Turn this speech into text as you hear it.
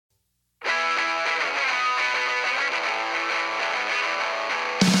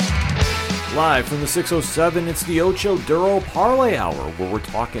Live from the 607, it's the Ocho Duro Parlay Hour, where we're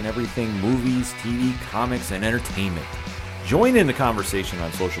talking everything movies, TV, comics, and entertainment. Join in the conversation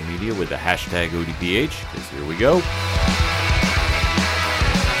on social media with the hashtag ODPH, because here we go.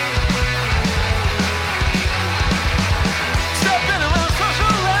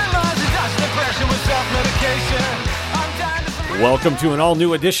 Welcome to an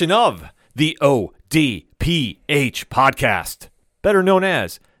all-new edition of the ODPH podcast, better known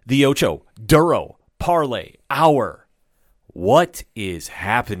as the Ocho Duro Parlay Hour. What is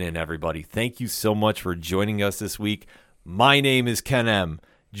happening, everybody? Thank you so much for joining us this week. My name is Ken M.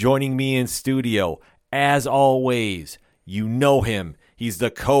 Joining me in studio, as always, you know him. He's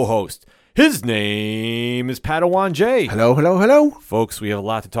the co-host. His name is Padawan J. Hello, hello, hello. Folks, we have a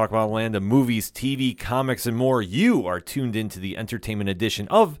lot to talk about in the land of movies, TV, comics, and more. You are tuned into the entertainment edition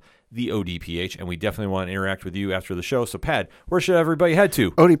of the ODPH, and we definitely want to interact with you after the show. So, Pad, where should everybody head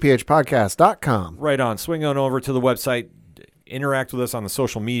to? ODPHpodcast.com. Right on. Swing on over to the website. Interact with us on the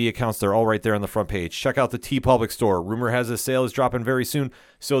social media accounts. They're all right there on the front page. Check out the TeePublic store. Rumor has a sale is dropping very soon,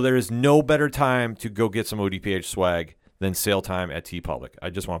 so there is no better time to go get some ODPH swag than sale time at TeePublic. I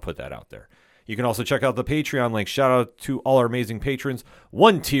just want to put that out there. You can also check out the Patreon link. Shout out to all our amazing patrons.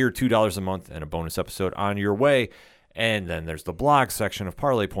 One tier, $2 a month, and a bonus episode on your way. And then there's the blog section of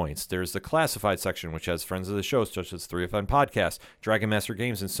Parlay Points. There's the classified section, which has friends of the show, such as 3FN Podcast, Dragon Master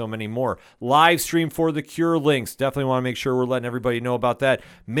Games, and so many more. Live stream for The Cure links. Definitely want to make sure we're letting everybody know about that.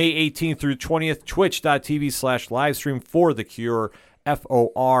 May 18th through 20th, twitch.tv/livestream for The Cure,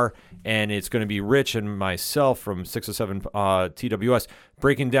 FOR. And it's going to be Rich and myself from 607 TWS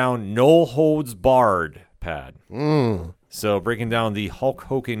breaking down No Holds Barred, Pad. So breaking down the Hulk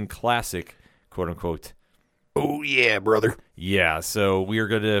Hogan classic, quote unquote. Oh, yeah, brother. Yeah, so we are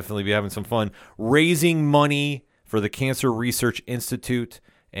going to definitely be having some fun raising money for the Cancer Research Institute,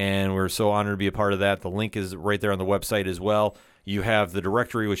 and we're so honored to be a part of that. The link is right there on the website as well. You have the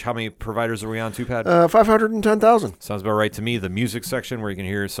directory, which how many providers are we on, Pat? 510,000. Sounds about right to me. The music section, where you can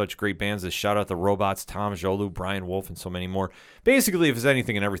hear such great bands as Shout Out the Robots, Tom Jolu, Brian Wolf, and so many more. Basically, if it's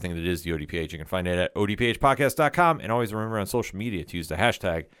anything and everything that is the ODPH, you can find it at odphpodcast.com, and always remember on social media to use the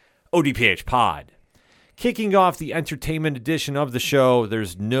hashtag ODPHpod. Kicking off the entertainment edition of the show,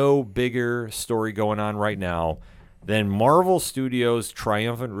 there's no bigger story going on right now than Marvel Studios'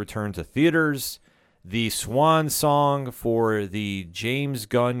 triumphant return to theaters, the swan song for the James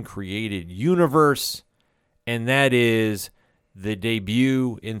Gunn created universe, and that is the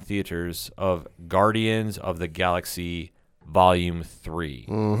debut in theaters of Guardians of the Galaxy Volume 3.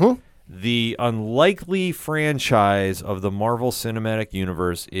 The unlikely franchise of the Marvel Cinematic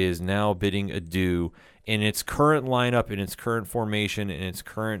Universe is now bidding adieu in its current lineup, in its current formation, in its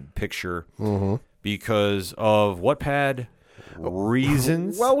current picture, because of what, Pad?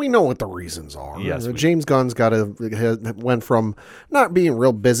 Reasons? Well, we know what the reasons are. Yes, James Gunn's went from not being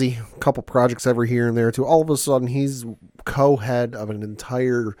real busy, a couple projects every here and there, to all of a sudden he's co-head of an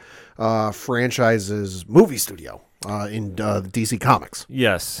entire franchise's movie studio. In DC Comics.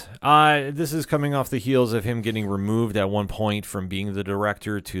 Yes. This is coming off the heels of him getting removed at one point from being the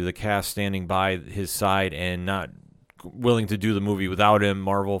director to the cast standing by his side and not willing to do the movie without him.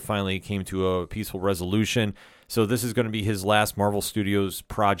 Marvel finally came to a peaceful resolution. So this is going to be his last Marvel Studios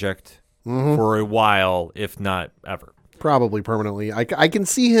project for a while, if not ever. Probably permanently. I can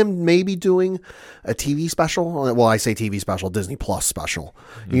see him maybe doing a TV special. Well, I say TV special, Disney+ special,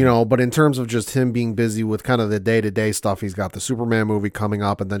 but in terms of just him being busy with kind of the day-to-day stuff, he's got the Superman movie coming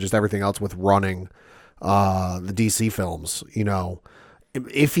up and then just everything else with running the DC films,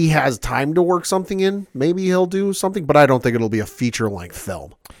 If he has time to work something in, maybe he'll do something, but I don't think it'll be a feature-length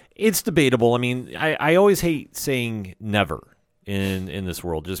film. It's debatable. I mean, I always hate saying never in this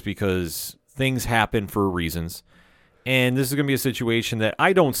world just because things happen for reasons. And this is going to be a situation that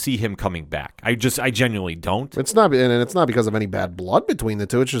I don't see him coming back. I genuinely don't. It's not because of any bad blood between the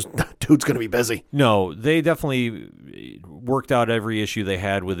two. It's just, dude's going to be busy. No, they definitely worked out every issue they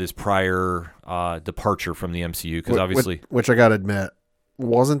had with his prior departure from the MCU, because obviously... Which I got to admit,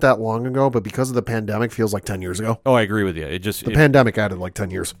 wasn't that long ago, but because of the pandemic, feels like 10 years ago. Oh, I agree with you. The pandemic added like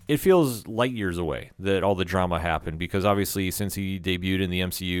 10 years. It feels light years away that all the drama happened, because obviously since he debuted in the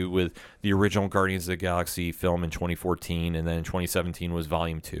MCU with the original Guardians of the Galaxy film in 2014, and then in 2017 was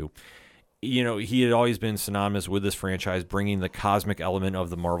Volume 2, he had always been synonymous with this franchise, bringing the cosmic element of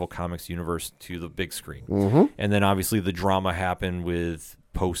the Marvel Comics universe to the big screen. And then obviously the drama happened with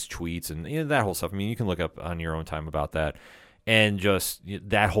post tweets and that whole stuff. I mean, you can look up on your own time about that. And just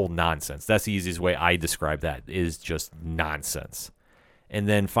that whole nonsense. That's the easiest way I describe that, is just nonsense. And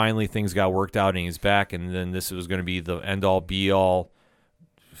then finally things got worked out and he's back. And then this was going to be the end-all, be-all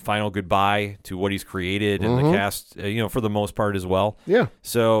final goodbye to what he's created and the cast, for the most part as well. Yeah.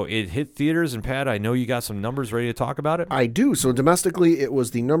 So it hit theaters, and Pat, I know you got some numbers ready to talk about it. I do. So domestically, it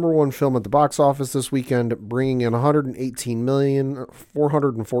was the number one film at the box office this weekend, bringing in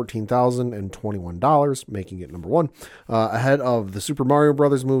 $118,414,021, making it number one, ahead of the Super Mario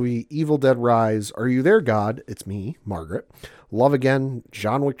Brothers movie, Evil Dead Rise, Are You There, God? It's Me, Margaret, Love Again,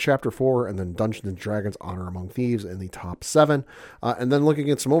 John Wick Chapter 4, and then Dungeons & Dragons Honor Among Thieves in the top 7. And then looking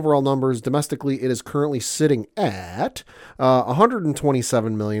at some overall numbers, domestically, it is currently sitting at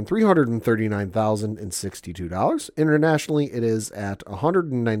 $127,339,062. Internationally, it is at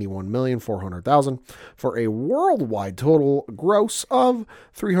 $191,400,000 for a worldwide total gross of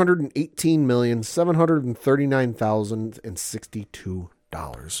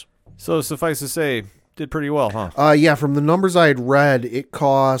 $318,739,062. So suffice to say, did pretty well, huh? Yeah, from the numbers I had read, it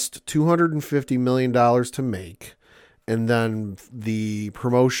cost $250 million to make, and then the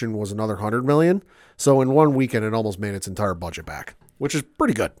promotion was another $100 million. So in one weekend, it almost made its entire budget back, which is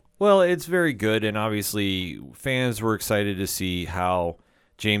pretty good. Well, it's very good, and obviously fans were excited to see how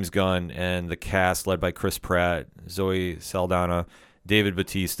James Gunn and the cast, led by Chris Pratt, Zoe Saldana, David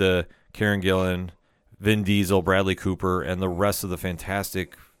Bautista, Karen Gillan, Vin Diesel, Bradley Cooper, and the rest of the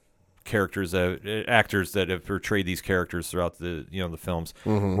fantastic actors that have portrayed these characters throughout the films,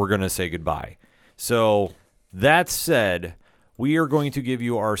 we're going to say goodbye. So that said, we are going to give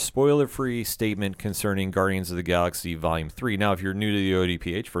you our spoiler-free statement concerning Guardians of the Galaxy Volume 3. Now, if you're new to the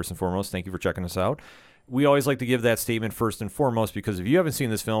ODPH, first and foremost, thank you for checking us out. We always like to give that statement first and foremost because if you haven't seen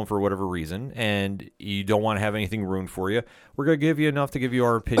this film for whatever reason and you don't want to have anything ruined for you, we're going to give you enough to give you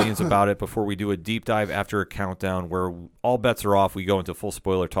our opinions about it before we do a deep dive after a countdown where all bets are off. We go into full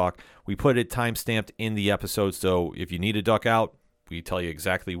spoiler talk. We put it time-stamped in the episode, so if you need to duck out, we tell you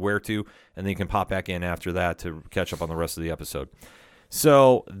exactly where to, and then you can pop back in after that to catch up on the rest of the episode.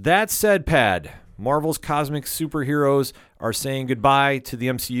 So that said, Pad, Marvel's cosmic superheroes are saying goodbye to the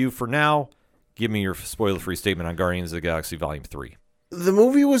MCU for now. Give me your spoiler-free statement on Guardians of the Galaxy Volume 3. The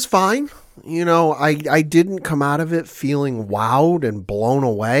movie was fine. I didn't come out of it feeling wowed and blown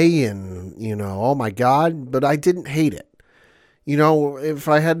away and, oh my God, but I didn't hate it. If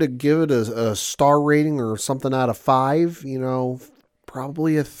I had to give it a star rating or something out of 5,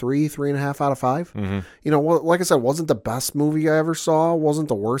 probably a 3.5 out of 5. Like I said, wasn't the best movie I ever saw. Wasn't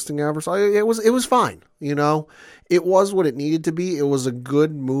the worst thing I ever saw. It was fine. It was what it needed to be. It was a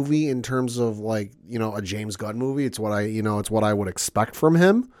good movie in terms of a James Gunn movie. It's what I would expect from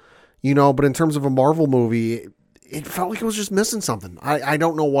him. But in terms of a Marvel movie, it felt like it was just missing something. I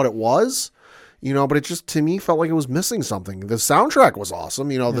don't know what it was. But it just, to me, felt like it was missing something. The soundtrack was awesome.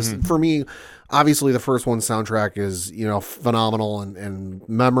 This, for me, obviously the first one's soundtrack is, phenomenal and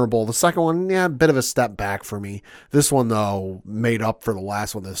memorable. The second one, a bit of a step back for me. This one, though, made up for the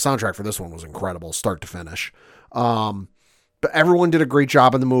last one. The soundtrack for this one was incredible, start to finish. But everyone did a great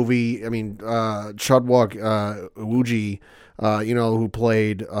job in the movie. I mean, Chadwick Uji, who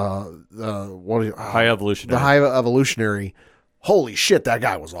played High Evolutionary. The High Evolutionary. Holy shit, that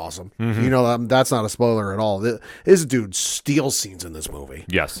guy was awesome. That's not a spoiler at all. This dude steals scenes in this movie.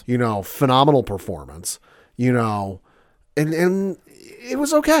 Yes. Phenomenal performance. And it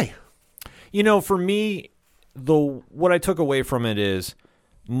was okay. For me, what I took away from it is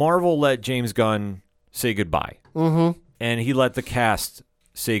Marvel let James Gunn say goodbye. And he let the cast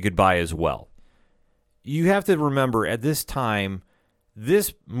say goodbye as well. You have to remember, at this time,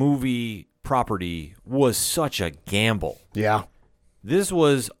 this movie property was such a gamble. Yeah. This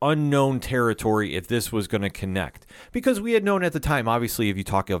was unknown territory if this was going to connect. Because we had known at the time, obviously, if you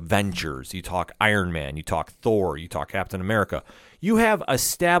talk Avengers, you talk Iron Man, you talk Thor, you talk Captain America, you have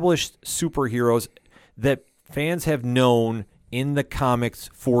established superheroes that fans have known in the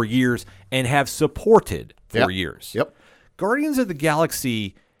comics for years and have supported for years. Yep. Guardians of the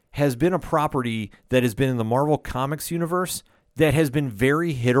Galaxy has been a property that has been in the Marvel Comics universe that has been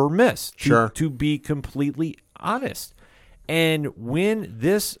very hit or miss, to be completely honest. And when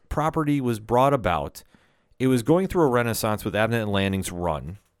this property was brought about, it was going through a renaissance with Abnett and Landing's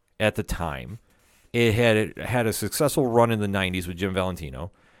run at the time. It had a successful run in the 90s with Jim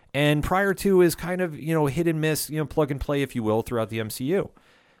Valentino. And prior to is kind of, hit and miss, plug and play, if you will, throughout the MCU.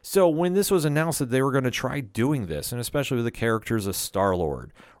 So when this was announced that they were going to try doing this, and especially with the characters of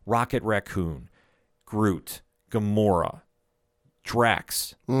Star-Lord, Rocket Raccoon, Groot, Gamora,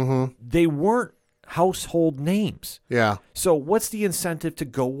 Drax, they weren't household names. Yeah. So what's the incentive to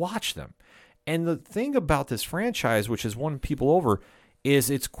go watch them? And the thing about this franchise, which has won people over, is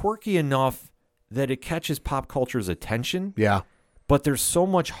it's quirky enough that it catches pop culture's attention. Yeah. But there's so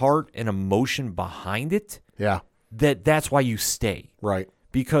much heart and emotion behind it. Yeah. That's why you stay. Right.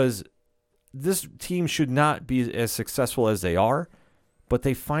 because this team should not be as successful as they are, but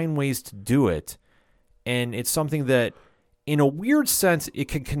they find ways to do it. And it's something that, in a weird sense, it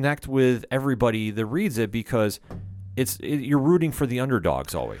can connect with everybody that reads it because you're rooting for the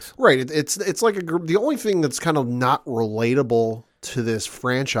underdogs always. Right. It's like the only thing that's kind of not relatable to this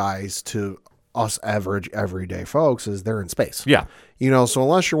franchise to us average everyday folks is they're in space. Yeah. So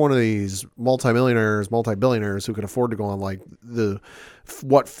unless you're one of these multi-billionaires who can afford to go on like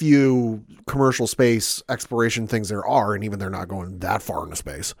what few commercial space exploration things there are, and even they're not going that far into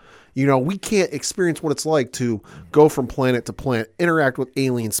space, we can't experience what it's like to go from planet to planet, interact with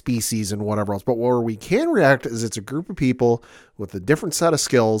alien species and whatever else. But where we can react is it's a group of people with a different set of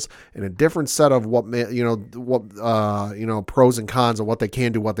skills and a different set of pros and cons of what they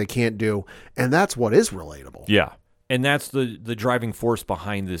can do, what they can't do. And that's what is relatable. Yeah. And that's the driving force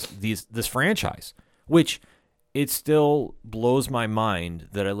behind this franchise, which it still blows my mind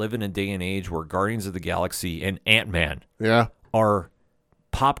that I live in a day and age where Guardians of the Galaxy and Ant-Man are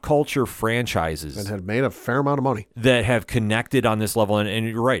pop culture franchises and have made a fair amount of money that have connected on this level. And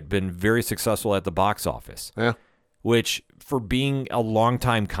you're right, been very successful at the box office. Yeah. Which, for being a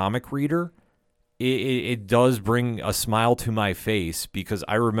longtime comic reader, it does bring a smile to my face because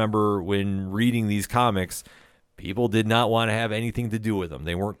I remember when reading these comics, people did not want to have anything to do with them.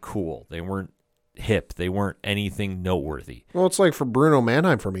 They weren't cool. They weren't hip. They weren't anything noteworthy. Well, it's like for Bruno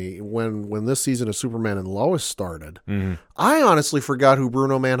Mannheim for me, when this season of Superman and Lois started, Mm-hmm. I honestly forgot who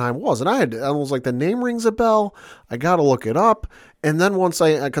Bruno Mannheim was. And I was like, the name rings a bell. I got to look it up. And then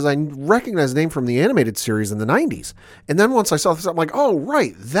because I recognized the name from the animated series in the 90s. And then once I saw this, I'm like, oh,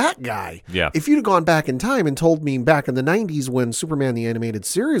 right, that guy. Yeah. If you'd have gone back in time and told me back in the 90s when Superman the animated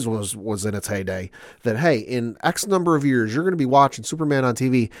series was in its heyday, that, hey, in X number of years, you're going to be watching Superman on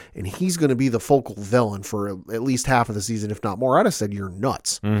TV, and he's going to be the focal villain for at least half of the season, if not more, I'd have said you're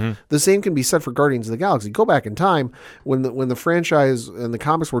nuts. Mm-hmm. The same can be said for Guardians of the Galaxy. Go back in time when the franchise and the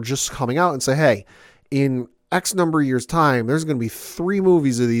comics were just coming out and say, hey, in X number of years time, there's going to be 3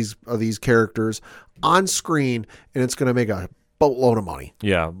 movies of these characters on screen, and it's going to make a boatload of money.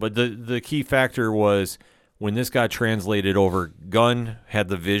 Yeah, but the key factor was when this got translated over, Gunn had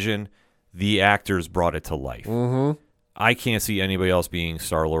the vision, the actors brought it to life. Mm-hmm. I can't see anybody else being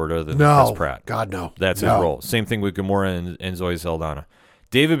Star-Lord other than No. Chris Pratt. God, no. That's his role. Same thing with Gamora and Zoe Saldana.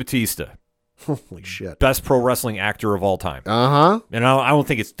 David Bautista, holy shit, best pro wrestling actor of all time. Uh-huh. And I don't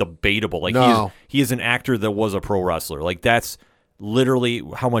think it's debatable. Like, No. he is an actor that was a pro wrestler. Like, that's literally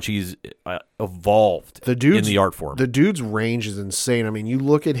how much he's evolved in the art form. The dude's range is insane. I mean, you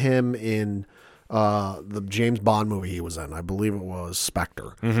look at him in the James Bond movie he was in. I believe it was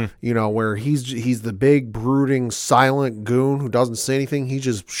Spectre. Mm-hmm. Where he's the big, brooding, silent goon who doesn't say anything. He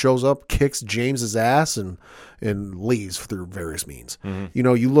just shows up, kicks James's ass, and leaves through various means. Mm-hmm.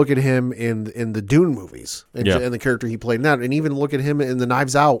 You look at him in the Dune movies and the character he played in that, and even look at him in the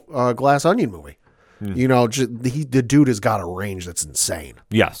Knives Out Glass Onion movie. The dude has got a range that's insane.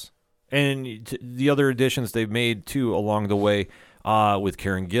 Yes. And the other additions they've made, too, along the way, with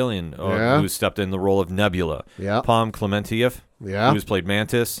Karen Gillan, who stepped in the role of Nebula. Yeah. Pom Klementieff, who's played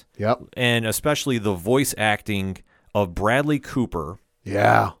Mantis. Yep. And especially the voice acting of Bradley Cooper.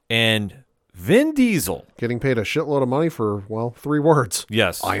 Yeah. And Vin Diesel. Getting paid a shitload of money for, 3 words.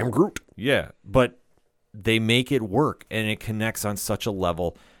 Yes. I am Groot. Yeah. But they make it work, and it connects on such a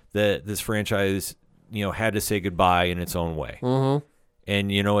level that this franchise, had to say goodbye in its own way. Mm-hmm. And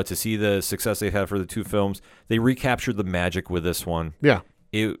to see the success they've had for the 2 films, they recaptured the magic with this one. Yeah.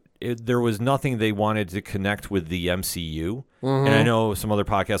 There was nothing they wanted to connect with the MCU. Mm-hmm. And I know some other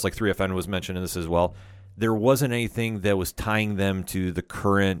podcasts like 3FN was mentioning this as well. There wasn't anything that was tying them to the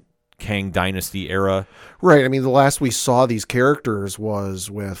current Kang Dynasty era. Right. I mean, the last we saw these characters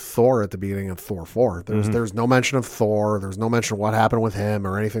was with Thor at the beginning of Thor 4. There's no mention of Thor. There's no mention of what happened with him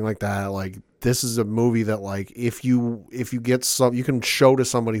or anything like that. Like, this is a movie that, like, if you get some, you can show to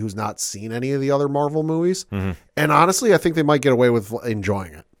somebody who's not seen any of the other Marvel movies. Mm-hmm. And honestly, I think they might get away with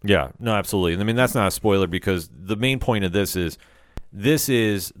enjoying it. Yeah, no, absolutely. I mean, that's not a spoiler because the main point of this is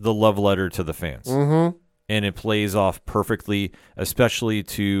the love letter to the fans. Mm-hmm. And it plays off perfectly, especially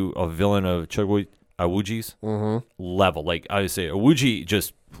to a villain of Awuji's level. Like, I would say, Awuji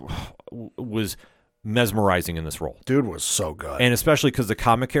just was mesmerizing in this role. Dude was so good. And especially because the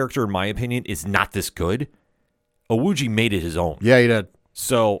comic character, in my opinion, is not this good. Awuji made it his own. Yeah, he did.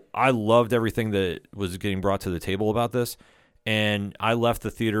 So I loved everything that was getting brought to the table about this. And I left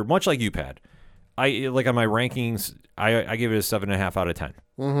the theater, much like you, Pat. Like on my rankings, I gave it a 7.5 out of 10.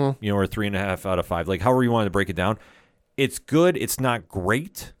 Mm-hmm. Or 3.5 out of 5. Like, however you want to break it down. It's good. It's not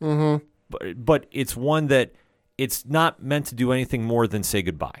great. Mm-hmm. But it's one that it's not meant to do anything more than say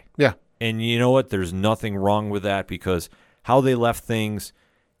goodbye. Yeah. And you know what? There's nothing wrong with that because how they left things,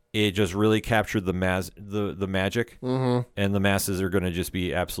 it just really captured the magic. Mm-hmm. And the masses are going to just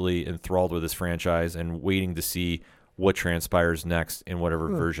be absolutely enthralled with this franchise and waiting to see what transpires next in whatever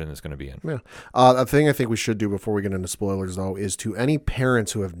version it's going to be in. Yeah. A thing I think we should do before we get into spoilers, though, is to any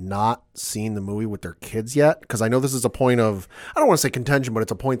parents who have not seen the movie with their kids yet, because I know this is a point of, I don't want to say contention, but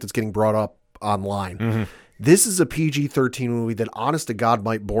it's a point that's getting brought up online. Mm-hmm. This is a PG-13 movie that, honest to God,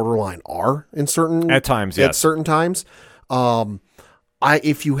 might borderline R in certain At times, yes. At certain times.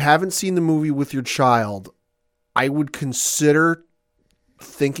 If you haven't seen the movie with your child, I would consider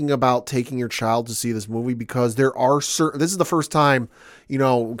thinking about taking your child to see this movie because there are certain, this is the first time,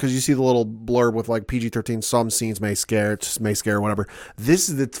 because you see the little blurb with like PG-13, some scenes may scare, whatever. This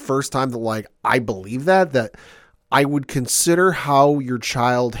is the first time that like, I believe that I would consider how your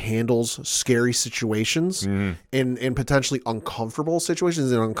child handles scary situations and potentially uncomfortable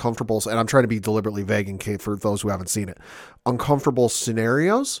situations and I'm trying to be deliberately vague in case for those who haven't seen it, uncomfortable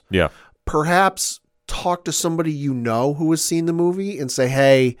scenarios. Yeah. Perhaps talk to somebody who has seen the movie and say,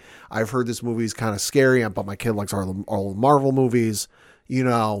 hey, I've heard this movie is kind of scary, but my kid likes all the Marvel movies.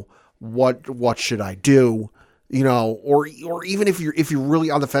 What should I do? Or even if you're really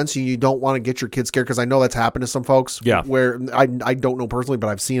on the fence and you don't want to get your kids scared, because I know that's happened to some folks. Yeah. Where I don't know personally, but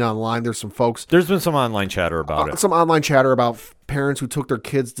I've seen online. There's some folks. There's been some online chatter about it. Some online chatter about parents who took their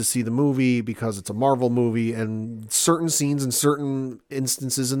kids to see the movie because it's a Marvel movie, and certain scenes and certain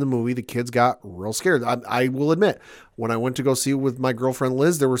instances in the movie, the kids got real scared. I will admit, when I went to go see it with my girlfriend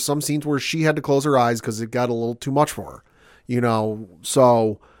Liz, there were some scenes where she had to close her eyes because it got a little too much for her.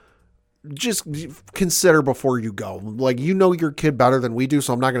 So just consider before you go. Like, your kid better than we do,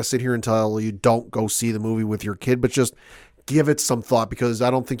 so I'm not going to sit here and tell you don't go see the movie with your kid, but just give it some thought, because I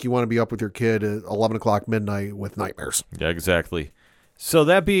don't think you want to be up with your kid at 11 o'clock midnight with nightmares. Yeah, exactly. So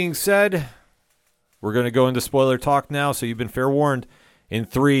that being said, we're going to go into spoiler talk now, so you've been fair warned. In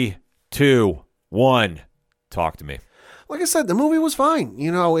 3, 2, 1, talk to me. Like I said, the movie was fine.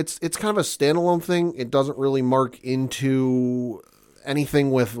 It's kind of a standalone thing. It doesn't really mark into anything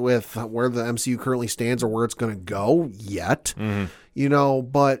with where the MCU currently stands or where it's going to go yet.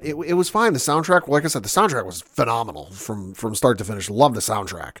 But it was fine. The soundtrack, like I said, the soundtrack was phenomenal from start to finish. Love the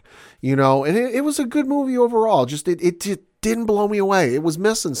soundtrack, and it was a good movie overall. Just it didn't blow me away. It was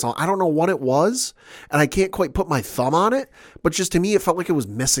missing something. I don't know what it was, and I can't quite put my thumb on it, but just to me, it felt like it was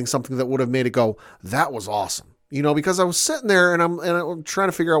missing something that would have made it go, that was awesome. Because I was sitting there and I'm trying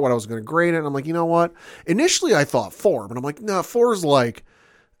to figure out what I was going to grade it. And I'm like, you know what? Initially I thought 4, but I'm like, no, 4 is like,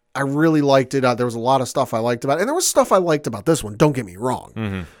 I really liked it. There was a lot of stuff I liked about it. And there was stuff I liked about this one. Don't get me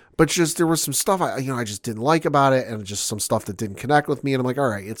wrong. But just, there was some stuff I just didn't like about it, and just some stuff that didn't connect with me. And I'm like, all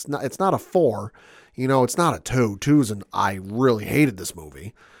right, it's not a 4, it's not a 2. 2's and I really hated this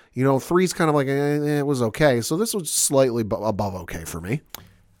movie. 3's kind of like, it was okay. So this was slightly above okay for me.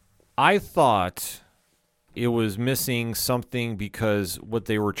 I thought it was missing something because what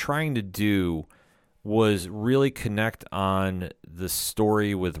they were trying to do was really connect on the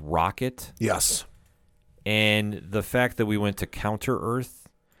story with Rocket. Yes. And the fact that we went to Counter-Earth,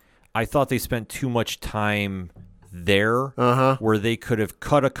 I thought they spent too much time there where they could have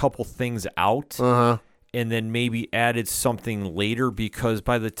cut a couple things out and then maybe added something later, because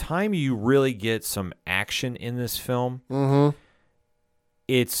by the time you really get some action in this film,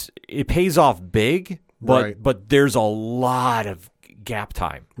 it pays off big. But there's a lot of gap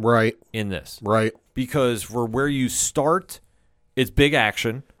time in this. Right. Because for where you start, it's big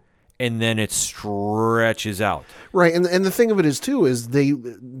action, and then it stretches out. Right, and the thing of it is too is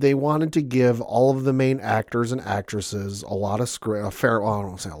they wanted to give all of the main actors and actresses a fair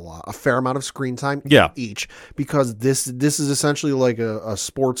amount of screen time each, because this is essentially like a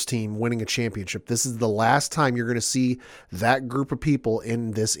sports team winning a championship. This is the last time you're going to see that group of people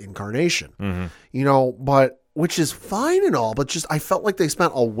in this incarnation. But which is fine and all, but just I felt like they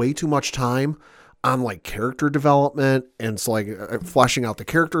spent way too much time on like character development and it's like fleshing out the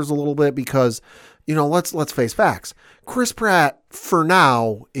characters a little bit, because let's face facts. Chris Pratt for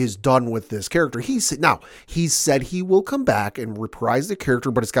now is done with this character. He's said he will come back and reprise the character,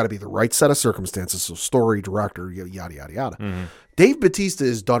 but it's got to be the right set of circumstances. So story, director, yada yada yada. Dave Bautista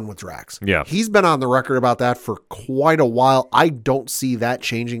is done with Drax. Yeah, he's been on the record about that for quite a while. I don't see that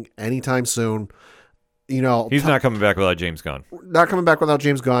changing anytime soon. He's not coming back without James Gunn. Not coming back without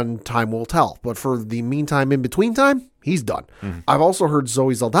James Gunn. Time will tell. But for the meantime, in between time, he's done. I've also heard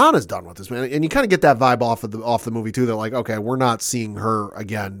Zoe Saldana's done with this, man, and you kind of get that vibe off the movie too. That like, okay, we're not seeing her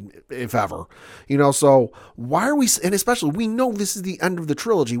again, if ever. So why are we? And especially, we know this is the end of the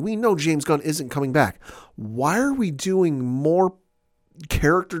trilogy. We know James Gunn isn't coming back. Why are we doing more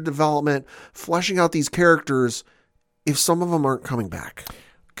character development, fleshing out these characters, if some of them aren't coming back?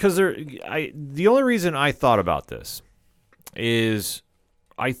 Because the only reason I thought about this is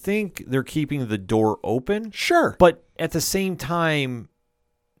I think they're keeping the door open. Sure. But at the same time,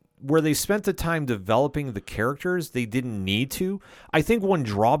 where they spent the time developing the characters, they didn't need to. I think one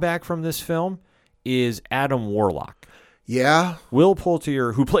drawback from this film is Adam Warlock. Yeah. Will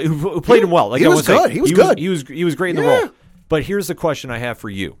Poulter, who played him well. Like he was good. He was good. He was great in the role. But here's the question I have for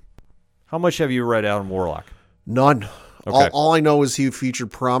you. How much have you read Adam Warlock? None. Okay. All I know is he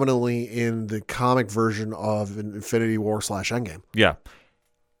featured prominently in the comic version of Infinity War / Endgame. Yeah.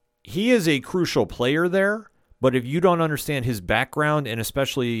 He is a crucial player there, but if you don't understand his background, and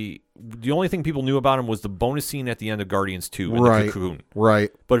especially the only thing people knew about him was the bonus scene at the end of Guardians 2 in the cocoon. Right.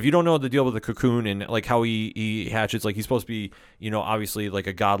 But if you don't know the deal with the cocoon and like how he hatches, like he's supposed to be, obviously like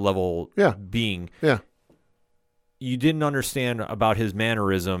a god level being. Yeah. You didn't understand about his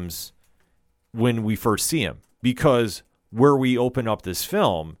mannerisms when we first see him, because where we open up this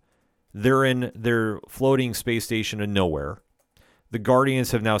film, they're in their floating space station in nowhere. The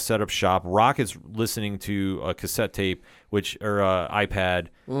Guardians have now set up shop. Rocket's listening to a cassette tape, or iPad,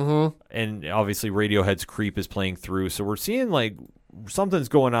 and obviously Radiohead's "Creep" is playing through. So we're seeing like something's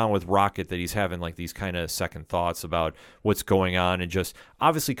going on with Rocket, that he's having like these kind of second thoughts about what's going on, and just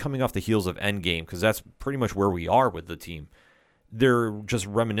obviously coming off the heels of Endgame, because that's pretty much where we are with the team. They're just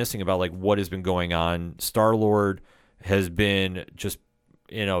reminiscing about like what has been going on. Star-Lord has been just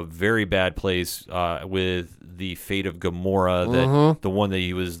in a very bad place with the fate of Gamora. That the one that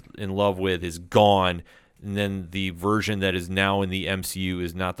he was in love with is gone, and then the version that is now in the MCU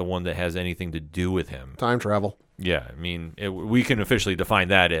is not the one that has anything to do with him. Time travel. Yeah, I mean, we can officially define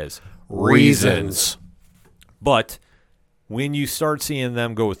that as reasons. But when you start seeing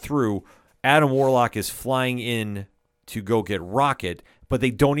them go through, Adam Warlock is flying in to go get Rocket, but they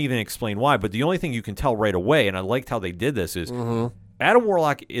don't even explain why. But the only thing you can tell right away, and I liked how they did this, is Adam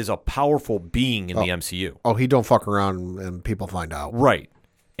Warlock is a powerful being in the MCU. Oh, he don't fuck around and people find out. Right.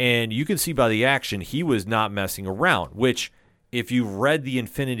 And you can see by the action, he was not messing around, which if you've read the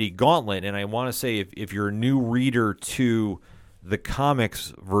Infinity Gauntlet, and I want to say if you're a new reader to the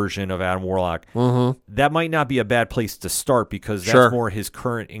comics version of Adam Warlock, that might not be a bad place to start, because that's more his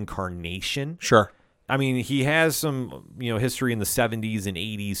current incarnation. Sure. I mean, he has some, history in the 70s and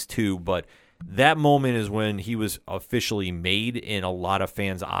 80s too, but that moment is when he was officially made in a lot of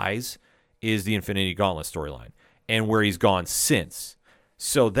fans' eyes, is the Infinity Gauntlet storyline, and where he's gone since.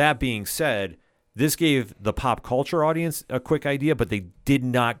 So that being said, this gave the pop culture audience a quick idea, but they did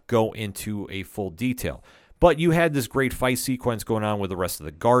not go into a full detail. But you had this great fight sequence going on with the rest of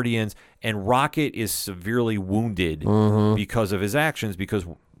the Guardians, and Rocket is severely wounded because of his actions, because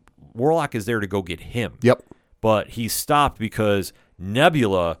Warlock is there to go get him. Yep. But he's stopped because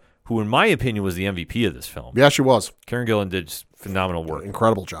Nebula, who in my opinion was the MVP of this film. Yeah, she was. Karen Gillan did just phenomenal work.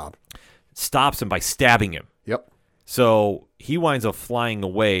 Incredible job. Stops him by stabbing him. Yep. So he winds up flying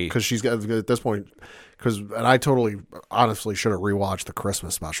away. Because she's got, at this point, and I totally, honestly should have rewatched the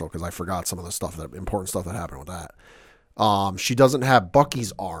Christmas special, because I forgot some of the important stuff that happened with that. She doesn't have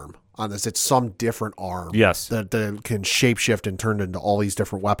Bucky's arm on this. It's some different arm. Yes. That can shapeshift and turn into all these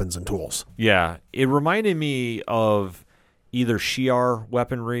different weapons and tools. Yeah. It reminded me of either Shi'ar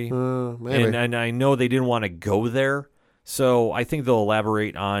weaponry. Maybe. And I know they didn't want to go there. So I think they'll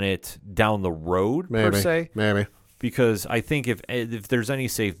elaborate on it down the road, per se. Maybe. Because I think if there's any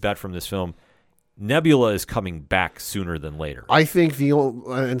safe bet from this film, Nebula is coming back sooner than later. I think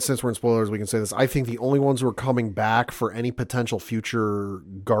and since we're in spoilers, we can say this. I think the only ones who are coming back for any potential future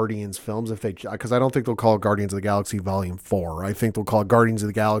Guardians films, because I don't think they'll call it Guardians of the Galaxy Volume 4. I think they'll call it Guardians of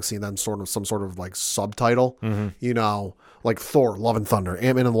the Galaxy and then some sort of like subtitle, like Thor, Love and Thunder,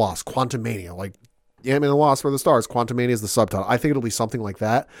 Ant-Man and the Wasp, Quantumania, like Ant-Man and the Wasp for the Stars. Quantumania is the subtitle. I think it'll be something like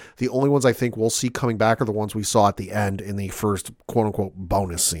that. The only ones I think we'll see coming back are the ones we saw at the end in the first quote-unquote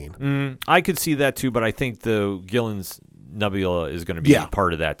bonus scene. I could see that too, but I think the Gillen's Nebula is going to be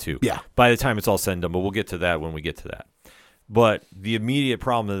part of that too. Yeah. By the time it's all said and done, but we'll get to that when we get to that. But the immediate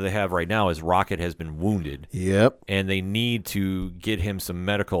problem that they have right now is Rocket has been wounded. Yep. And they need to get him some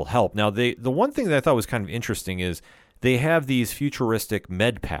medical help. Now, the one thing that I thought was kind of interesting is they have these futuristic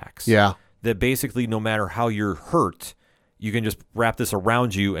med packs. Yeah. That basically no matter how you're hurt, you can just wrap this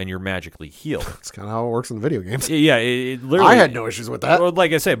around you and you're magically healed. That's kind of how it works in the video games. Yeah, it literally. I had no issues with that. Well,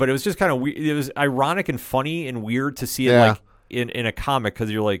 like I said, but it was just kind of weird. It was ironic and funny and weird to see it like in a comic because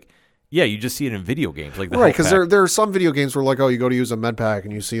you're like, yeah, you just see it in video games, like the right? Because there are some video games where like, oh, you go to use a med pack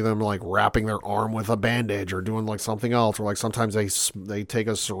and you see them like wrapping their arm with a bandage or doing like something else, or like sometimes they take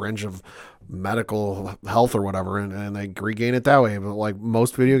a syringe of medical health or whatever and they regain it that way. But like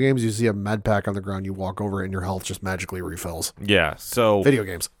most video games, you see a med pack on the ground, you walk over it and your health just magically refills. Yeah, so video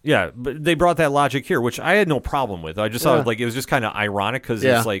games. Yeah, but they brought that logic here, which I had no problem with. I just thought like it was just kind of ironic because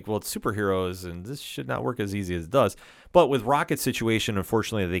it's like, well, it's superheroes and this should not work as easy as it does. But with Rocket's situation,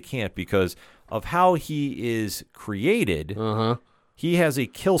 unfortunately, they can't because of how he is created. He has a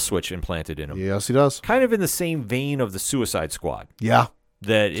kill switch implanted in him. Yes, he does. Kind of in the same vein of the Suicide Squad. Yeah.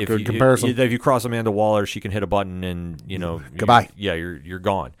 That if you cross Amanda Waller, she can hit a button and goodbye. You're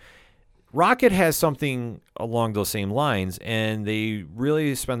gone. Rocket has something along those same lines, and they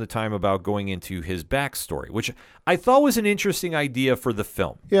really spend the time about going into his backstory, which I thought was an interesting idea for the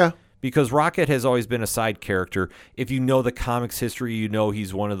film. Yeah. Because Rocket has always been a side character. If you know the comics history, you know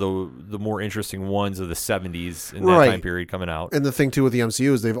he's one of the more interesting ones of the 70s in that time period coming out. And the thing, too, with the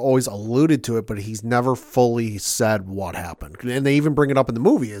MCU is they've always alluded to it, but he's never fully said what happened. And they even bring it up in the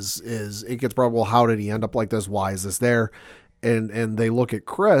movie is it gets brought, well, how did he end up like this? Why is this there? And they look at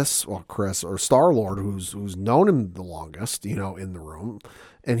Chris or Star-Lord, who's known him the longest, in the room.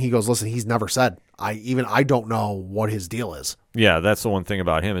 And he goes, listen, he's never said. I don't know what his deal is. Yeah, that's the one thing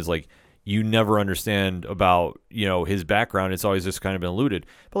about him is like you never understand about, his background. It's always just kind of been alluded.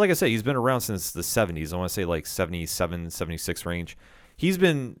 But like I said, he's been around since the 70s. I want to say like 77, 76 range. He's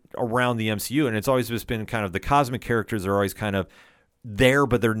been around the MCU, and it's always just been kind of the cosmic characters are always kind of there,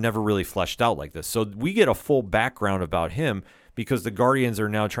 but they're never really fleshed out like this. So we get a full background about him because the Guardians are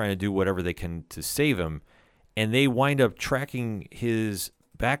now trying to do whatever they can to save him, and they wind up tracking his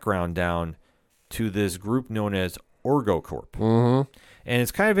background down to this group known as OrgoCorp. Mm-hmm. And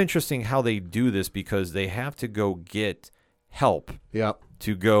it's kind of interesting how they do this because they have to go get help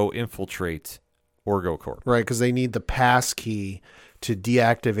to go infiltrate OrgoCorp. Right, because they need the pass key to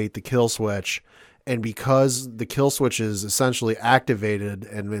deactivate the kill switch. And because the kill switch is essentially activated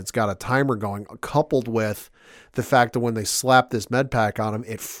and it's got a timer going, coupled with the fact that when they slapped this med pack on him,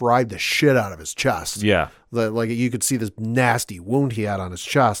 it fried the shit out of his chest. Yeah. Like you could see this nasty wound he had on his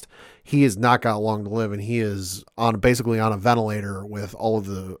chest. He has not got long to live, and he is basically on a ventilator with all of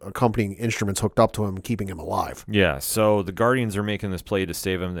the accompanying instruments hooked up to him, keeping him alive. Yeah, so the Guardians are making this play to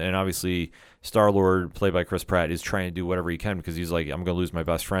save him, and obviously Star-Lord, played by Chris Pratt, is trying to do whatever he can because he's like, I'm going to lose my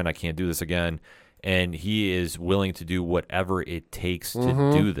best friend. I can't do this again. And he is willing to do whatever it takes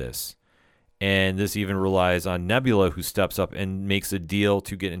to do this. And this even relies on Nebula, who steps up and makes a deal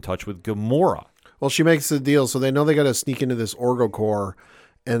to get in touch with Gamora. Well, she makes the deal, so they know they got to sneak into this OrgoCorp,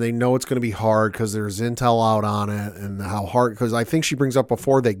 and they know it's going to be hard because there's intel out on it and how hard, because I think she brings up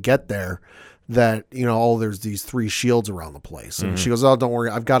before they get there that, there's these 3 shields around the place. And she goes, oh, don't worry,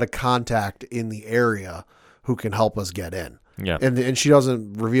 I've got a contact in the area who can help us get in. Yeah. And she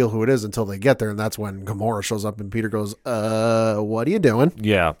doesn't reveal who it is until they get there, and that's when Gamora shows up, and Peter goes, what are you doing?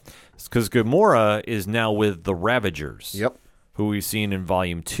 Yeah, because Gamora is now with the Ravagers. Yep. Who we've seen in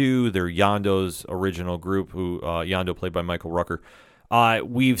Volume 2. They're Yondo's original group, who Yondo played by Michael Rooker.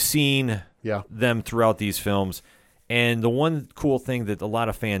 We've seen them throughout these films, and the one cool thing that a lot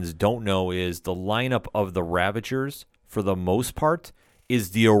of fans don't know is the lineup of the Ravagers, for the most part,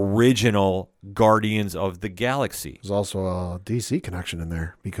 is the original Guardians of the Galaxy. There's also a DC connection in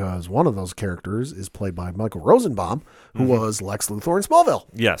there because one of those characters is played by Michael Rosenbaum, who was Lex Luthor in Smallville.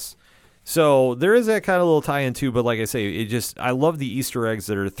 Yes. So there is that kind of little tie-in too, but like I say, I love the Easter eggs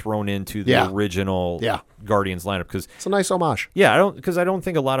that are thrown into the original Guardians lineup because it's a nice homage. Yeah, I don't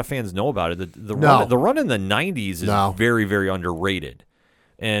think a lot of fans know about it. The run in the 90s is very, very underrated.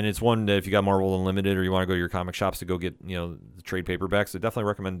 And it's one that if you got Marvel Unlimited or you want to go to your comic shops to go get, the trade paperbacks, I definitely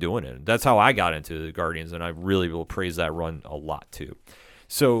recommend doing it. That's how I got into the Guardians, and I really will praise that run a lot too.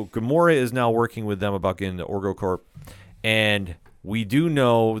 So Gamora is now working with them about getting the OrgoCorp, and we do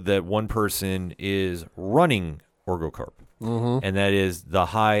know that one person is running OrgoCorp, and that is the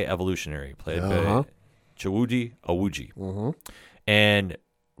High Evolutionary, played by Chiwetel Ejiofor. And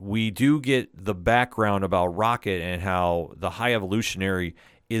we do get the background about Rocket and how the High Evolutionary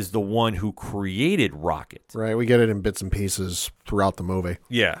is the one who created Rocket. Right, we get it in bits and pieces throughout the movie.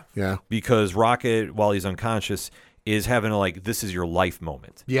 Yeah. Because Rocket, while he's unconscious, is having a this is your life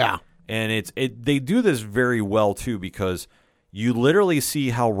moment. Yeah. And they do this very well too because you literally see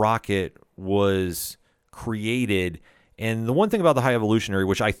how Rocket was created. And the one thing about the High Evolutionary,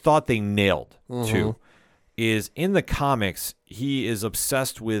 which I thought they nailed too, is in the comics, he is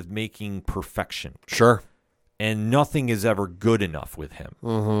obsessed with making perfection. Sure. And nothing is ever good enough with him.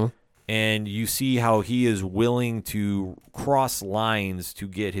 Mm-hmm. And you see how he is willing to cross lines to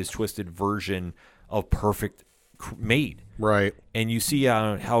get his twisted version of perfect made. Right. And you see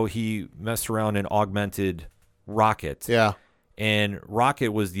how he messed around and augmented Rocket. Yeah. And Rocket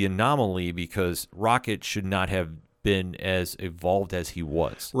was the anomaly because Rocket should not have been as evolved as he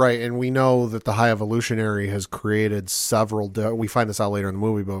was. Right, and we know that the High Evolutionary has created several... we find this out later in the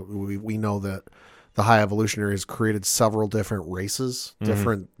movie, but we know that the High Evolutionary has created several different races,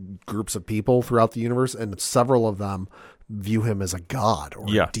 different groups of people throughout the universe, and several of them view him as a god or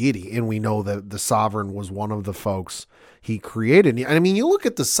a deity. And we know that the Sovereign was one of the folks he created. I mean, you look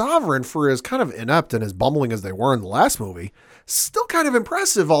at the Sovereign, for as kind of inept and as bumbling as they were in the last movie, still kind of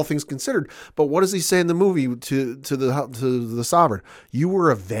impressive, all things considered. But what does he say in the movie to the Sovereign? You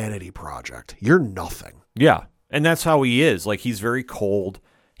were a vanity project. You're nothing. Yeah, and that's how he is. Like, he's very cold.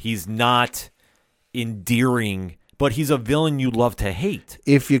 He's not endearing, but he's a villain you love to hate.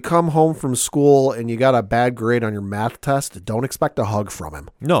 If you come home from school and you got a bad grade on your math test, don't expect a hug from him.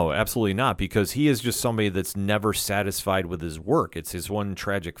 No, absolutely not, because he is just somebody that's never satisfied with his work. It's his one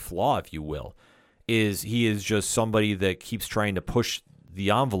tragic flaw, if you will, is he is just somebody that keeps trying to push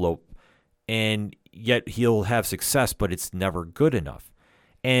the envelope, and yet he'll have success, but it's never good enough.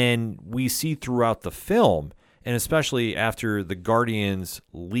 And we see throughout the film, and especially after the Guardians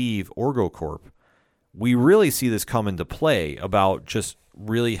leave OrgoCorp, we really see this come into play about just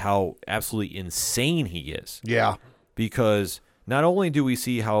really how absolutely insane he is. Yeah. Because not only do we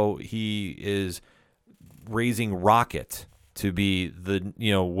see how he is raising Rocket to be the,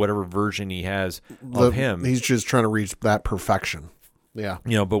 whatever version he has of him. He's just trying to reach that perfection. Yeah.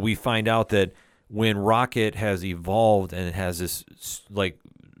 But we find out that when Rocket has evolved and it has this like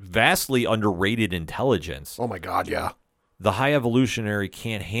vastly underrated intelligence. Oh my God, yeah. The High Evolutionary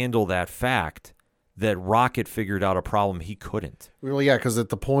can't handle that fact that Rocket figured out a problem he couldn't. Well, yeah, because at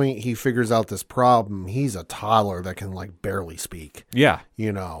the point he figures out this problem, he's a toddler that can like barely speak. Yeah.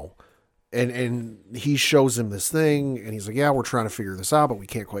 And he shows him this thing, and he's like, yeah, we're trying to figure this out, but we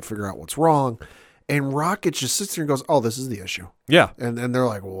can't quite figure out what's wrong. And Rocket just sits there and goes, oh, this is the issue. Yeah. And they're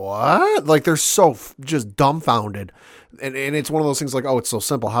like, what? Like, they're so just dumbfounded. And it's one of those things like, oh, it's so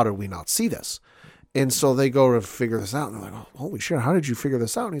simple. How did we not see this? And so they go to figure this out, and they're like, oh, holy shit, how did you figure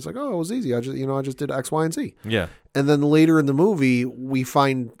this out? And he's like, oh, it was easy. I just did X, Y, and Z. Yeah. And then later in the movie, we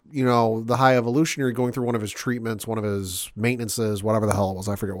find, the High Evolutionary going through one of his treatments, one of his maintenances, whatever the hell it was.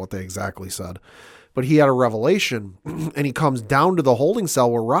 I forget what they exactly said. But he had a revelation, and he comes down to the holding cell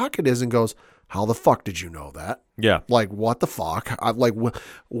where Rocket is and goes, how the fuck did you know that? Yeah. Like, what the fuck?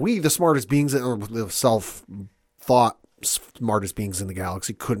 We, the smartest beings, or the self-thought smartest beings in the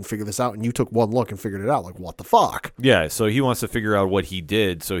galaxy, couldn't figure this out, and you took one look and figured it out. Like, what the fuck? Yeah, so he wants to figure out what he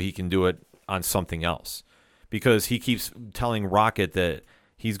did so he can do it on something else, because he keeps telling Rocket that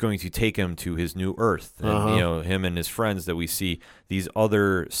he's going to take him to his new Earth, and him and his friends that we see, these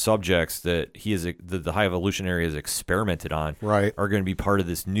other subjects that the High Evolutionary has experimented on, right, are going to be part of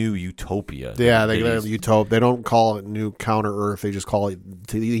this new utopia. Yeah, they don't call it new counter Earth. They just call it.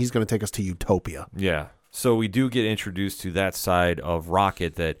 He's going to take us to utopia. Yeah. So we do get introduced to that side of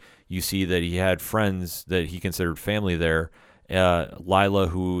Rocket, that you see that he had friends that he considered family there. Lila,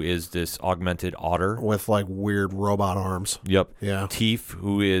 who is this augmented otter. With like weird robot arms. Yep. Yeah. Teef,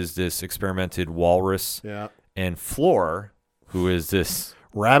 who is this experimented walrus. Yeah. And Floor, who is this...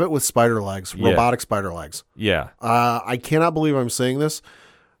 rabbit with spider legs. Robotic spider legs. Yeah. I cannot believe I'm saying this.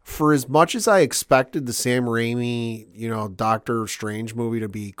 For as much as I expected the Sam Raimi, Doctor Strange movie to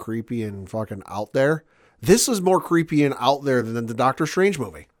be creepy and fucking out there, this is more creepy and out there than the Doctor Strange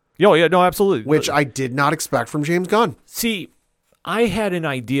movie. Oh, yeah, no, absolutely. Which I did not expect from James Gunn. See, I had an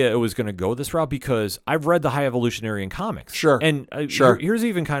idea it was going to go this route because I've read the High Evolutionary in comics. Sure. And here's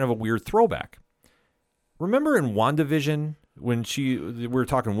even kind of a weird throwback. Remember in WandaVision when we were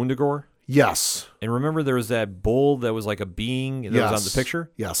talking Wundagore? Yes. And remember there was that bull that was like a being that was on the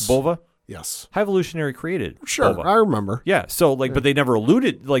picture? Yes. Bova? Yes. High Evolutionary created Sure, Bova. I remember. Yeah, so but they never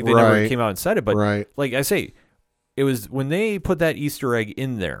alluded, they never came out and said it. But like I say, it was when they put that Easter egg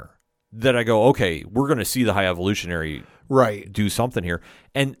in there that I go, okay, we're going to see the High Evolutionary do something here.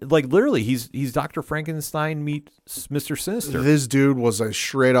 And like literally, he's Dr. Frankenstein meets Mr. Sinister. This dude was a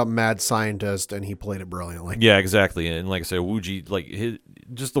straight up mad scientist, and he played it brilliantly. Yeah, exactly. And like I said, Wuji,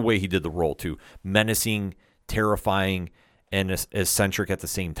 just the way he did the role too, menacing, terrifying, and eccentric at the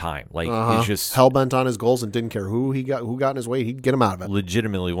same time. Like he's just hell bent on his goals and didn't care who got in his way. He'd get him out of it.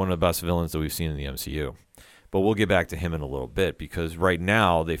 Legitimately one of the best villains that we've seen in the MCU. But we'll get back to him in a little bit because right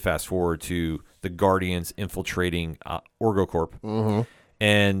now they fast forward to the Guardians infiltrating OrgoCorp.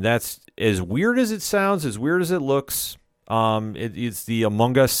 And that's as weird as it sounds, as weird as it looks. It's the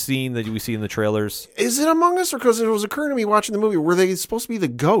Among Us scene that we see in the trailers. Is it Among Us, or because it was occurring to me watching the movie, were they supposed to be the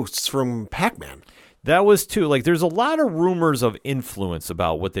ghosts from Pac-Man? That was too. Like, there's a lot of rumors of influence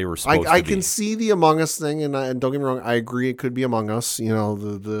about what they were supposed to be. I can see the Among Us thing, and don't get me wrong, I agree it could be Among Us. You know,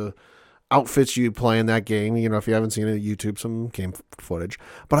 the outfits you play in that game. You know, if you haven't seen it, YouTube some game footage.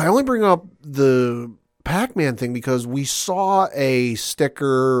 But I only bring up the Pac-Man thing because we saw a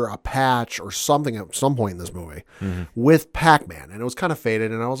sticker, a patch, or something at some point in this movie with Pac-Man, and it was kind of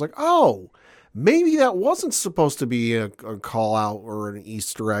faded, and I was like, oh, maybe that wasn't supposed to be a call out or an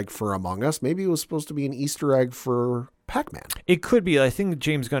Easter egg for Among Us. Maybe it was supposed to be an Easter egg for Pac-Man. It could be. I think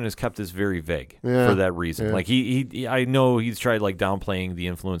James Gunn has kept this very vague for that reason. Yeah. Like he I know he's tried like downplaying the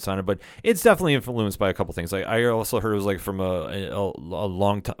influence on it, but it's definitely influenced by a couple things. Like I also heard it was like from a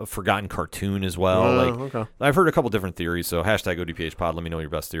long forgotten cartoon as well. Okay. I've heard a couple different theories. So #ODPHpod. Let me know your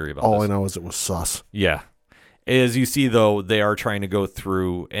best theory about this. All I know is it was sus. Yeah. As you see, though, they are trying to go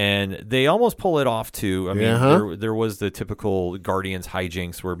through, and they almost pull it off, too. I mean, there was the typical Guardians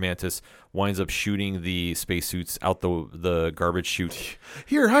hijinks where Mantis winds up shooting the spacesuits out the garbage chute.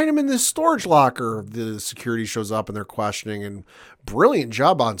 Here, hide them in this storage locker. The security shows up, and they're questioning, and brilliant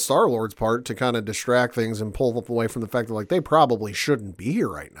job on Star-Lord's part to kind of distract things and pull them away from the fact that, like, they probably shouldn't be here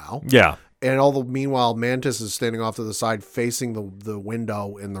right now. Yeah. And meanwhile, Mantis is standing off to the side facing the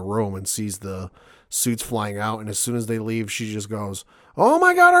window in the room and sees the suits flying out, and as soon as they leave, she just goes, "Oh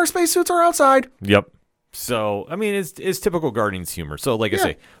my God, our spacesuits are outside." Yep. So, I mean, it's typical Guardians humor. So, like I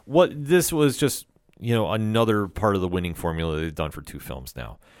say, this was just, another part of the winning formula they've done for 2 films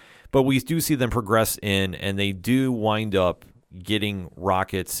now. But we do see them progress in, and they do wind up getting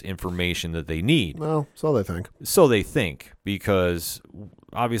Rocket's information that they need. Well, so they think. So they think, because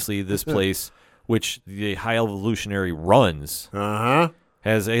obviously this place, which the High Evolutionary runs,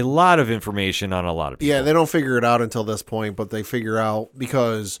 has a lot of information on a lot of people. Yeah, they don't figure it out until this point, but they figure out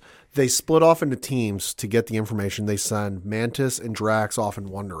because they split off into teams to get the information. They send Mantis and Drax off in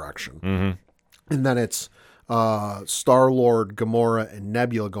one direction. And then it's Star-Lord, Gamora, and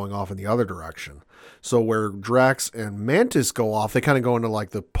Nebula going off in the other direction. So where Drax and Mantis go off, they kind of go into like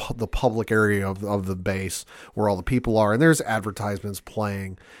the public area of the base where all the people are. And there's advertisements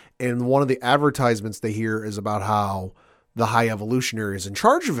playing. And one of the advertisements they hear is about how the High Evolutionary is in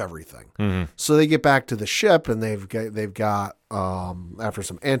charge of everything. So they get back to the ship, and they've got after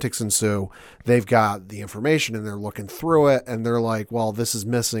some antics ensue, they've got the information, and they're looking through it, and they're like, well, this is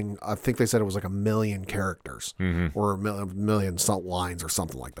missing. I think they said it was like 1 million characters or a million lines or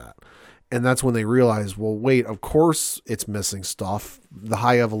something like that. And that's when they realize, well, wait, of course it's missing stuff. The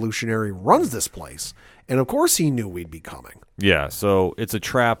High Evolutionary runs this place, and of course he knew we'd be coming. Yeah, so it's a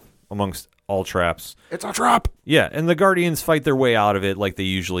trap amongst all traps. It's a trap. Yeah, and the Guardians fight their way out of it like they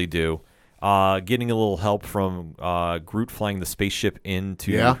usually do. Getting a little help from Groot flying the spaceship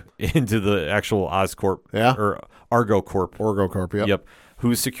into the actual Oscorp or ArgoCorp. ArgoCorp, Yep.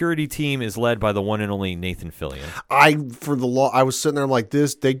 Whose security team is led by the one and only Nathan Fillion. I was sitting there, I'm like,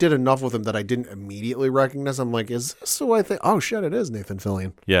 they did enough with him that I didn't immediately recognize. I'm like, is this who I think? Oh shit, it is Nathan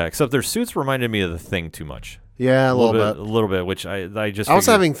Fillion. Yeah, except their suits reminded me of the Thing too much. Yeah, a little bit, which I just. I was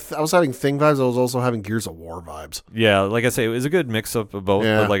having Thing vibes. I was also having Gears of War vibes. Yeah, like I say, it was a good mix up of both.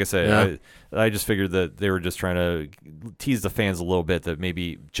 Yeah, but like I say, I just figured that they were just trying to tease the fans a little bit that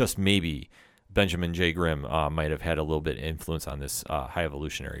maybe, just maybe, Benjamin J. Grimm might have had a little bit of influence on this High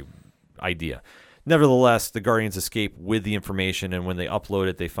Evolutionary idea. Nevertheless, the Guardians escape with the information, and when they upload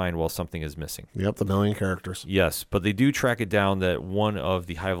it, they find, well, something is missing. Yep, the 1 million characters. Yes, but they do track it down that one of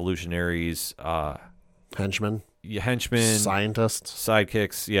the High Evolutionaries' henchmen, scientists,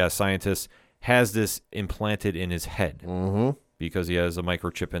 sidekicks, scientists, has this implanted in his head because he has a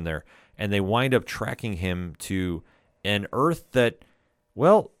microchip in there. And they wind up tracking him to an Earth that,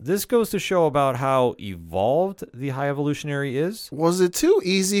 well, this goes to show about how evolved the High Evolutionary is. Was it too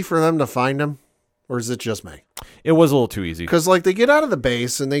easy for them to find him? Or is it just me? It was a little too easy. Because, like, they get out of the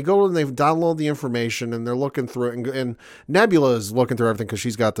base, and they go and they download the information, and they're looking through it. And Nebula is looking through everything because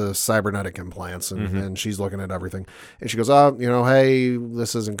she's got the cybernetic implants, and she's looking at everything. And she goes, hey,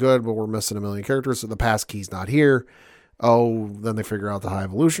 this isn't good, but we're missing 1 million characters, so the pass key's not here. Oh, then they figure out the High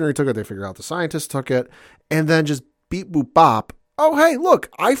Evolutionary took it. They figure out the scientists took it. And then just beep, boop, bop. Oh, hey, look,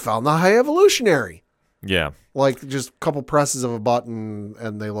 I found the High Evolutionary. Yeah. Like, just a couple presses of a button,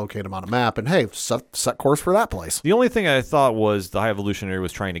 and they locate him on a map, and hey, set course for that place. The only thing I thought was the High Evolutionary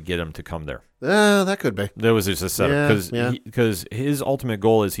was trying to get him to come there. That could be. That was just a setup. Yeah. Because his ultimate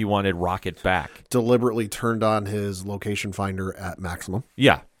goal is he wanted Rocket back. Deliberately turned on his location finder at maximum.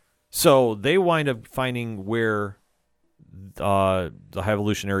 Yeah. So they wind up finding where the High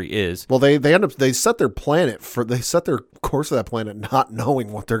Evolutionary is. Well, they set their course of that planet not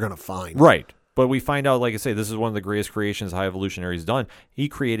knowing what they're going to find. Right. But we find out, like I say, this is one of the greatest creations High Evolutionary's done. He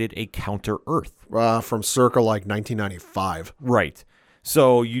created a counter-Earth. From circa like 1995. Right.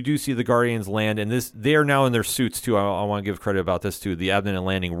 So you do see the Guardians land, and they are now in their suits, too. I want to give credit about this, too. The Abnett and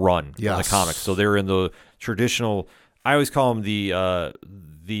Landing run in the comics. So they're in the traditional, I always call them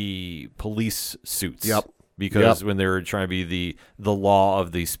the police suits. Yep. Because when they were trying to be the law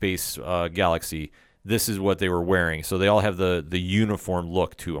of the space galaxy, this is what they were wearing. So they all have the uniform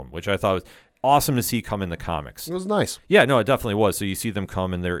look to them, which I thought was awesome to see come in the comics. It was nice. Yeah, no, it definitely was. So you see them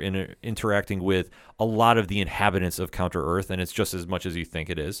come, and they're interacting with a lot of the inhabitants of Counter-Earth, and it's just as much as you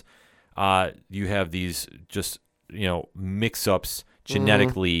think it is. You have these just, mix-ups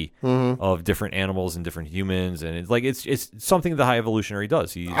genetically of different animals and different humans, and it's something the High Evolutionary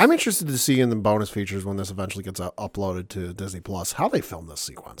does. I'm interested to see in the bonus features when this eventually gets uploaded to Disney Plus how they film this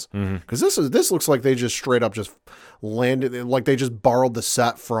sequence, because this looks like they just straight up just landed, like they just borrowed the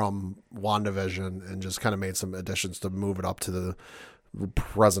set from WandaVision and just kind of made some additions to move it up to the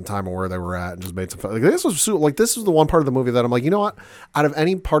present time of where they were at, and just made some this was the one part of the movie that I'm like, you know what, out of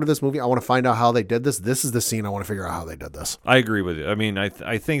any part of this movie I want to find out how they did this. This is the scene I want to figure out how they did this. I agree with you. I mean, I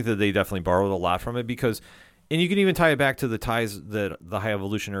think that they definitely borrowed a lot from it, because, and you can even tie it back to the ties that the High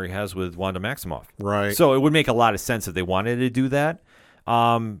Evolutionary has with Wanda Maximoff, right? So it would make a lot of sense if they wanted to do that. But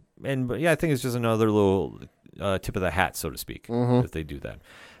I think it's just another little tip of the hat, so to speak, if they do that.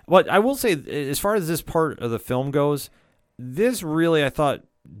 But I will say, as far as this part of the film goes, this really, I thought,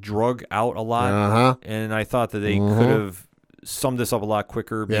 drug out a lot, and I thought that they could have summed this up a lot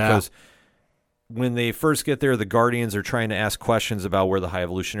quicker, because when they first get there, the Guardians are trying to ask questions about where the High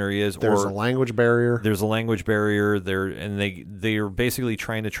Evolutionary is. There's a language barrier. There's a language barrier there, and they are basically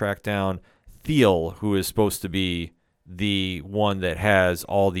trying to track down Thiel, who is supposed to be the one that has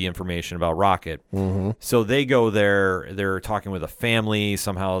all the information about Rocket. So they go there. They're talking with a family.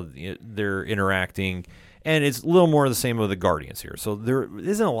 Somehow they're interacting. And it's a little more of the same with the Guardians here. So there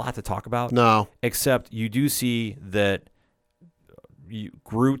isn't a lot to talk about. No. Except you do see that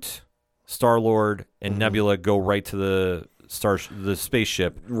Groot, Star-Lord, and Nebula go right to the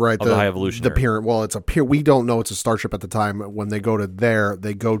spaceship of the High Evolutionary. The pyramid. Well, it's a we don't know it's a starship at the time. When they go to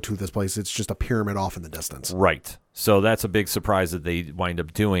this place. It's just a pyramid off in the distance. Right. So that's a big surprise that they wind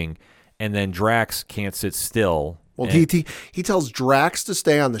up doing. And then Drax can't sit still. Well, he tells Drax to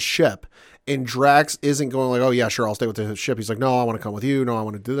stay on the ship. And Drax isn't going like, oh, yeah, sure, I'll stay with the ship. He's like, no, I want to come with you. No, I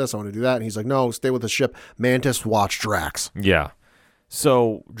want to do this. I want to do that. And he's like, no, stay with the ship. Mantis, watch Drax. Yeah.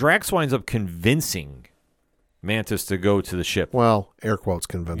 So Drax winds up convincing Mantis to go to the ship. Well, air quotes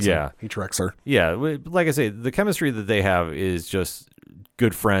convincing. Yeah. He tricks her. Yeah. Like I say, the chemistry that they have is just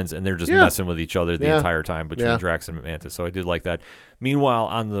good friends, and they're just messing with each other the entire time between Drax and Mantis. So I did like that. Meanwhile,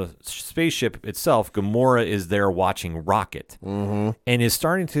 on the spaceship itself, Gamora is there watching Rocket and is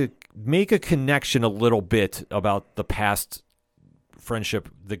starting to make a connection a little bit about the past friendship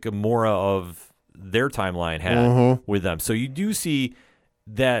that Gamora of their timeline had with them. So you do see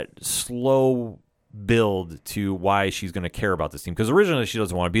that slow build to why she's going to care about this team, because originally she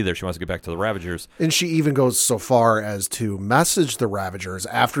doesn't want to be there. She wants to get back to the Ravagers, and she even goes so far as to message the Ravagers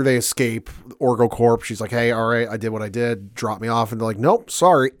after they escape Orgo Corp. She's like, hey, all right, I did what I did, drop me off. And they're like, nope,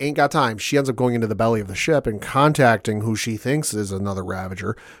 sorry, ain't got time. She ends up going into the belly of the ship and contacting who she thinks is another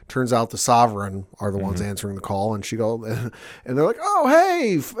Ravager. Turns out the Sovereign are the ones answering the call, and she go and they're like, oh,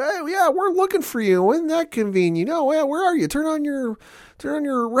 hey, yeah, we're looking for you. Isn't that convenient? Yeah, where are you? Turn on your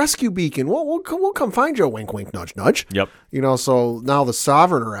rescue beacon. We'll come find you. Wink, wink, nudge, nudge. Yep. So now the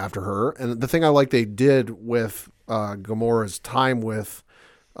Sovereign are after her. And the thing I like they did with Gamora's time with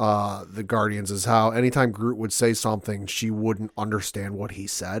the Guardians is how anytime Groot would say something, she wouldn't understand what he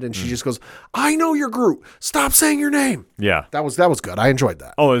said. And she just goes, I know you're Groot. Stop saying your name. Yeah. That was good. I enjoyed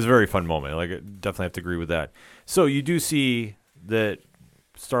that. Oh, it was a very fun moment. Like, I definitely have to agree with that. So you do see that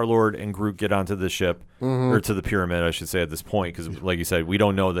Star-Lord and Groot get onto the ship, or to the pyramid, I should say, at this point, because, like you said, we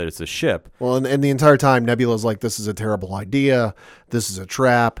don't know that it's a ship. Well, and the entire time, Nebula's like, this is a terrible idea. This is a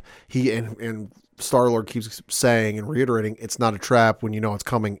trap. And Star-Lord keeps saying and reiterating, it's not a trap. When you know it's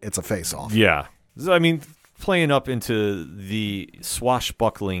coming, it's a face-off. Yeah. I mean, playing up into the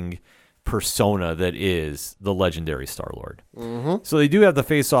swashbuckling persona that is the legendary Star-Lord. So they do have the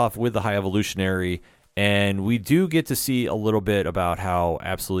face-off with the High Evolutionary, And we do get to see a little bit about how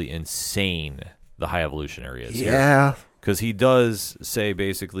absolutely insane the High Evolutionary is. Yeah. Because he does say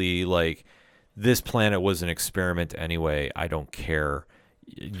basically, like, this planet was an experiment anyway. I don't care.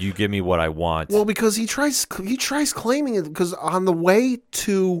 You give me what I want. Well, because he tries claiming it, because on the way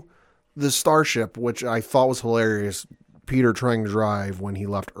to the starship, which I thought was hilarious, Peter trying to drive when he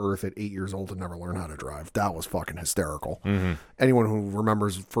left Earth at 8 years old and never learned how to drive. That was fucking hysterical. Mm-hmm. Anyone who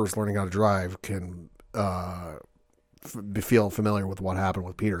remembers first learning how to drive can feel familiar with what happened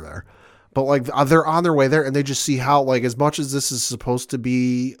with Peter there. But like they're on their way there, and they just see how, like, as much as this is supposed to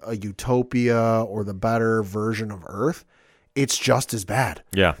be a utopia or the better version of Earth, it's just as bad.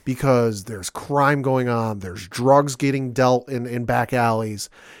 Yeah. Because there's crime going on, there's drugs getting dealt in back alleys,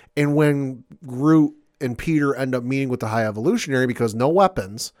 and when Groot and Peter end up meeting with the High Evolutionary, because no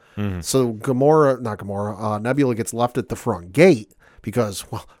weapons, so Nebula gets left at the front gate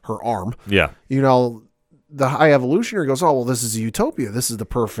because, well, her arm. Yeah. You know, the High Evolutionary goes, oh, well, this is a utopia. This is the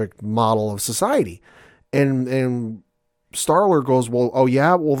perfect model of society. And Star-Lord goes, well, oh,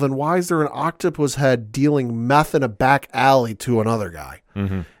 yeah? Well, then why is there an octopus head dealing meth in a back alley to another guy?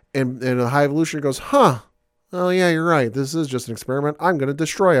 Mm-hmm. And the High Evolutionary goes, oh, yeah, you're right. This is just an experiment. I'm going to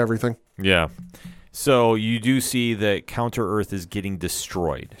destroy everything. Yeah. So you do see that Counter-Earth is getting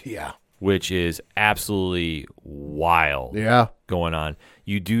destroyed. Yeah. Which is absolutely wild. Yeah. Going on.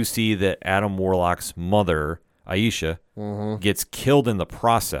 You do see that Adam Warlock's mother, Aisha, gets killed in the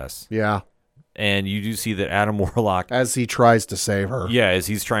process. Yeah. And you do see that Adam Warlock, as he tries to save her. Yeah, as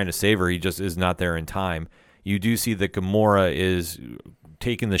he's trying to save her, he just is not there in time. You do see that Gamora is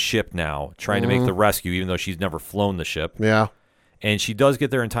taking the ship now, trying to make the rescue, even though she's never flown the ship. Yeah. And she does get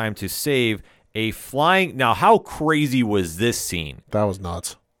there in time to save a flying... Now, how crazy was this scene? That was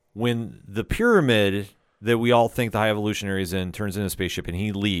nuts. When the pyramid that we all think the High Evolutionary is in turns into a spaceship and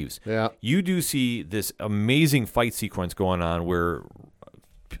he leaves, you do see this amazing fight sequence going on where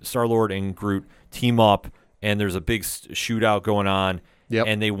Star-Lord and Groot team up and there's a big shootout going on,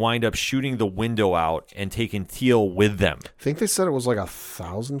 and they wind up shooting the window out and taking Teal with them. I think they said it was like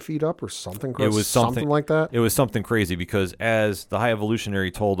 1,000 feet up or something crazy. It was something like that. It was something crazy because as the High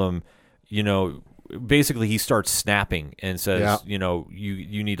Evolutionary told him, you know, basically he starts snapping and says, you know,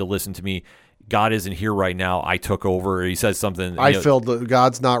 you need to listen to me. God isn't here right now. I took over. He says something.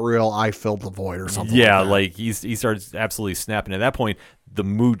 God's not real. I filled the void or something. Yeah, like he starts absolutely snapping. At that point, the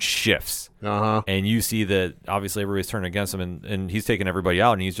mood shifts. And you see that obviously everybody's turning against him and he's taking everybody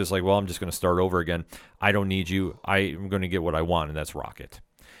out and he's just like, well, I'm just going to start over again. I don't need you. I'm going to get what I want, and that's Rocket.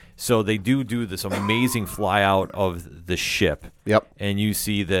 So they do this amazing fly out of the ship. Yep. And you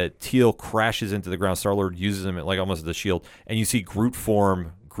see that Teal crashes into the ground. Star-Lord uses him like almost as a shield. And you see Groot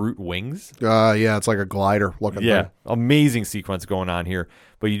form Groot wings. Yeah, it's like a glider looking thing. Amazing sequence going on here.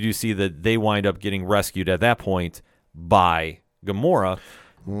 But you do see that they wind up getting rescued at that point by Gamora.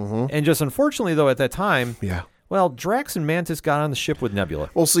 And just unfortunately, though, at that time, well, Drax and Mantis got on the ship with Nebula.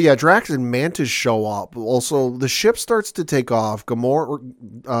 Well, so yeah, Drax and Mantis show up. Also, the ship starts to take off.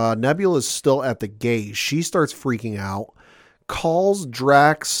 Gamora, Nebula is still at the gate. She starts freaking out, calls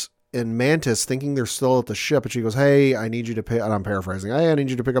Drax and Mantis thinking they're still at the ship, and she goes, hey, I need you to and I'm paraphrasing, hey, I need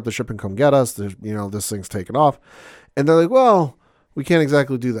you to pick up the ship and come get us. This thing's taken off. And they're like, well, we can't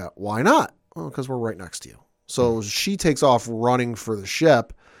exactly do that. Why not? Well, because we're right next to you. So she takes off running for the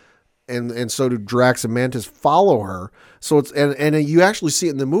ship, and so do Drax and Mantis follow her. So it's and you actually see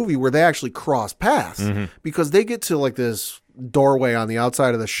it in the movie where they actually cross paths because they get to like this doorway on the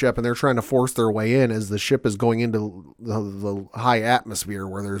outside of the ship and they're trying to force their way in as the ship is going into the high atmosphere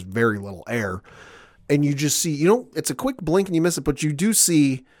where there's very little air. And you just see, it's a quick blink and you miss it, but you do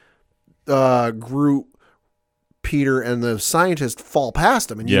see Groot, Peter, and the scientist fall past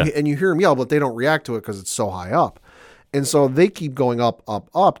him, and you hear him yell, but they don't react to it because it's so high up. And so they keep going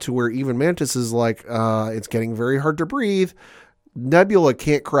up to where even Mantis is like, it's getting very hard to breathe. Nebula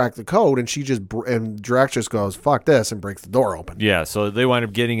can't crack the code, and Drax just goes, fuck this, and breaks the door open. Yeah, so they wind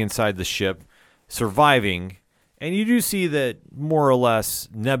up getting inside the ship, surviving, and you do see that more or less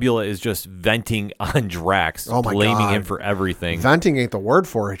Nebula is just venting on Drax, blaming him for everything. Venting ain't the word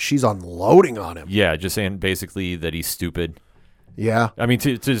for it. She's unloading on him. Yeah, just saying basically that he's stupid. Yeah. I mean,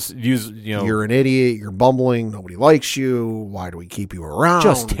 to use, you're an idiot, you're bumbling, nobody likes you, why do we keep you around?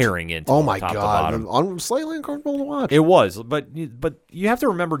 Just tearing into oh my top God, to I'm slightly uncomfortable to watch. It was, but you have to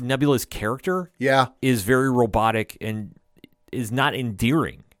remember Nebula's character is very robotic and is not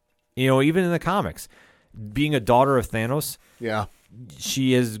endearing. Even in the comics, being a daughter of Thanos,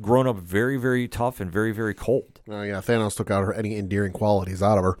 she has grown up very, very tough and very, very cold. Thanos took out any endearing qualities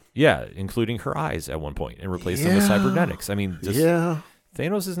out of her. Yeah, including her eyes at one point and replaced them with cybernetics. I mean,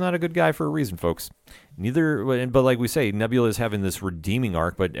 Thanos is not a good guy for a reason, folks. But like we say, Nebula is having this redeeming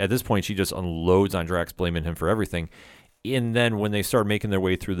arc, but at this point, she just unloads on Drax, blaming him for everything. And then when they start making their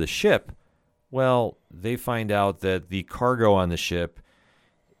way through the ship, well, they find out that the cargo on the ship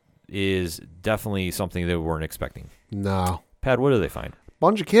is definitely something they weren't expecting. No. Pat, what do they find?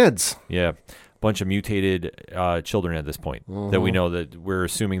 Bunch of kids. Yeah. Bunch of mutated children at this point that we know that we're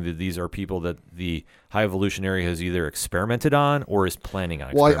assuming that these are people that the High Evolutionary has either experimented on or is planning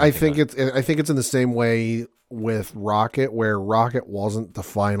on. Well, I think it's in the same way with Rocket, where Rocket wasn't the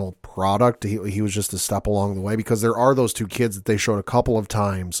final product. He was just a step along the way, because there are those two kids that they showed a couple of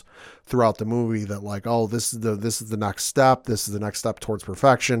times throughout the movie that like, oh, this is the next step. This is the next step towards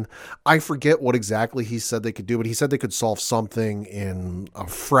perfection. I forget what exactly he said they could do, but he said they could solve something in a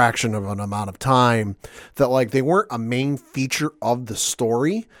fraction of an amount of time, that like they weren't a main feature of the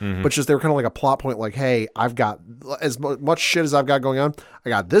story, but just they were kind of like a plot point. Like, hey, I've got as much shit as I've got going on. I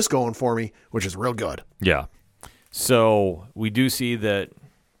got this going for me, which is real good. Yeah. So we do see that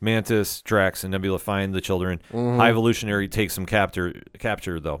Mantis, Drax, and Nebula find the children. High Evolutionary takes them capture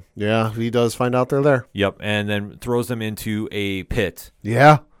though. Yeah, he does find out they're there. Yep, and then throws them into a pit.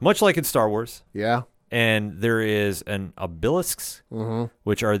 Yeah. Much like in Star Wars. Yeah. And there is an obelisks,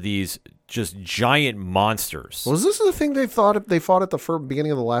 which are these just giant monsters. Was this the thing they fought at the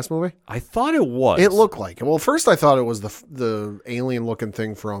beginning of the last movie? I thought it was. It looked like it. Well, first I thought it was the alien-looking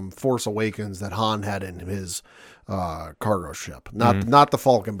thing from Force Awakens that Han had in his cargo ship. Not the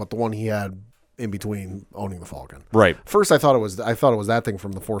Falcon, but the one he had in between owning the Falcon. Right. First I thought it was that thing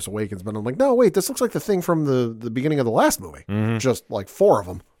from the Force Awakens, but I'm like, no, wait, this looks like the thing from the beginning of the last movie. Just like 4 of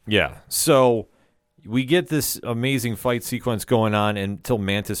them. Yeah. So we get this amazing fight sequence going on until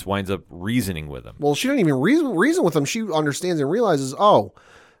Mantis winds up reasoning with him. Well, she doesn't even reason with them. She understands and realizes, oh,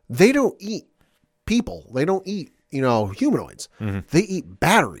 they don't eat people. They don't eat, humanoids. They eat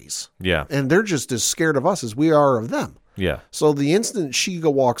batteries. Yeah. And they're just as scared of us as we are of them. Yeah. So the instant she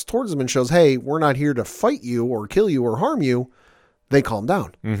walks towards them and shows, hey, we're not here to fight you or kill you or harm you, they calm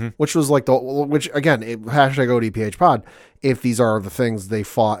down. Which was like again, hashtag ODPH pod. If these are the things they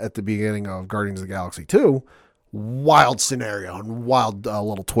fought at the beginning of Guardians of the Galaxy 2, wild scenario and wild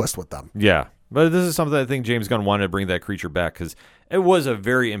little twist with them. Yeah. But this is something I think James Gunn wanted to bring that creature back, because it was a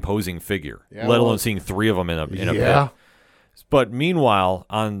very imposing figure, let alone seeing 3 of them in a pit. But meanwhile,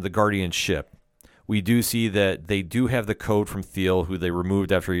 on the Guardian ship, we do see that they do have the code from Thiel, who they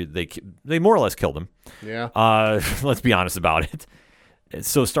removed after they more or less killed him. Yeah. Let's be honest about it.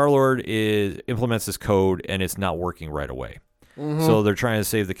 So Star-Lord implements this code, and it's not working right away. So they're trying to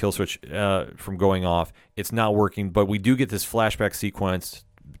save the kill switch from going off. It's not working, but we do get this flashback sequence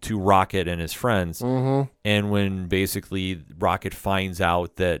to Rocket and his friends. And when basically Rocket finds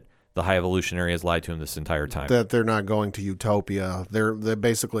out that the High Evolutionary has lied to him this entire time. That they're not going to Utopia. They're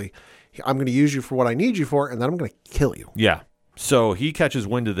basically, I'm going to use you for what I need you for, and then I'm going to kill you. Yeah. So he catches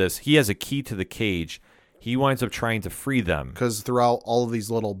wind of this. He has a key to the cage. He winds up trying to free them. Because throughout all of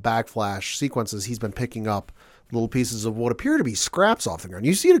these little backflash sequences, he's been picking up little pieces of what appear to be scraps off the ground.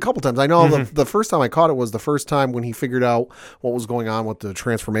 You see it a couple times. I know the first time I caught it was the first time when he figured out what was going on with the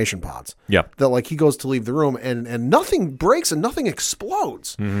transformation pods. Yeah. That like he goes to leave the room and nothing breaks and nothing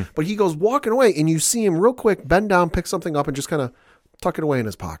explodes. But he goes walking away and you see him real quick bend down, pick something up and just kind of tuck it away in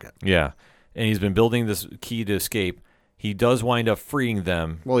his pocket. Yeah. And he's been building this key to escape. He does wind up freeing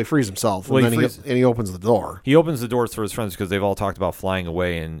them. Well, he frees himself, and he opens the door. He opens the doors for his friends because they've all talked about flying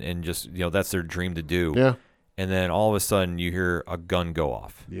away and just, that's their dream to do. Yeah. And then all of a sudden you hear a gun go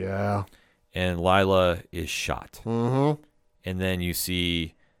off. Yeah. And Lila is shot. And then you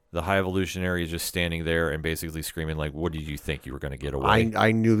see the High Evolutionary is just standing there and basically screaming like, what did you think you were going to get away?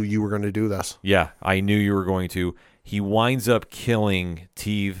 I knew you were going to do this. Yeah, I knew you were going to. He winds up killing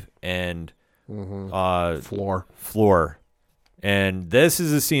Teve and Floor. And this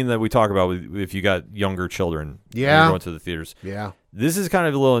is a scene that we talk about if you got younger children. Yeah. You're going to the theaters. Yeah. This is kind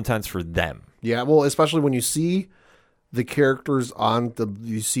of a little intense for them. Yeah, well, especially when you see the characters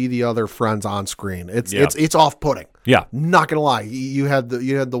you see the other friends on screen. It's off-putting. Yeah. Not going to lie. You had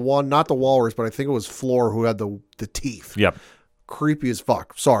the one, not the walrus, but I think it was Floor who had the teeth. Yep. Creepy as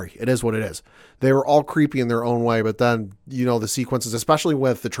fuck. Sorry, it is what it is. They were all creepy in their own way, but then, the sequences, especially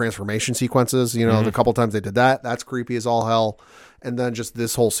with the transformation sequences, the couple times they did that's creepy as all hell. And then just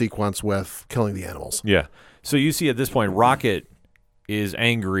this whole sequence with killing the animals. Yeah. So you see at this point, Rocket is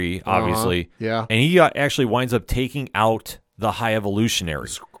angry, obviously. Yeah. And he actually winds up taking out the High Evolutionary.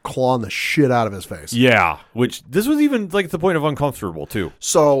 Just clawing the shit out of his face. Yeah. Which, this was even like the point of uncomfortable, too.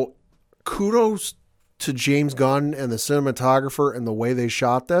 So, kudos to James Gunn and the cinematographer and the way they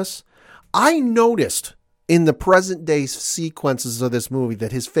shot this. I noticed in the present day sequences of this movie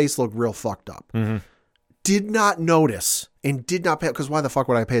that his face looked real fucked up. Mm-hmm. Did not notice and did not pay, because why the fuck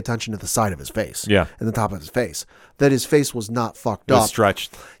would I pay attention to the side of his face? Yeah. And the top of his face. That his face was not fucked It was up.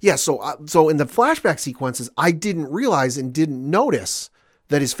 stretched. Yeah, so in the flashback sequences, I didn't realize and didn't notice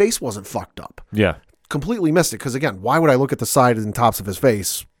that his face wasn't fucked up. Yeah. Completely missed it, because again, why would I look at the side and tops of his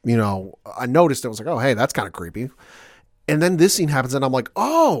face? You know, I noticed it, was like, oh, hey, that's kind of creepy. And then this scene happens and I'm like,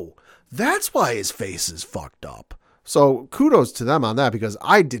 oh, that's why his face is fucked up. So kudos to them on that, because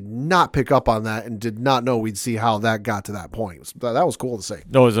I did not pick up on that and did not know we'd see how that got to that point. That was cool to see.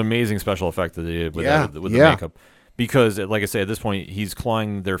 No, it was an amazing special effect that they did with, with the makeup. Because, like I say, at this point, he's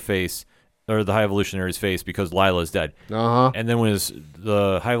clawing their face, or the High Evolutionary's face, because Lila's dead. Uh-huh. And then when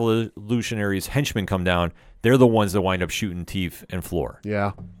the High Evolutionary's henchmen come down, they're the ones that wind up shooting Teef and Floor.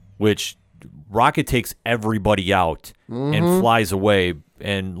 Yeah. Which Rocket takes everybody out and flies away,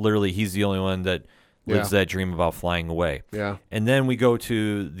 and literally he's the only one that lives that dream about flying away. Yeah. And then we go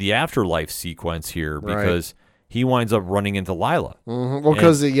to the afterlife sequence here, because he winds up running into Lila. Mm-hmm. Well,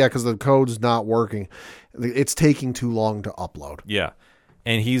 because the code's not working. It's taking too long to upload. Yeah.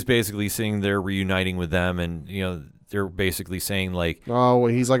 And he's basically sitting there reuniting with them, and, you know, they're basically saying, like... Oh,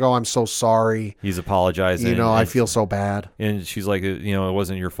 he's like, oh, I'm so sorry. He's apologizing. You know, I feel so bad. And she's like, you know, it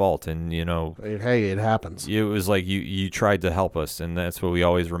wasn't your fault. And, you know... Hey, it happens. It was like, you tried to help us, and that's what we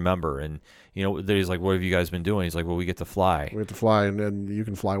always remember. And, you know, he's like, what have you guys been doing? He's like, well, we get to fly. We get to fly, and you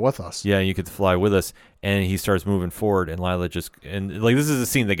can fly with us. Yeah, you get to fly with us. And he starts moving forward, and Lila just... And, like, this is a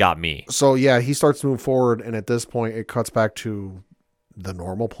scene that got me. So, yeah, he starts to move forward, and at this point, it cuts back to the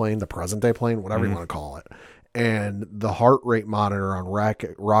normal plane, the present-day plane, whatever you want to call it. And the heart rate monitor on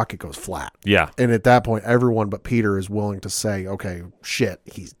Rocket goes flat. Yeah. And at that point, everyone but Peter is willing to say, okay, shit,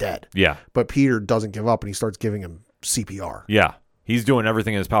 he's dead. Yeah. But Peter doesn't give up, and he starts giving him CPR. Yeah. He's doing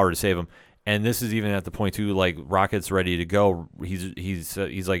everything in his power to save him. And this is even at the point, too, like, Rocket's ready to go. He's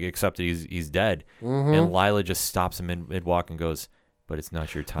like, accepted he's dead. Mm-hmm. And Lila just stops him mid-walk and goes, but it's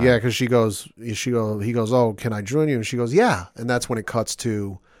not your time. Yeah, because he goes, oh, can I join you? And she goes, yeah. And that's when it cuts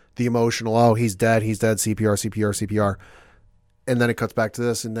to the emotional, oh, he's dead, CPR. And then it cuts back to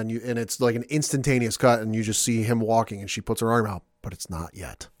this, and it's like an instantaneous cut, and you just see him walking, and she puts her arm out, but it's not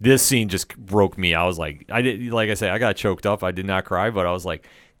yet. This scene just broke me. I was like, I got choked up. I did not cry, but I was like,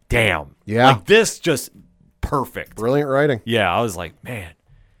 damn. Yeah. Like, this just perfect. Brilliant writing. Yeah, I was like, man.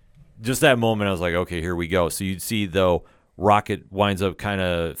 Just that moment, I was like, okay, here we go. So you'd see, though, Rocket winds up kind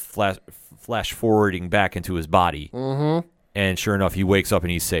of flash forwarding back into his body. Mm-hmm. And sure enough, he wakes up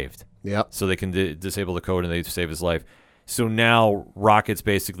and he's saved. Yep. So they can disable the code and they save his life. So now Rocket's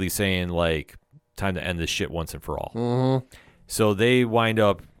basically saying, like, time to end this shit once and for all. Mm-hmm. So they wind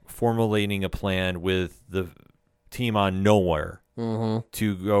up formulating a plan with the team on Nowhere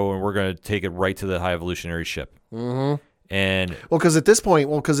to go, and we're going to take it right to the High Evolutionary ship. Mm-hmm. And because at this point,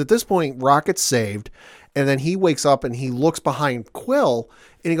 Rocket's saved, and then he wakes up and he looks behind Quill,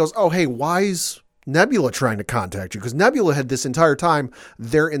 and he goes, oh, hey, why's Nebula trying to contact you? Because Nebula had this entire time,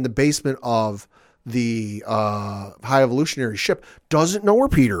 they're in the basement of the High Evolutionary ship, doesn't know where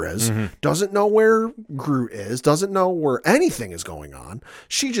Peter is, doesn't know where Groot is, doesn't know where anything is going on.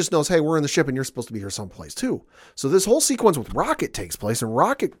 She just knows, hey, we're in the ship and you're supposed to be here someplace too. So this whole sequence with Rocket takes place, and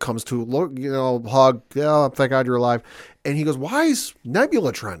Rocket comes to look, hug, yeah, thank God you're alive. And he goes, why is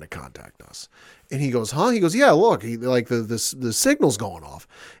Nebula trying to contact us? And he goes, huh? He goes, yeah, look, the signal's going off.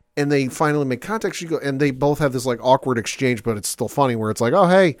 And they finally make contact. And they both have this like awkward exchange, but it's still funny where it's like, oh,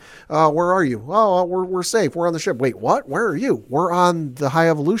 hey, where are you? Oh, we're safe. We're on the ship. Wait, what? Where are you? We're on the High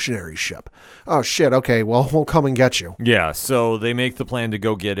Evolutionary ship. Oh, shit. Okay, well, we'll come and get you. Yeah, so they make the plan to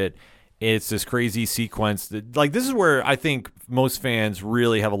go get it. It's this crazy sequence. This is where I think most fans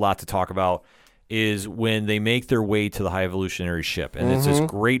really have a lot to talk about, is when they make their way to the High Evolutionary ship. And it's this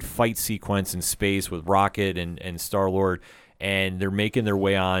great fight sequence in space with Rocket and Star-Lord. And they're making their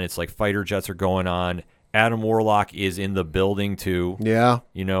way on. It's like fighter jets are going on. Adam Warlock is in the building, too. Yeah.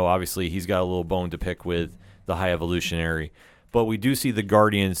 Obviously, he's got a little bone to pick with the High Evolutionary. But we do see the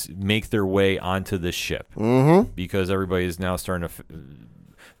Guardians make their way onto this ship. Mm-hmm. Because everybody is now starting to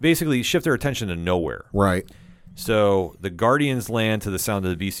basically shift their attention to Nowhere. Right. So the Guardians land to the sound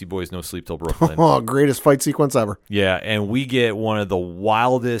of the Beastie Boys' No Sleep Till Brooklyn. Oh, greatest fight sequence ever. Yeah, and we get one of the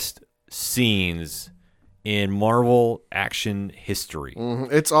wildest scenes in Marvel action history.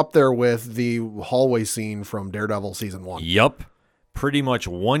 Mm-hmm. It's up there with the hallway scene from Daredevil season 1. Yup. Pretty much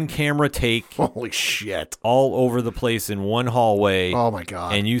one camera take. Holy shit. All over the place in one hallway. Oh my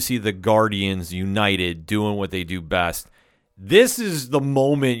God. And you see the Guardians united doing what they do best. This is the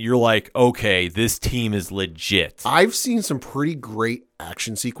moment you're like, okay, this team is legit. I've seen some pretty great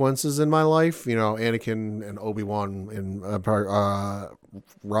action sequences in my life. You know, Anakin and Obi-Wan in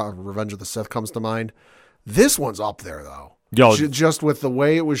Revenge of the Sith comes to mind. This one's up there, though. Yo, just with the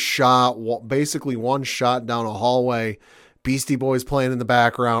way it was shot, basically one shot down a hallway, Beastie Boys playing in the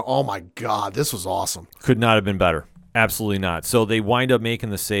background. Oh, my God, this was awesome. Could not have been better. Absolutely not. So they wind up making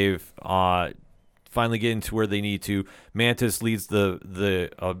the save, finally getting to where they need to. Mantis leads the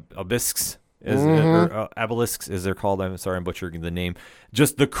Abelisks, or Abelisks, as they're called. I'm sorry, I'm butchering the name.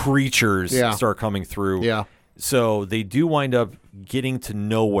 Just the creatures start coming through. Yeah. So they do wind up getting to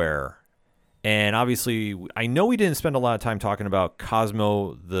nowhere. And obviously, I know we didn't spend a lot of time talking about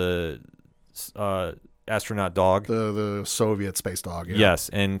Cosmo, the astronaut dog. The Soviet space dog. Yeah. Yes,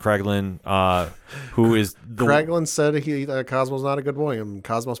 and Kraglin, who is the... Kraglin said Cosmo's not a good boy, and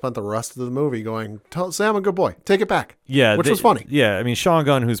Cosmo spent the rest of the movie going, say I'm a good boy. Take it back. Yeah. Which was funny. Yeah, I mean, Sean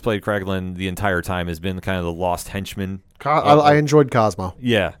Gunn, who's played Kraglin the entire time, has been kind of the lost henchman. I enjoyed Cosmo.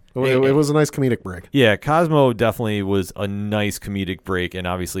 Yeah. It was a nice comedic break. Yeah, Cosmo definitely was a nice comedic break, and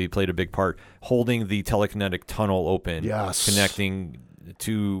obviously played a big part holding the telekinetic tunnel open, connecting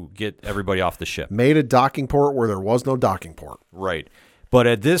to get everybody off the ship. Made a docking port where there was no docking port. Right. But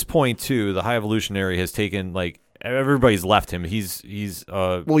at this point, too, the High Evolutionary has taken, like, everybody's left him. He's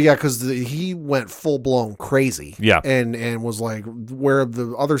well, yeah, because he went full-blown crazy. Yeah. And was like, where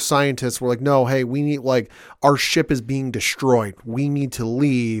the other scientists were like, no, hey, we need, like, our ship is being destroyed. We need to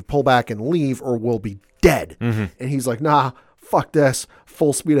leave, pull back and leave, or we'll be dead. Mm-hmm. And he's like, nah, fuck this.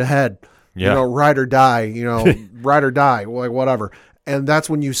 Full speed ahead. Yeah. You know, ride or die, ride or die, like, whatever. And that's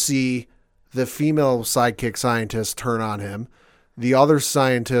when you see the female sidekick scientists turn on him. The other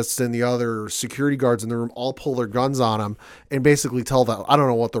scientists and the other security guards in the room all pull their guns on him and basically tell that, I don't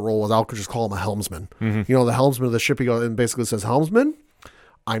know what the role was. I'll just call him a helmsman. Mm-hmm. The helmsman of the ship, he goes and basically says, helmsman,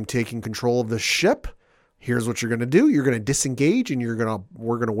 I'm taking control of the ship. Here's what you're going to do. You're going to disengage and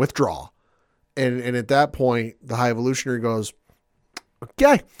we're going to withdraw. And at that point, the High Evolutionary goes,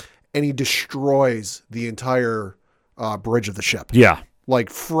 okay. And he destroys the entire bridge of the ship. Yeah. Like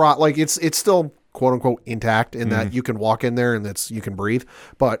it's still quote unquote intact in that you can walk in there and you can breathe,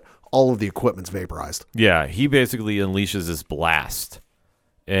 but all of the equipment's vaporized. Yeah, he basically unleashes this blast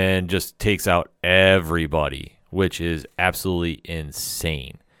and just takes out everybody, which is absolutely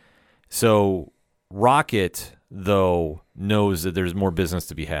insane. So Rocket, though, knows that there's more business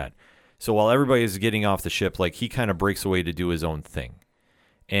to be had. So while everybody is getting off the ship, like, he kind of breaks away to do his own thing.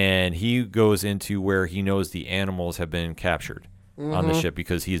 And he goes into where he knows the animals have been captured on the ship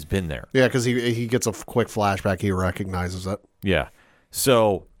because he's been there. Yeah, because he gets a quick flashback. He recognizes it. Yeah.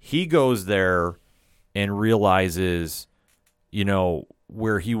 So he goes there and realizes,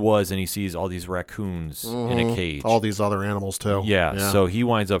 where he was, and he sees all these raccoons in a cage. All these other animals, too. Yeah. So he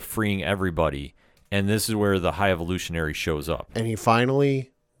winds up freeing everybody. And this is where the High Evolutionary shows up. And he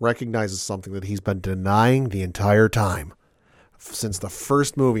finally recognizes something that he's been denying the entire time. Since the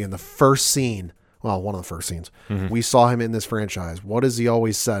first movie and the first scene, well, one of the first scenes, we saw him in this franchise. What has he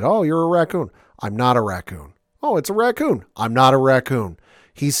always said? Oh, you're a raccoon. I'm not a raccoon. Oh, it's a raccoon. I'm not a raccoon.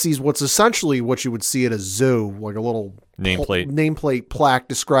 He sees what's essentially what you would see at a zoo, like a little nameplate plaque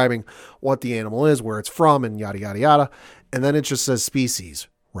describing what the animal is, where it's from, and yada, yada, yada. And then it just says species,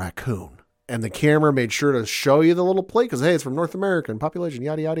 raccoon. And the camera made sure to show you the little plate because, hey, it's from North America and population,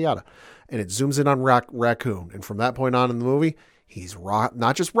 yada, yada, yada. And it zooms in on raccoon. And from that point on in the movie, he's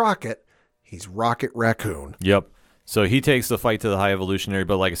not just Rocket, he's Rocket Raccoon. Yep. So he takes the fight to the High Evolutionary,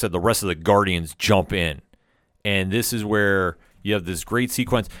 but like I said, the rest of the Guardians jump in. And this is where you have this great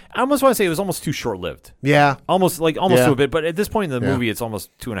sequence. I almost want to say it was almost too short-lived. Yeah. Almost to a bit. But at this point in the movie, it's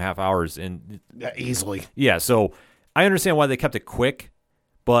almost 2.5 hours. Easily. Yeah, so I understand why they kept it quick,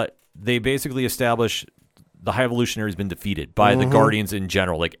 but they basically establish the High Evolutionary has been defeated by the Guardians in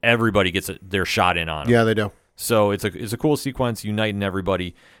general. Like, everybody gets their shot in on them. Yeah, they do. So it's a cool sequence, uniting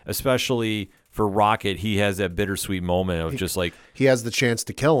everybody, especially for Rocket. He has that bittersweet moment of just like... He has the chance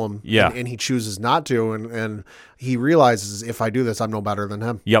to kill him, and he chooses not to, and he realizes, if I do this, I'm no better than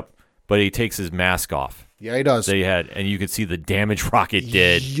him. Yep, but he takes his mask off. Yeah, he does. And you could see the damage Rocket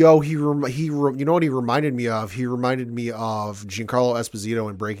did. Yo, you know what he reminded me of? He reminded me of Giancarlo Esposito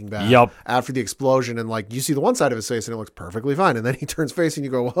in Breaking Bad. Yep. After the explosion, and like you see the one side of his face and it looks perfectly fine, and then he turns face and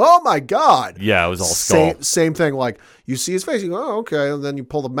you go, "Oh my god!" Yeah, it was all skull. Same thing. Like you see his face, you go, "Oh, okay," and then you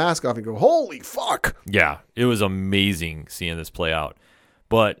pull the mask off and you go, "Holy fuck!" Yeah, it was amazing seeing this play out.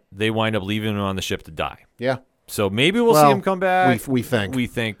 But they wind up leaving him on the ship to die. Yeah. So maybe we'll see him come back. We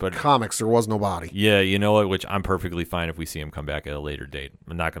think, but comics, there was no body. Yeah, you know what? Which I'm perfectly fine if we see him come back at a later date.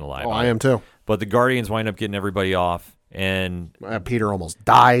 I'm not going to lie. I am too. But the Guardians wind up getting everybody off, and Peter almost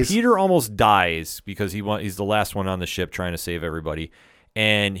dies. Peter almost dies because he's the last one on the ship trying to save everybody,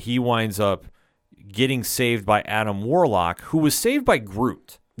 and he winds up getting saved by Adam Warlock, who was saved by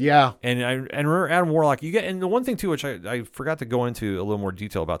Groot. Yeah. And I remember Adam Warlock, and the one thing too, which I forgot to go into a little more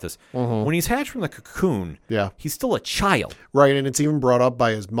detail about this, when he's hatched from the cocoon, he's still a child. Right, and it's even brought up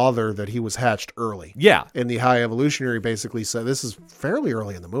by his mother that he was hatched early. Yeah. And the High Evolutionary basically said, this is fairly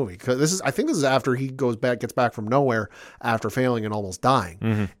early in the movie, because I think this is after he gets back from nowhere after failing and almost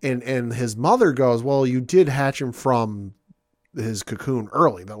dying. And his mother goes, well, you did hatch him from his cocoon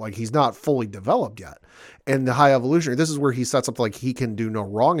early, that like he's not fully developed yet. And the High Evolutionary, this is where he sets up like he can do no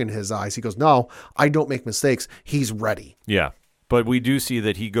wrong in his eyes. He goes, no, I don't make mistakes. He's ready. Yeah. But we do see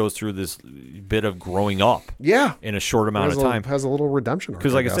that he goes through this bit of growing up. Yeah. In a short amount of time. Has a little redemption arc.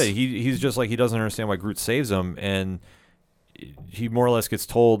 Because like I said, he's just like, he doesn't understand why Groot saves him, and he more or less gets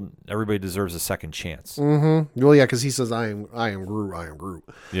told everybody deserves a second chance. Well, yeah, because he says, I am Groot, I am Groot.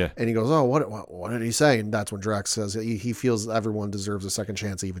 Yeah. And he goes, oh, what did he say? And that's when Drax says he feels everyone deserves a second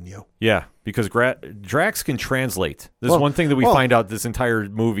chance, even you. Yeah, because Drax can translate. This is one thing that we find out this entire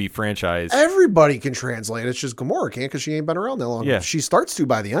movie franchise. Everybody can translate. It's just Gamora can't because she ain't been around that long. Yeah. She starts to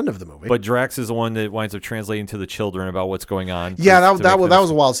by the end of the movie. But Drax is the one that winds up translating to the children about what's going on. Yeah, that was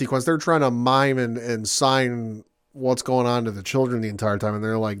a wild sequence. They're trying to mime and sign what's going on to the children the entire time, and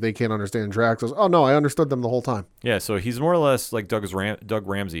they're like, they can't understand. Drax goes, oh no, I understood them the whole time. Yeah, so he's more or less like Doug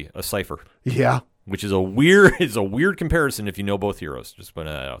Ramsey, a cipher. Yeah. Which is a weird comparison if you know both heroes. Just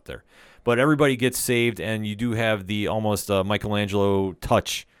putting that out there. But everybody gets saved, and you do have the almost Michelangelo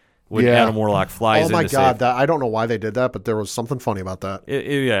touch when Adam Warlock flies in. Oh my to God, save. I don't know why they did that, but there was something funny about that.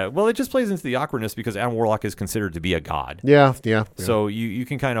 Yeah, well, it just plays into the awkwardness because Adam Warlock is considered to be a god. Yeah. So you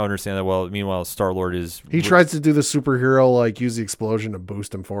can kind of understand that. Well, meanwhile, Star-Lord is... He tries to do the superhero, like use the explosion to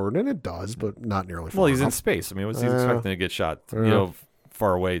boost him forward, and it does, but not nearly far he's in enough. space. I mean, what's he expecting to get shot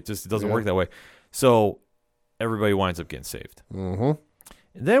far away? It just doesn't work that way. So everybody winds up getting saved. Mm-hmm.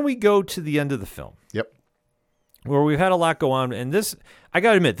 Then we go to the end of the film. Yep. Where we've had a lot go on, and this, I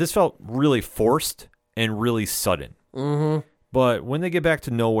gotta admit, this felt really forced and really sudden. Mm-hmm. But when they get back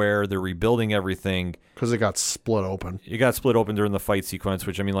to nowhere, they're rebuilding everything. Because it got split open. It got split open during the fight sequence,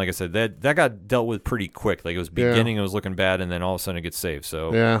 which, I mean, like I said, that got dealt with pretty quick. Like, it was beginning, it was looking bad, and then all of a sudden it gets saved.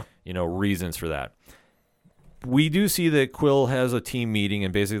 So, reasons for that. We do see that Quill has a team meeting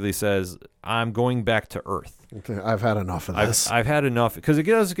and basically says, I'm going back to Earth. I've had enough of this. I've had enough. Because it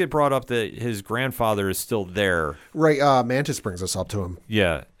does get brought up that his grandfather is still there. Right. Mantis brings us up to him.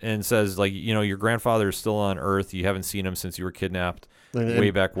 Yeah. And says, like, your grandfather is still on Earth. You haven't seen him since you were kidnapped way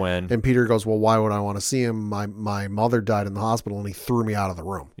back when. And Peter goes, well, why would I want to see him? My mother died in the hospital and he threw me out of the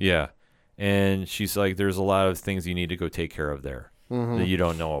room. Yeah. And she's like, there's a lot of things you need to go take care of there that you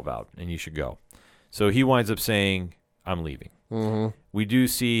don't know about, and you should go. So he winds up saying, I'm leaving. Mm-hmm. We do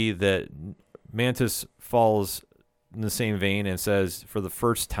see that Mantis falls in the same vein and says, for the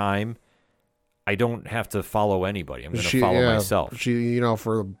first time, I don't have to follow anybody. I'm going to follow myself. She,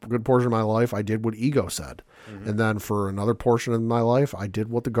 for a good portion of my life, I did what Ego said. Mm-hmm. And then for another portion of my life, I did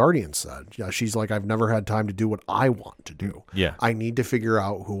what the Guardian said. Yeah, she's like, I've never had time to do what I want to do. Yeah. I need to figure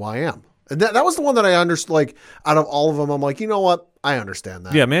out who I am. And that was the one that I understood. Like, out of all of them, I'm like, you know what? I understand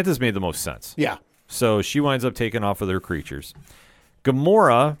that. Yeah, Mantis made the most sense. Yeah. So she winds up taking off with her creatures.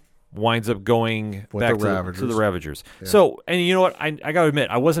 Gamora winds up going back to the Ravagers. Yeah. So, and you know what? I got to admit,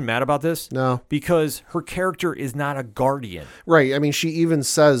 I wasn't mad about this. No. Because her character is not a Guardian. Right. I mean, she even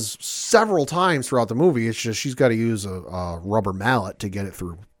says several times throughout the movie, it's just she's got to use a rubber mallet to get it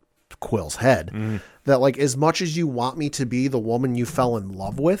through Quill's head. Mm-hmm. That, like, as much as you want me to be the woman you fell in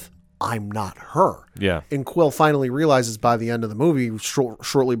love with, I'm not her. Yeah. And Quill finally realizes by the end of the movie,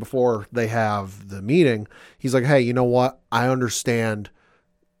 shortly before they have the meeting, he's like, hey, you know what? I understand.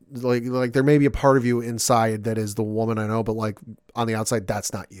 Like there may be a part of you inside that is the woman I know, but like on the outside,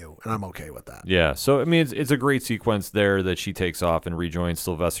 that's not you. And I'm okay with that. Yeah. So, I mean, it's a great sequence there that she takes off and rejoins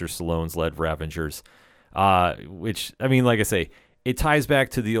Sylvester Stallone's led Ravengers, which, I mean, like I say, it ties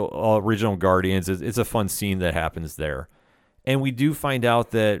back to the original Guardians. It's a fun scene that happens there. And we do find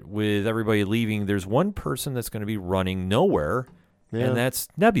out that with everybody leaving, there's one person that's going to be running nowhere, and that's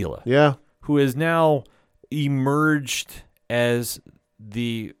Nebula. Yeah. Who has now emerged as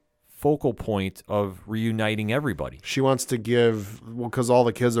the focal point of reuniting everybody. She wants to give, because all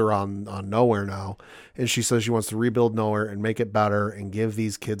the kids are on Nowhere now, and she says she wants to rebuild Nowhere and make it better and give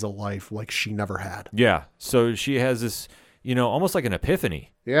these kids a life like she never had. Yeah. So she has this, almost like an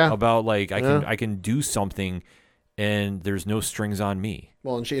epiphany. Yeah. About like I can do something. And there's no strings on me.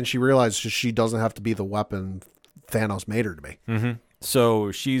 Well, and she realizes she doesn't have to be the weapon Thanos made her to be. Mm-hmm.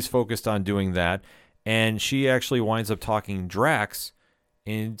 So she's focused on doing that, and she actually winds up talking Drax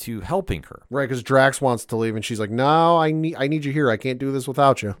into helping her. Right, because Drax wants to leave, and she's like, "No, I need you here. I can't do this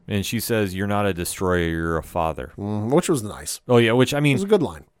without you." And she says, "You're not a destroyer, you're a father." Which was nice. Oh, yeah, which, I mean... It was a good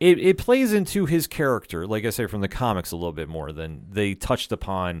line. It plays into his character, like I say, from the comics a little bit more than they touched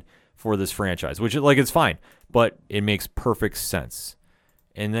upon for this franchise, which, like, it's fine, but it makes perfect sense.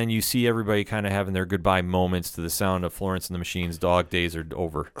 And then you see everybody kind of having their goodbye moments to the sound of Florence and the Machine's Dog Days Are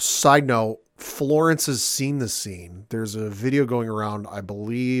Over. Side note, Florence has seen the scene. There's a video going around, I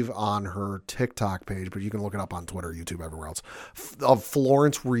believe, on her TikTok page, but you can look it up on Twitter, YouTube, everywhere else, of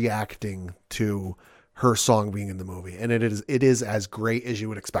Florence reacting to her song being in the movie. And it is as great as you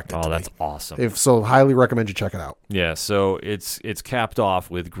would expect it to be. Oh, that's awesome. So highly recommend you check it out. Yeah, so it's capped off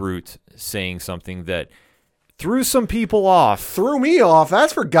with Groot saying something that threw some people off. Threw me off,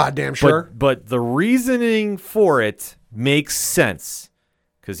 that's for goddamn sure. But the reasoning for it makes sense.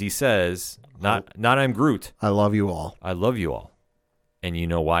 Because he says, not I'm Groot. I love you all. I love you all. And you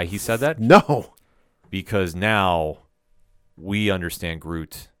know why he said that? No. Because now we understand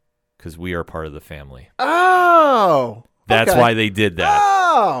Groot because we are part of the family. Oh. That's okay. why they did that.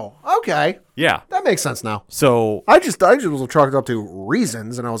 Oh, okay. Yeah. That makes sense now. So I just was chalked up to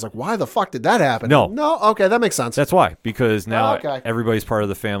reasons, and I was like, why the fuck did that happen? No, okay, that makes sense. that's why. Because now Okay. everybody's part of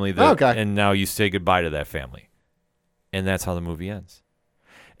the family. And now you say goodbye to that family. And that's how the movie ends.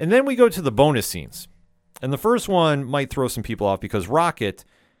 And then we go to the bonus scenes. And the first one might throw some people off because Rocket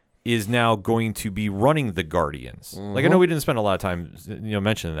is now going to be running the Guardians. Like, I know we didn't spend a lot of time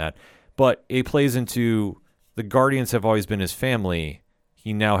mentioning that, but it plays into the Guardians have always been his family.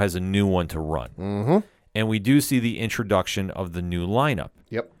 He now has a new one to run. And we do see the introduction of the new lineup.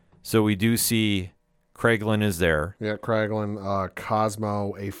 Yep. So we do see Craiglin is there. Yeah, Craiglin,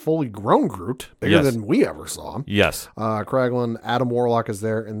 Cosmo, a fully grown Groot, bigger than we ever saw him. Yes. Craiglin, Adam Warlock is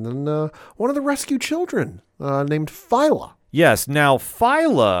there, and then one of the rescued children named Phyla. Yes. Now,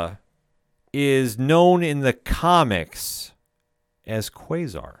 Phyla is known in the comics as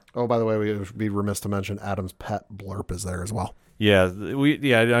Quasar. Oh, by the way, we would be remiss to mention Adam's pet Blurp is there as well. Yeah,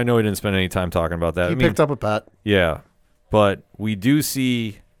 I know we didn't spend any time talking about that. He picked up a pet. Yeah, but we do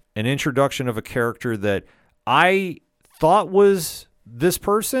see an introduction of a character that I thought was this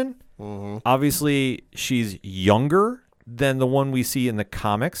person. Obviously, she's younger than the one we see in the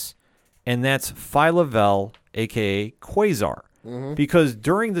comics, and that's Phyla Vell, a.k.a. Quasar. Because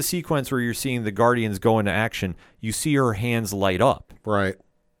during the sequence where you're seeing the Guardians go into action, you see her hands light up. Right.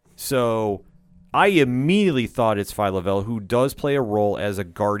 So I immediately thought it's Phyla Vell, who does play a role as a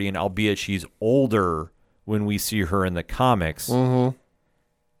Guardian, albeit she's older when we see her in the comics.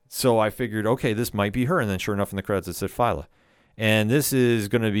 So I figured, okay, this might be her. And then sure enough, in the credits, it said Phyla. And this is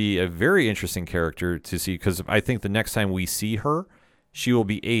going to be a very interesting character to see because I think the next time we see her, she will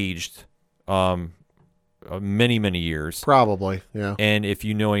be aged many, many years. Probably, yeah. And if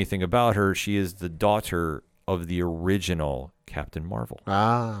you know anything about her, she is the daughter of the original Captain Marvel.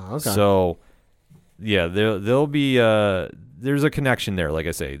 Ah, okay. So, yeah, there'll be there's a connection there. Like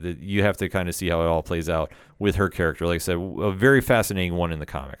I say, you have to kind of see how it all plays out with her character. Like I said, a very fascinating one in the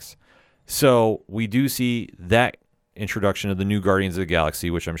comics. So we do see that introduction of the new Guardians of the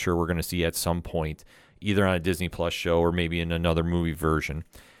Galaxy, which I'm sure we're going to see at some point, either on a Disney Plus show or maybe in another movie version.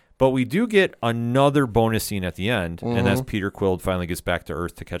 But we do get another bonus scene at the end, and that's Peter Quill finally gets back to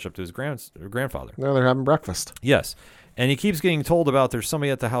Earth to catch up to his grandfather. Now they're having breakfast. Yes. And he keeps getting told about there's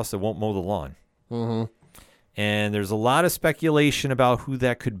somebody at the house that won't mow the lawn. And there's a lot of speculation about who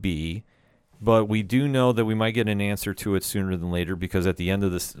that could be, but we do know that we might get an answer to it sooner than later because at the end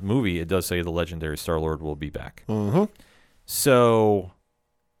of this movie, it does say the legendary Star-Lord will be back. So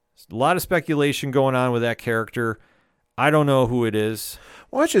a lot of speculation going on with that character. I don't know who it is.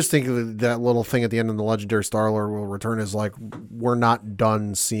 Well, I just think that little thing at the end of the legendary Star-Lord will return is like, we're not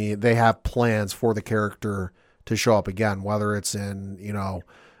done seeing, they have plans for the character to show up again, whether it's in,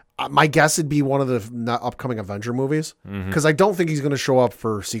 my guess would be one of the upcoming Avenger movies, because I don't think he's going to show up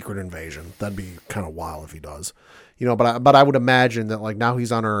for Secret Invasion. That'd be kind of wild if he does, but I would imagine that like now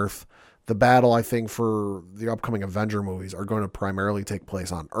he's on Earth. The battle, I think, for the upcoming Avenger movies are going to primarily take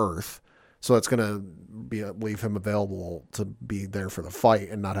place on Earth. So it's going to leave him available to be there for the fight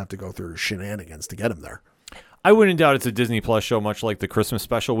and not have to go through shenanigans to get him there. I wouldn't doubt it's a Disney Plus show, much like the Christmas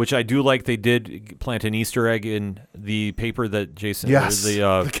special, which I do like. They did plant an Easter egg in the paper that Jason... Yes,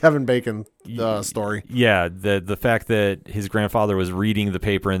 the Kevin Bacon story. Yeah, the fact that his grandfather was reading the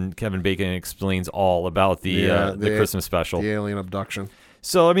paper and Kevin Bacon explains all about the Christmas special. The alien abduction.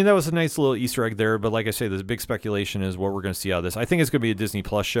 So, I mean, that was a nice little Easter egg there. But like I say, the big speculation is what we're going to see out of this. I think it's going to be a Disney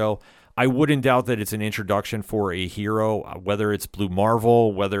Plus show. I wouldn't doubt that it's an introduction for a hero, whether it's Blue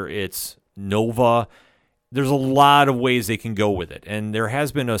Marvel, whether it's Nova. There's a lot of ways they can go with it. And there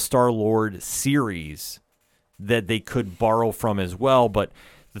has been a Star-Lord series that they could borrow from as well. But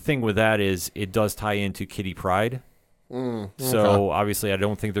the thing with that is it does tie into Kitty Pryde. Okay. So obviously I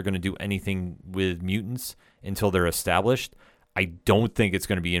don't think they're going to do anything with mutants until they're established. I don't think it's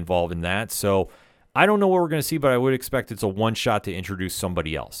going to be involved in that. So I don't know what we're going to see, but I would expect it's a one-shot to introduce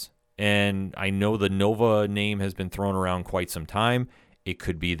somebody else. And I know the Nova name has been thrown around quite some time. It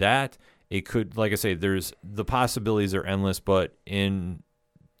could be that. It could, like I say, there's the possibilities are endless, but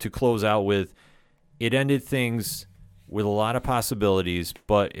to close out with, it ended things with a lot of possibilities,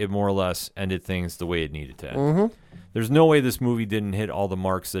 but it more or less ended things the way it needed to end. Mm-hmm. There's no way this movie didn't hit all the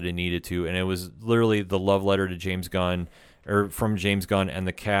marks that it needed to, and it was literally the love letter to James Gunn, or from James Gunn and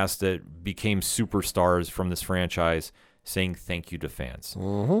the cast that became superstars from this franchise, saying thank you to fans.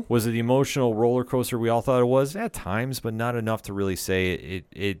 Mm-hmm. Was it the emotional roller coaster we all thought it was? At times, but not enough to really say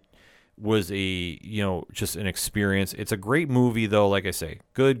it was a, just an experience. It's a great movie, though, like I say.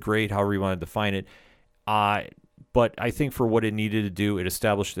 Good, great, however you want to define it. But I think for what it needed to do, it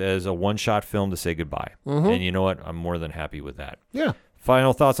established it as a one-shot film to say goodbye. Mm-hmm. And you know what? I'm more than happy with that. Yeah.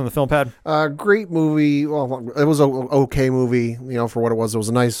 Final thoughts on the film, Pad? Great movie. Well, it was an okay movie, for what it was. It was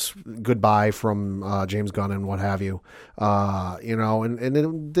a nice goodbye from James Gunn and what have you. And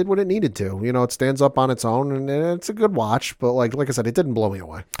it did what it needed to. It stands up on its own, and it's a good watch. But like I said, it didn't blow me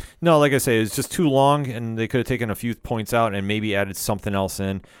away. No, like I say, it was just too long, and they could have taken a few points out and maybe added something else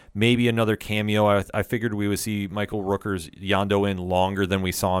in. Maybe another cameo. I figured we would see Michael Rooker's Yondu in longer than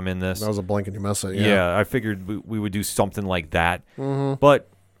we saw him in this. That was a blink and you miss it. Yeah, I figured we would do something like that. Mm-hmm. But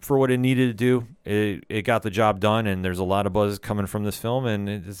for what it needed to do, it got the job done, and there's a lot of buzz coming from this film, and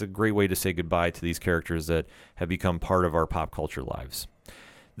it's a great way to say goodbye to these characters that have become part of our pop culture lives.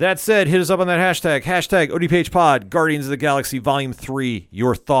 That said, hit us up on that hashtag ODPHpod, Guardians of the Galaxy Volume 3.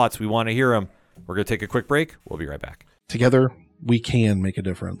 Your thoughts, we want to hear them. We're going to take a quick break. We'll be right back. Together, we can make a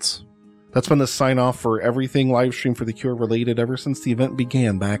difference. That's been the sign-off for everything Livestream for the Cure related ever since the event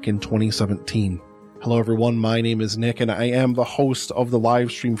began back in 2017. Hello everyone, my name is Nick, and I am the host of the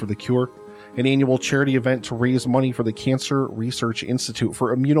Livestream for the Cure, an annual charity event to raise money for the Cancer Research Institute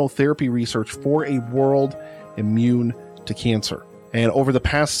for immunotherapy research for a world immune to cancer. And over the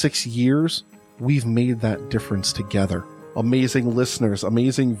past 6 years, we've made that difference together. Amazing listeners,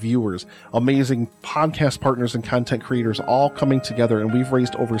 amazing viewers, amazing podcast partners and content creators all coming together, and we've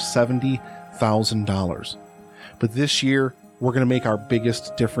raised over $70,000. But this year, we're going to make our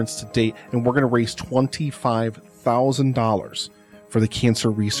biggest difference to date, and we're going to raise $25,000 for the Cancer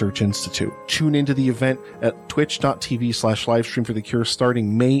Research Institute. Tune into the event at twitch.tv/livestreamforthecure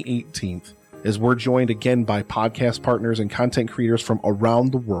starting May 18th, as we're joined again by podcast partners and content creators from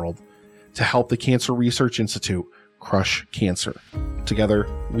around the world to help the Cancer Research Institute crush cancer. Together,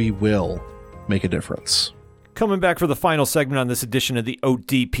 we will make a difference. Coming back for the final segment on this edition of the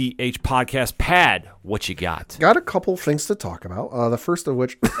ODPH podcast. Pad, what you got? Got a couple things to talk about. The first of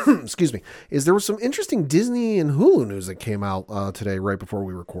which, excuse me, is there was some interesting Disney and Hulu news that came out today right before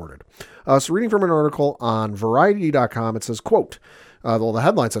we recorded. So reading from an article on Variety.com, it says, quote, the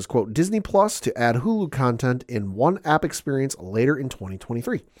headline says, quote, Disney Plus to add Hulu content in one app experience later in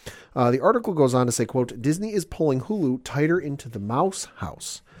 2023. The article goes on to say, quote, Disney is pulling Hulu tighter into the mouse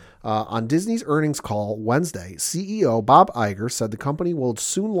house. On Disney's earnings call Wednesday, CEO Bob Iger said the company will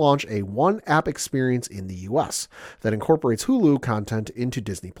soon launch a one-app experience in the U.S. that incorporates Hulu content into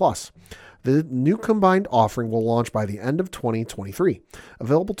Disney+. The new combined offering will launch by the end of 2023.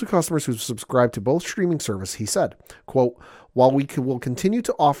 Available to customers who subscribe to both streaming services, he said, quote, while we will continue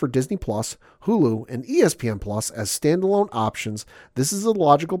to offer Disney+, Hulu, and ESPN Plus as standalone options, this is a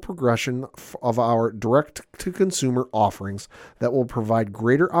logical progression of our direct-to-consumer offerings that will provide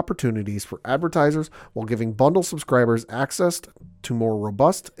greater opportunities for advertisers while giving bundle subscribers access to more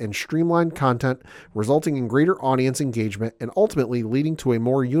robust and streamlined content, resulting in greater audience engagement and ultimately leading to a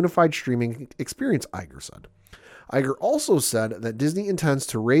more unified streaming experience, Iger said. Iger also said that Disney intends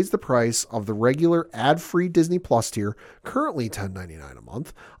to raise the price of the regular ad-free Disney Plus tier, currently $10.99 a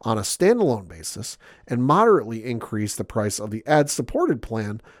month, on a standalone basis, and moderately increase the price of the ad-supported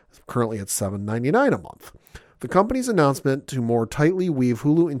plan, currently at $7.99 a month. The company's announcement to more tightly weave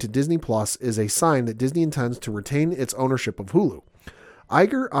Hulu into Disney Plus is a sign that Disney intends to retain its ownership of Hulu.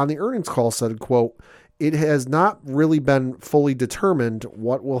 Iger on the earnings call said, quote, It has not really been fully determined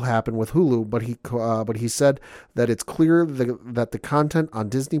what will happen with Hulu, but he said that it's clear that the content on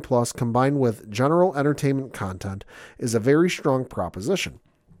Disney Plus combined with general entertainment content is a very strong proposition.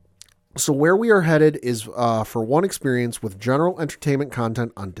 So where we are headed is for one experience with general entertainment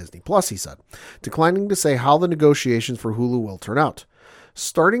content on Disney Plus, he said, declining to say how the negotiations for Hulu will turn out.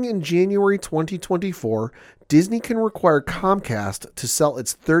 Starting in January 2024, Disney can require Comcast to sell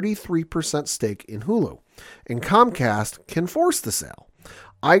its 33% stake in Hulu, and Comcast can force the sale.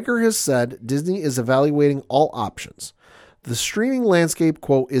 Iger has said Disney is evaluating all options. The streaming landscape,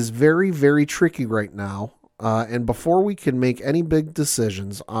 quote, is very, very tricky right now. And before we can make any big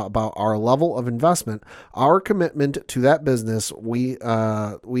decisions about our level of investment, our commitment to that business, we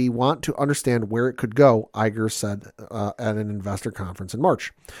want to understand where it could go, Iger said at an investor conference in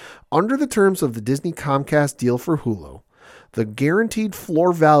March. Under the terms of the Disney-Comcast deal for Hulu, the guaranteed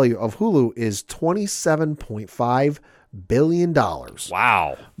floor value of Hulu is $27.5 billion.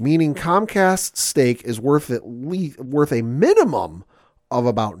 Wow. Meaning Comcast's stake is worth a minimum of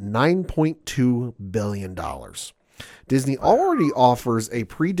about $9.2 billion. Disney already offers a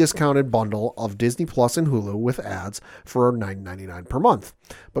pre-discounted bundle of Disney Plus and Hulu with ads for $9.99 per month,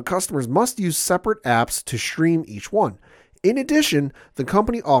 but customers must use separate apps to stream each one. In addition, the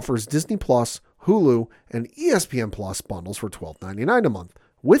company offers Disney Plus, Hulu, and ESPN Plus bundles for $12.99 a month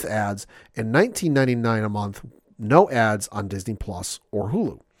with ads and $19.99 a month, no ads on Disney Plus or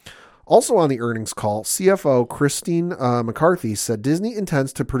Hulu. Also on the earnings call, CFO Christine McCarthy said Disney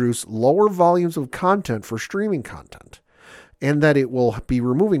intends to produce lower volumes of content for streaming content, and that it will be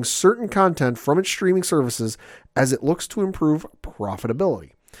removing certain content from its streaming services as it looks to improve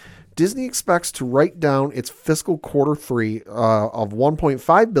profitability. Disney expects to write down its fiscal quarter 3 of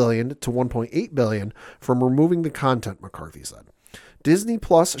 $1.5 billion to $1.8 billion from removing the content, McCarthy said. Disney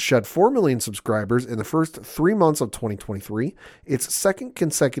Plus shed 4 million subscribers in the first 3 months of 2023, its second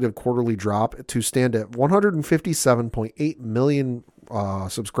consecutive quarterly drop to stand at 157.8 million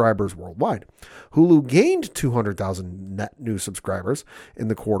subscribers worldwide. Hulu gained 200,000 net new subscribers in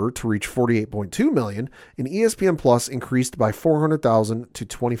the quarter to reach 48.2 million, and ESPN Plus increased by 400,000 to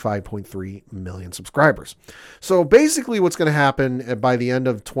 25.3 million subscribers. So basically what's going to happen by the end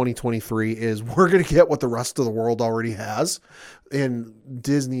of 2023 is we're going to get what the rest of the world already has in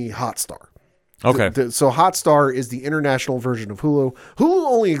Disney Hotstar. Okay. So Hotstar is the international version of Hulu. Hulu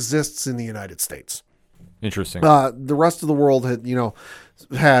only exists in the United States. Interesting. The rest of the world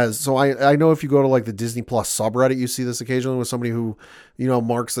has. So I know if you go to like the Disney Plus subreddit, you see this occasionally with somebody who,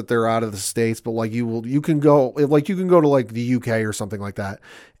 marks that they're out of the States, but like you can go to like the UK or something like that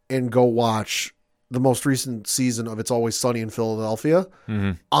and go watch the most recent season of It's Always Sunny in Philadelphia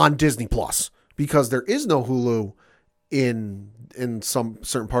on Disney Plus, because there is no Hulu in some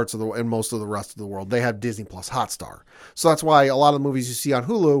certain parts of and most of the rest of the world. They have Disney Plus Hotstar. So that's why a lot of the movies you see on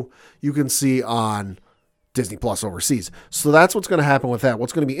Hulu, you can see on Disney Plus overseas. So that's what's going to happen with that.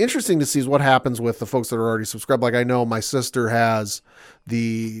 What's going to be interesting to see is what happens with the folks that are already subscribed. Like I know my sister has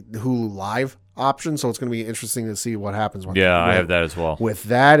the Hulu Live option, so it's going to be interesting to see what happens with I have that as well. With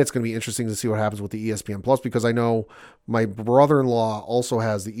that, it's going to be interesting to see what happens with the ESPN Plus, because I know my brother-in-law also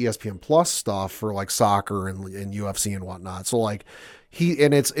has the ESPN Plus stuff for like soccer and UFC and whatnot. So like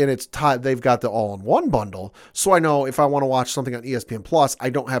they've got the all-in-one bundle. So I know if I want to watch something on ESPN Plus, I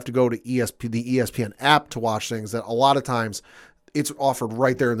don't have to go to the ESPN app to watch things that a lot of times it's offered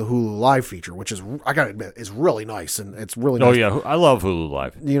right there in the Hulu Live feature, which is, I gotta admit, is really nice. And it's really nice. Oh yeah. I love Hulu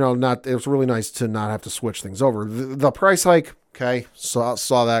Live. It's really nice to not have to switch things over. The price hike, okay, saw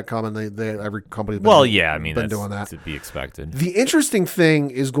that coming. Every company's been doing that. To be expected. The interesting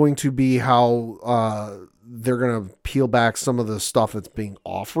thing is going to be how they're going to peel back some of the stuff that's being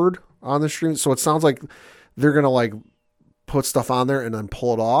offered on the stream. So it sounds like they're going to like put stuff on there and then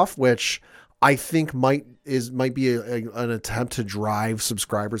pull it off, which I think might be an attempt to drive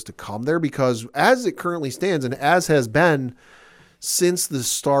subscribers to come there, because as it currently stands, and as has been since the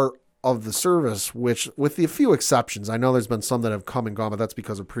start of the service, which with a few exceptions, I know there's been some that have come and gone, but that's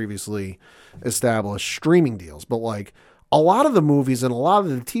because of previously established streaming deals. But like a lot of the movies and a lot of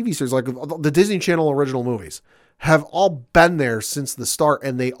the TV series, like the Disney Channel original movies, have all been there since the start,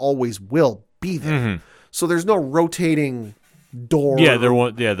 and they always will be there. Mm-hmm. So there's no rotating door. Yeah,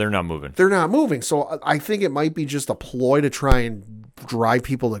 they're not moving. They're not moving. So I think it might be just a ploy to try and drive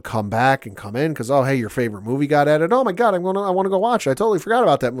people to come back and come in, because, oh, hey, your favorite movie got added. Oh my God, I want to go watch it. I totally forgot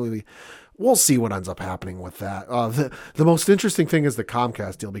about that movie. We'll see what ends up happening with that. The most interesting thing is the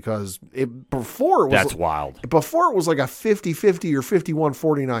Comcast deal, because that's wild. Before it was like a 50-50 or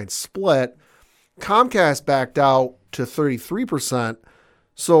 51-49 split. Comcast backed out to 33%.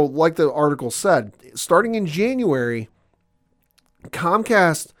 So like the article said, starting in January,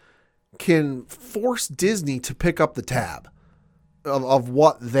 Comcast can force Disney to pick up the tab of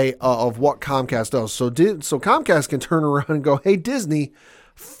what Comcast does. So Comcast can turn around and go, hey, Disney,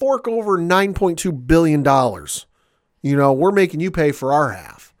 fork over $9.2 billion. We're making you pay for our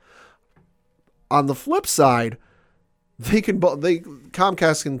half. On the flip side,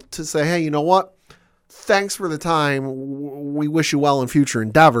 Comcast can say, hey, you know what? Thanks for the time. We wish you well in future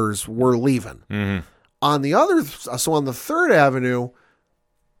endeavors. We're leaving. Mm-hmm. On the third avenue,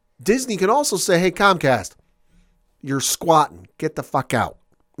 Disney can also say, hey, Comcast, you're squatting. Get the fuck out.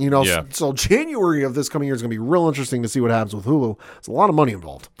 So January of this coming year is going to be real interesting to see what happens with Hulu. There's a lot of money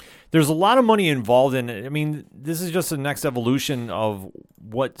involved. There's a lot of money involved in it. I mean, this is just the next evolution of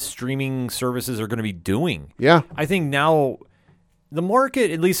what streaming services are going to be doing. Yeah. I think now the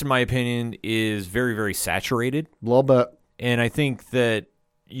market, at least in my opinion, is very, very saturated. A little bit. And I think that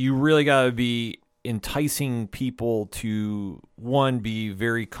you really got to be enticing people to, one, be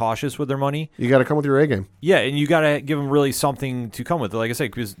very cautious with their money. You got to come with your A game. Yeah, and you got to give them really something to come with. Like I say,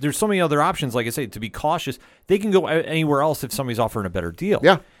 because there's so many other options. Like I say, to be cautious, they can go anywhere else if somebody's offering a better deal.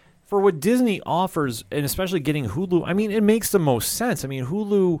 Yeah. For what Disney offers, and especially getting Hulu, I mean, it makes the most sense. I mean,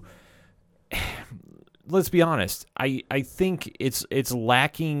 Hulu, let's be honest, I think it's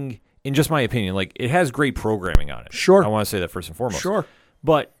lacking, in just my opinion, like, it has great programming on it. Sure. I want to say that first and foremost. Sure.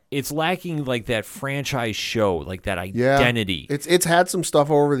 But it's lacking, like, that franchise show, like that identity. Yeah. It's had some stuff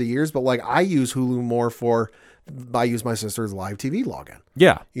over the years, but like I use Hulu more I use my sister's live TV login.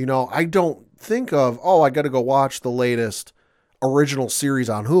 Yeah. I don't think of, I got to go watch the latest original series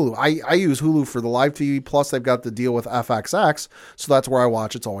on Hulu. I use Hulu for the live TV, plus they've got the deal with FXX, so that's where I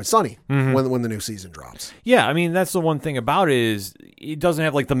watch It's Always Sunny when the new season drops. Yeah, I mean, that's the one thing about it is it doesn't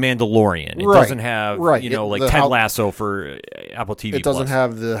have like The Mandalorian. It doesn't have, Ted Lasso for Apple TV+. It doesn't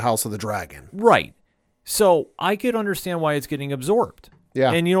have the House of the Dragon. Right. So I could understand why it's getting absorbed.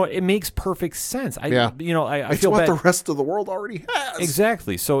 Yeah. And, it makes perfect sense. I it's feel what bad. the rest of the world already has.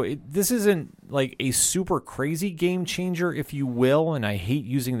 Exactly. So this isn't like a super crazy game changer, if you will, and I hate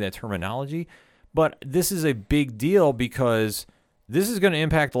using that terminology, but this is a big deal because this is going to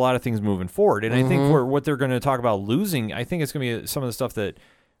impact a lot of things moving forward. And I think for what they're going to talk about losing, I think it's going to be some of the stuff that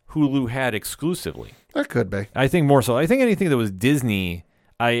Hulu had exclusively. That could be. I think more so. I think anything that was Disney,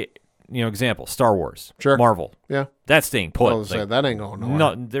 example, Star Wars, sure. Marvel. Yeah. That's staying put. That ain't going nowhere.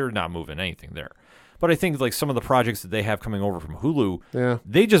 No, they're not moving anything there. But I think like some of the projects that they have coming over from Hulu,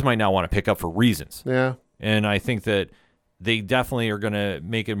 they just might not want to pick up for reasons. Yeah. And I think that they definitely are going to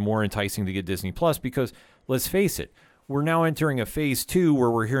make it more enticing to get Disney Plus because let's face it, we're now entering a phase 2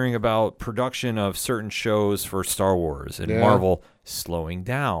 where we're hearing about production of certain shows for Star Wars and Marvel slowing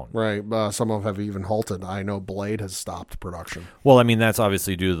down. Right. Some of them have even halted. I know Blade has stopped production. Well, I mean, that's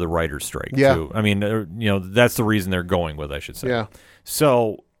obviously due to the writer's strike, too. I mean, that's the reason they're going with, I should say. Yeah.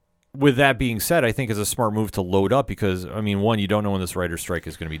 So with that being said, I think it's a smart move to load up because, I mean, one, you don't know when this writer's strike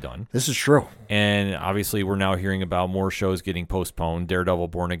is going to be done. This is true. And obviously we're now hearing about more shows getting postponed. Daredevil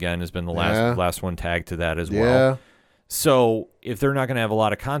Born Again has been the last one tagged to that as well. Yeah. So if they're not going to have a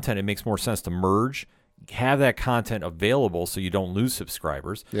lot of content, it makes more sense to merge, have that content available so you don't lose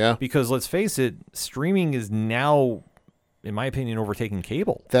subscribers. Yeah. Because let's face it, streaming is now, in my opinion, overtaking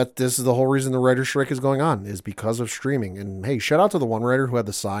cable. This is the whole reason the writer's strike is going on, is because of streaming. And hey, shout out to the one writer who had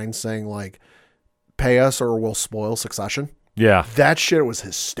the sign saying like, pay us or we'll spoil Succession. Yeah. That shit was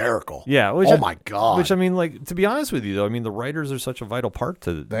hysterical. Yeah. My God. Which, I mean, like, to be honest with you, though, I mean, the writers are such a vital part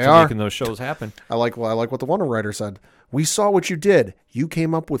to are. making those shows happen. I like what the one writer said. We saw what you did. You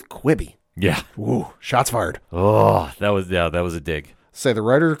came up with Quibi. Yeah. Ooh, shots fired. Oh, that was a dig. Say the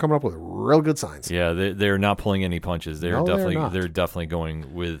writers are coming up with real good signs. Yeah, they're not pulling any punches. They're not. definitely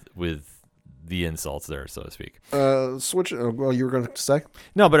going with the insults there, so to speak. Switch. Well, you were going to say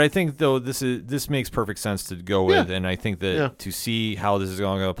no, but I think though this makes perfect sense to go with, and I think that to see how this is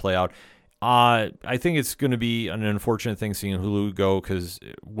going to play out. I think it's going to be an unfortunate thing seeing Hulu go because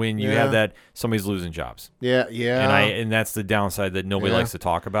when you have that, somebody's losing jobs. Yeah. And that's the downside that nobody likes to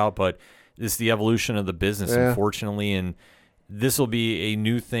talk about, but it's the evolution of the business, unfortunately, and this will be a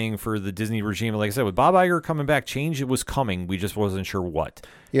new thing for the Disney regime. Like I said, with Bob Iger coming back, change was coming. We just wasn't sure what.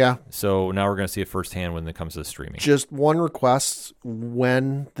 Yeah. So now we're going to see it firsthand when it comes to streaming. Just one request: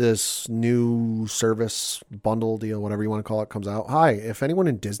 when this new service bundle deal, whatever you want to call it, comes out. Hi, if anyone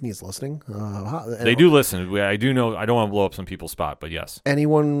in Disney is listening, they do listen. I do know. I don't want to blow up some people's spot, but yes.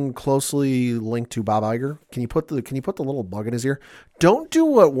 Anyone closely linked to Bob Iger? Can you put the little bug in his ear? Don't do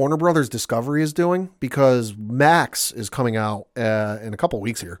what Warner Brothers Discovery is doing, because Max is coming out out in a couple of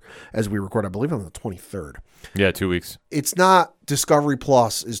weeks here as we record, I believe on the 23rd. Yeah, 2 weeks. It's not Discovery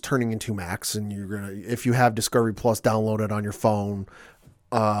Plus is turning into Max, and you're going to, if you have Discovery Plus downloaded on your phone,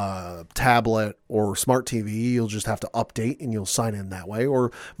 tablet or smart TV, you'll just have to update and you'll sign in that way,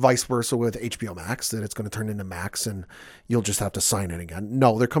 or vice versa with HBO Max, that it's going to turn into Max and you'll just have to sign in again.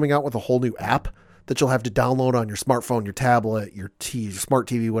 No, they're coming out with a whole new app that you'll have to download on your smartphone, your tablet, your smart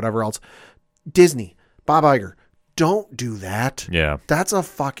TV, whatever else. Disney, Bob Iger, don't do that. Yeah. That's a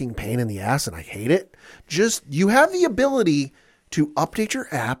fucking pain in the ass and I hate it. Just, you have the ability to update your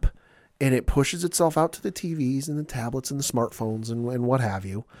app and it pushes itself out to the TVs and the tablets and the smartphones and what have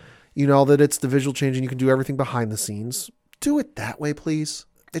you. You know that it's the visual change and you can do everything behind the scenes. Do it that way, please.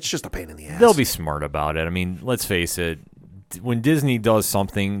 It's just a pain in the ass. They'll be smart about it. I mean, let's face it. When Disney does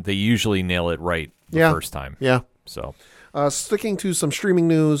something, they usually nail it right the first time. Yeah. So, sticking to some streaming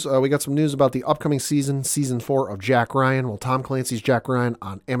news, we got some news about the upcoming season 4 of Jack Ryan. Well, Tom Clancy's Jack Ryan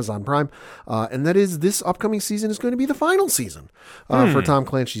on Amazon Prime. And that is, this upcoming season is going to be the final season for Tom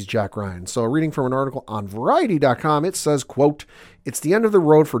Clancy's Jack Ryan. So reading from an article on Variety.com, it says, quote, "It's the end of the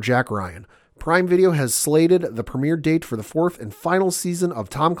road for Jack Ryan. Prime Video has slated the premiere date for the 4th and final season of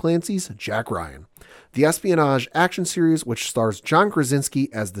Tom Clancy's Jack Ryan. The espionage action series, which stars John Krasinski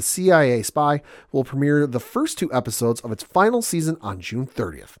as the CIA spy, will premiere the first 2 episodes of its final season on June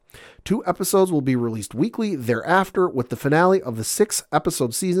 30th. 2 episodes will be released weekly thereafter, with the finale of the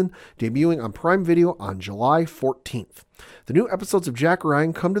 6-episode season debuting on Prime Video on July 14th. The new episodes of Jack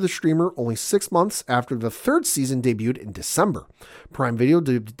Ryan come to the streamer only 6 months after the 3rd season debuted in December. Prime Video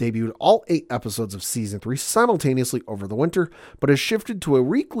debuted all 8 episodes of Season 3 simultaneously over the winter, but has shifted to a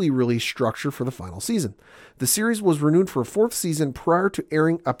weekly release structure for the final season. The series was renewed for a 4th season prior to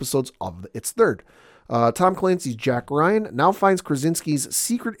airing episodes of its 3rd. Tom Clancy's Jack Ryan now finds Krasinski's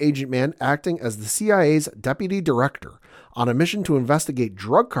secret agent man acting as the CIA's deputy director on a mission to investigate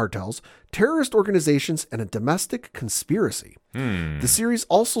drug cartels, terrorist organizations, and a domestic conspiracy. The series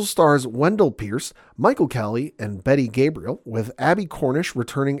also stars Wendell Pierce, Michael Kelly, and Betty Gabriel, with Abby Cornish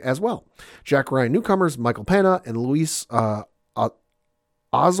returning as well. Jack Ryan newcomers Michael Pena and Luis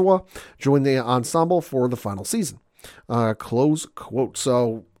Ozwa join the ensemble for the final season. Close quote.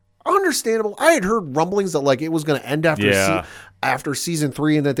 So, understandable. I had heard rumblings that like it was going to end after season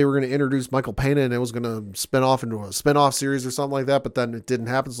 3 and that they were going to introduce Michael Pena and it was going to spin off into a spin-off series or something like that, but then it didn't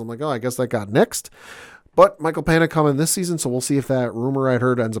happen. So I'm like, oh, I guess that got nixed. But Michael Pena coming this season, so we'll see if that rumor I'd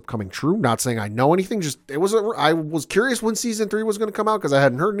heard ends up coming true. Not saying I know anything, just I was curious when season 3 was going to come out because I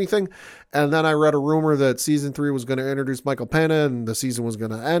hadn't heard anything, and then I read a rumor that season 3 was going to introduce Michael Pena and the season was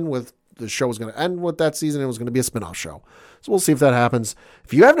going to end with the show was going to end with that season. It was going to be a spin-off show. So we'll see if that happens.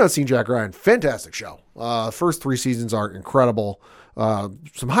 If you have not seen Jack Ryan, fantastic show. First 3 seasons are incredible.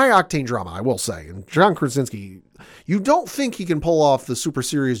 Some high-octane drama, I will say. And John Krasinski, you don't think he can pull off the super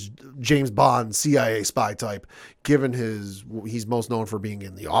serious James Bond CIA spy type, given he's most known for being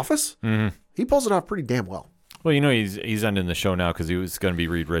in The Office. Mm-hmm. He pulls it off pretty damn well. Well, he's ending the show now because he was going to be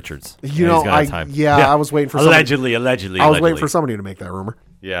Reed Richards. I was waiting for allegedly. I was waiting for somebody to make that rumor.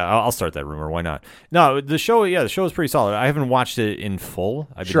 Yeah, I'll start that rumor. Why not? No, the show is pretty solid. I haven't watched it in full.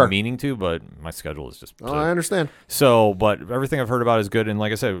 I've been meaning to, but my schedule is just. I understand. So, but everything I've heard about is good, and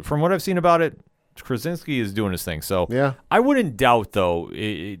like I said, from what I've seen about it, Krasinski is doing his thing. So, yeah, I wouldn't doubt though.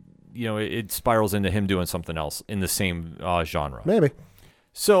 It spirals into him doing something else in the same genre. Maybe.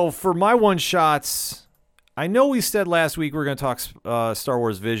 So for my one shots. I know we said last week we're going to talk Star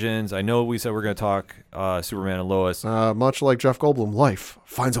Wars Visions. I know we said we're going to talk Superman and Lois. Much like Jeff Goldblum, life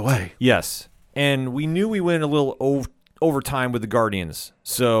finds a way. Yes. And we knew we went a little overtime with the Guardians.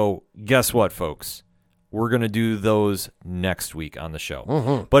 So guess what, folks? We're going to do those next week on the show.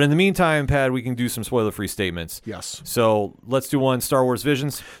 Mm-hmm. But in the meantime, Pat, we can do some spoiler-free statements. Yes. So let's do one, Star Wars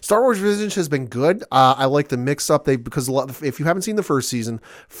Visions. Star Wars Visions has been good. I like the mix-up. Because if you haven't seen the first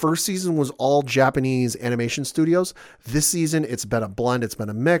season was all Japanese animation studios. This season, it's been a blend. It's been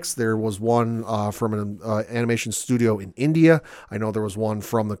a mix. There was one from an animation studio in India. I know there was one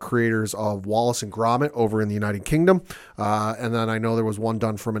from the creators of Wallace and Gromit over in the United Kingdom. And then I know there was one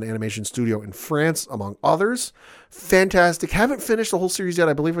done from an animation studio in France, among others. Fantastic. Haven't finished the whole series yet.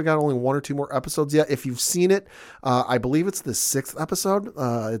 I believe I got only 1 or 2 more episodes yet. If you've seen it, I believe it's the 6th episode.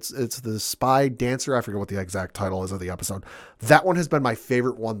 It's the Spy Dancer. I forget what the exact title is of the episode. That one has been my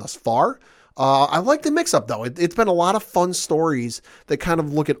favorite one thus far. I like the mix up though. It's been a lot of fun stories that kind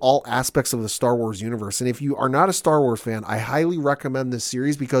of look at all aspects of the Star Wars universe. And if you are not a Star Wars fan, I highly recommend this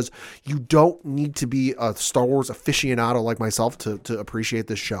series because you don't need to be a Star Wars aficionado like myself to appreciate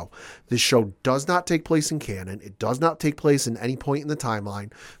this show. This show does not take place in canon. It does not take place in any point in the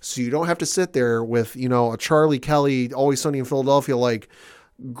timeline. So you don't have to sit there with, a Charlie Kelly, Always Sunny in Philadelphia, like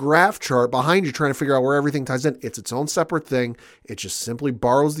graph chart behind you trying to figure out where everything ties in. It's its own separate thing. It just simply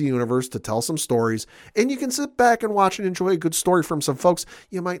borrows the universe to tell some stories, and you can sit back and watch and enjoy a good story from some folks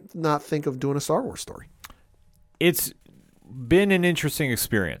you might not think of doing a Star Wars story. It's been an interesting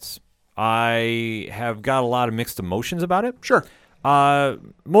experience. I have got a lot of mixed emotions about it. Sure.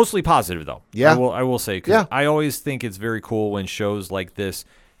 Mostly positive though. Yeah. I will say, because I always think it's very cool when shows like this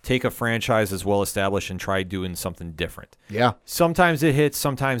take a franchise that's well established and try doing something different. Yeah. Sometimes it hits,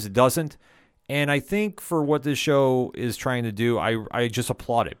 sometimes it doesn't. And I think for what this show is trying to do, I just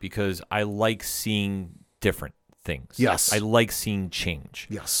applaud it because I like seeing different things. Yes. I like seeing change.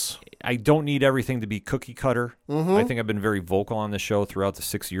 Yes. I don't need everything to be cookie cutter. Mm-hmm. I think I've been very vocal on this show throughout the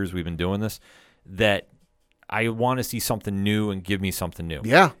 6 years we've been doing this, that I want to see something new and give me something new.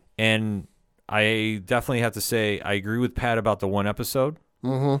 Yeah. And I definitely have to say, I agree with Pat about the one episode.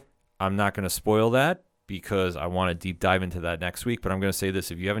 Mm-hmm. I'm not going to spoil that because I want to deep dive into that next week. But I'm going to say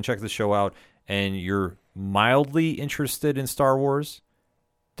this. If you haven't checked the show out and you're mildly interested in Star Wars,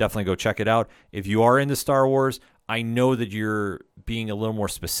 definitely go check it out. If you are into Star Wars, I know that you're being a little more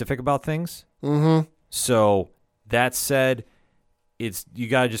specific about things. Mm-hmm. So that said, you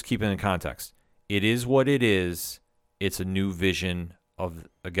got to just keep it in context. It is what it is. It's a new vision of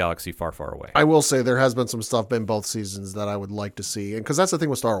a galaxy far, far away. I will say there has been some stuff in both seasons that I would like to see. And because that's the thing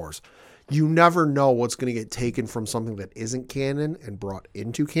with Star Wars. You never know what's going to get taken from something that isn't canon and brought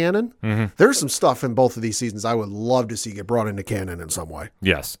into canon. Mm-hmm. There's some stuff in both of these seasons I would love to see get brought into canon in some way.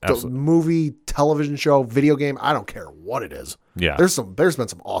 Yes, absolutely. Movie, television show, video game, I don't care what it is. Yeah. There's been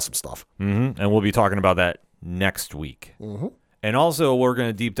some awesome stuff. Mm-hmm. And we'll be talking about that next week. Mm-hmm. And also, we're going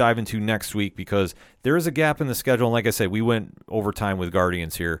to deep dive into next week because there is a gap in the schedule. And like I said, we went over time with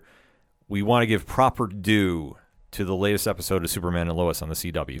Guardians here. We want to give proper due to the latest episode of Superman and Lois on the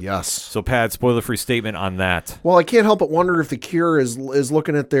CW. Yes. So, Pat, spoiler-free statement on that. Well, I can't help but wonder if The Cure is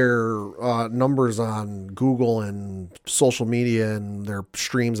looking at their numbers on Google and social media and their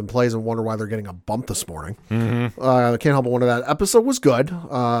streams and plays and wonder why they're getting a bump this morning. Mm-hmm. I can't help but wonder that. Episode was good.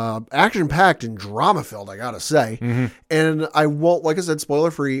 Action-packed and drama-filled, I gotta say. Mm-hmm. And I won't, like I said,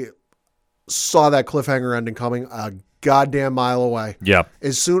 spoiler-free, saw that cliffhanger ending coming a goddamn mile away. Yeah.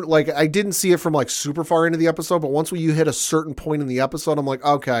 As soon, like, I didn't see it from like super far into the episode, but once you hit a certain point in the episode, I'm like,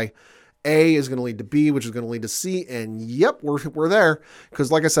 okay, A is going to lead to B, which is going to lead to C, and yep, we're there.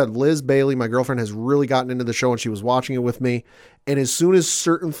 Because like I said, Liz Bailey, my girlfriend, has really gotten into the show and she was watching it with me. And as soon as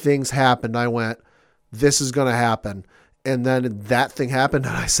certain things happened, I went, this is going to happen. And then that thing happened,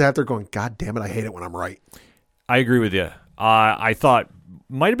 and I sat there going, God damn it, I hate it when I'm right. I agree with you. I thought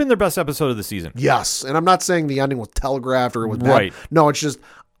might have been their best episode of the season. Yes, and I'm not saying the ending was telegraphed or it was bad. Right. No, it's just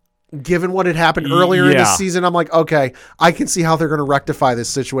given what had happened earlier in the season, I'm like, okay, I can see how they're going to rectify this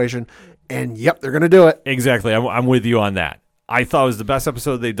situation, and yep, they're going to do it. Exactly. I'm with you on that. I thought it was the best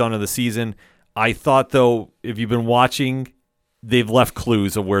episode they've done of the season. I thought, though, if you've been watching, they've left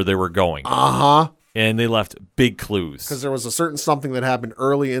clues of where they were going. Uh-huh. And they left big clues. Because there was a certain something that happened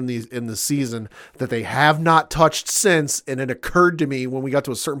early in the season that they have not touched since, and it occurred to me when we got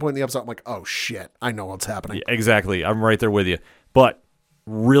to a certain point in the episode, I'm like, oh shit, I know what's happening. Yeah, exactly. I'm right there with you. But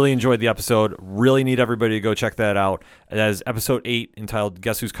really enjoyed the episode. Really need everybody to go check that out. That is episode 8 entitled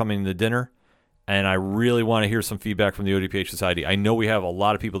Guess Who's Coming to Dinner? And I really want to hear some feedback from the ODPH Society. I know we have a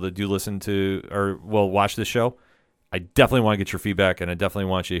lot of people that do listen to or will watch this show. I definitely want to get your feedback, and I definitely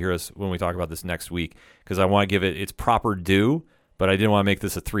want you to hear us when we talk about this next week because I want to give it its proper due, but I didn't want to make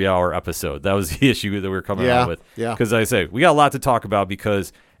this a 3-hour episode. That was the issue that we were coming out with. Yeah. Because I say, we got a lot to talk about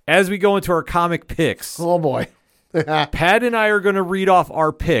because as we go into our comic picks, Oh, boy. Pat and I are going to read off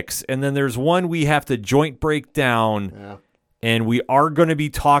our picks, and then there's one we have to joint break down, Yeah. and we are going to be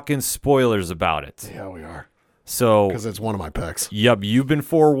talking spoilers about it. Yeah, we are. So, Because it's one of my picks. yep, you've been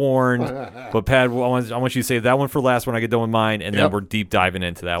forewarned. But, Pat, I want you to save that one for last when I get done with mine, and then Yep. we're deep diving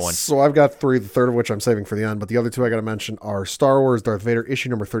into that one. So I've got 3, the third of which I'm saving for the end, but the other 2 I got to mention are Star Wars Darth Vader issue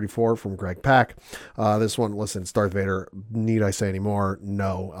number 34 from Greg Pak. This one, listen, it's Darth Vader. Need I say any more?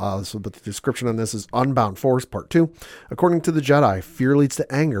 No. But the description on this is Unbound Force Part 2. According to the Jedi, fear leads to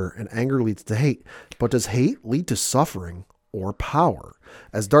anger, and anger leads to hate. But does hate lead to suffering or power?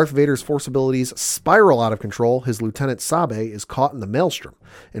 As Darth Vader's force abilities spiral out of control, his lieutenant Sabe is caught in the maelstrom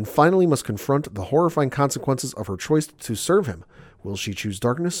and finally must confront the horrifying consequences of her choice to serve him. Will she choose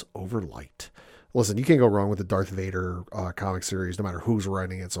darkness over light? Listen, you can't go wrong with the Darth Vader comic series, no matter who's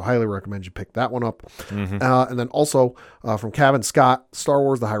writing it. So highly recommend you pick that one up. And then also from Kevin Scott, Star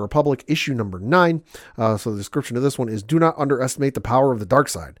Wars: The High Republic, issue number 9. So the description of this one is: do not underestimate the power of the dark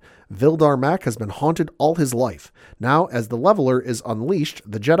side. Vildar Mac has been haunted all his life. Now, as the Leveler is unleashed,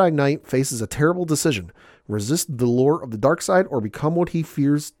 the Jedi Knight faces a terrible decision. Resist the lure of the dark side or become what he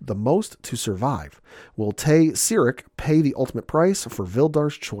fears the most to survive. Will Tay Sirik pay the ultimate price for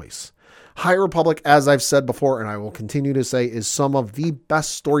Vildar's choice? High Republic, as I've said before, and I will continue to say, is some of the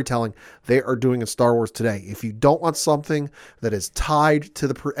best storytelling they are doing in Star Wars today. If you don't want something that is tied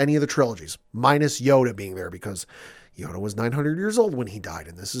to any of the trilogies, minus Yoda being there, because Yoda was 900 years old when he died,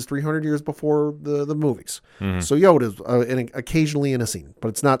 and this is 300 years before the movies. So Yoda's occasionally in a scene, but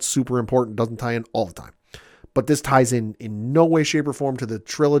it's not super important, doesn't tie in all the time. But this ties in no way, shape, or form to the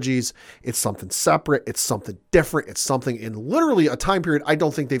trilogies. It's something separate. It's something different. It's something in literally a time period I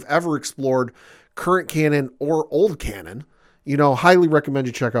don't think they've ever explored, current canon or old canon. Highly recommend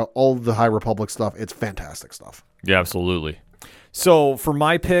you check out all of the High Republic stuff. It's fantastic stuff. Yeah, absolutely. So for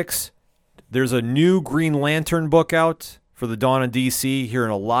my picks, there's a new Green Lantern book out for the Dawn of DC.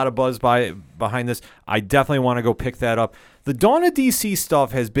 Hearing a lot of buzz behind this. I definitely want to go pick that up. The Dawn of DC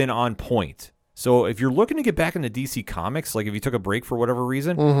stuff has been on point. So if you're looking to get back into DC Comics, like if you took a break for whatever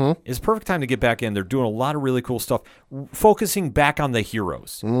reason, it's perfect time to get back in. They're doing a lot of really cool stuff, focusing back on the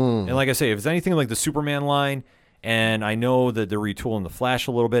heroes. And like I say, if it's anything like the Superman line, and I know that they're retooling the Flash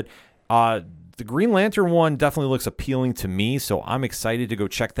a little bit, the Green Lantern one definitely looks appealing to me, so I'm excited to go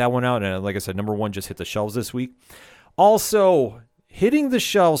check that one out. And like I said, number 1 just hit the shelves this week. Also, hitting the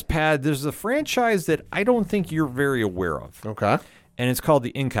shelves, Pad, there's a franchise that I don't think you're very aware of. Okay. And it's called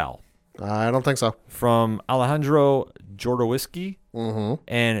the Incal. I don't think so. From Alejandro Jodorowsky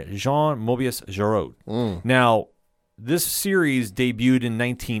and Jean Mobius Giraud. Now, this series debuted in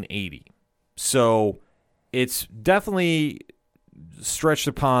 1980. So it's definitely stretched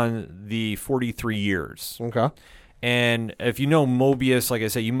upon the 43 years. Okay. And if you know Mobius, like I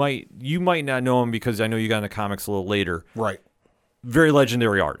said, you might not know him because I know you got in the comics a little later. Right. Very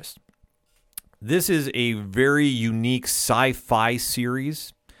legendary artist. This is a very unique sci-fi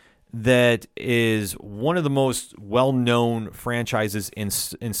series that is one of the most well-known franchises in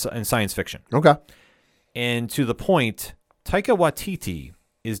science fiction. Okay. And to the point, Taika Waititi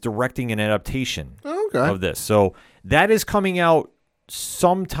is directing an adaptation of this. So that is coming out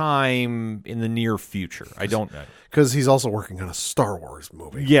sometime in the near future. I don't know. Because he's also working on a Star Wars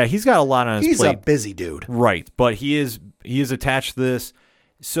movie. Yeah, he's got a lot on his plate. He's a busy dude. Right, but he is attached to this.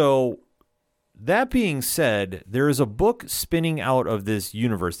 So that being said, there is a book spinning out of this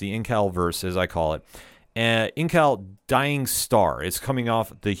universe, the Incal-verse, as I call it. Incal Dying Star. It's coming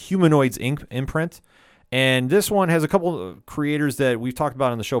off the Humanoids imprint. And this one has a couple of creators that we've talked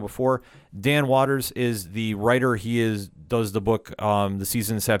about on the show before. Dan Waters is the writer. He does the book The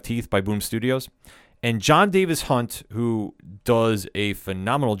Seasons Have Teeth by Boom Studios. And John Davis Hunt, who does a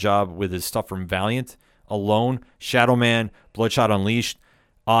phenomenal job with his stuff from Valiant alone, Shadow Man, Bloodshot Unleashed.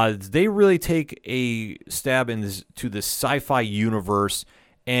 They really take a stab to this sci-fi universe,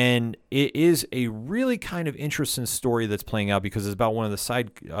 and it is a really kind of interesting story that's playing out because it's about one of the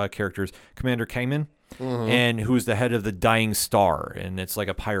side characters, Commander Kaiman, and who's the head of the Dying Star, and it's like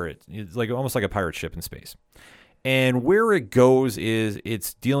a pirate. It's like almost like a pirate ship in space. And where it goes is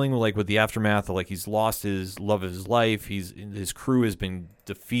it's dealing with the aftermath of he's lost his love of his life. His crew has been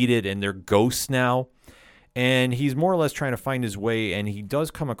defeated, and they're ghosts now. And he's more or less trying to find his way, and he does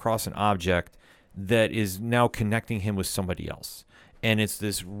come across an object that is now connecting him with somebody else. And it's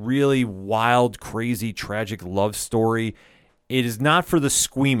this really wild, crazy, tragic love story. It is not for the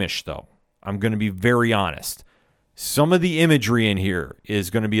squeamish, though. I'm going to be very honest. Some of the imagery in here is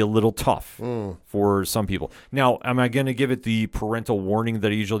going to be a little tough for some people. Now, am I going to give it the parental warning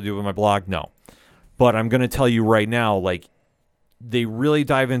that I usually do with my blog? No. But I'm going to tell you right now, they really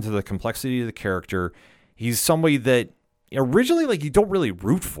dive into the complexity of the character. He's somebody that originally, you don't really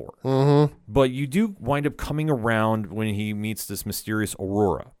root for, but you do wind up coming around when he meets this mysterious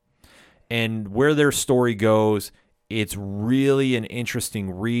Aurora. And where their story goes, it's really an interesting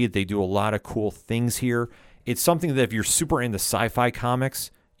read. They do a lot of cool things here. It's something that if you're super into sci-fi comics,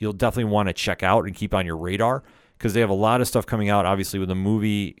 you'll definitely want to check out and keep on your radar because they have a lot of stuff coming out, obviously, with a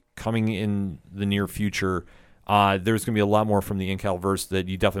movie coming in the near future. There's going to be a lot more from the Incal-verse that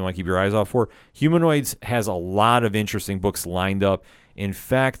you definitely want to keep your eyes out for. Humanoids has a lot of interesting books lined up. In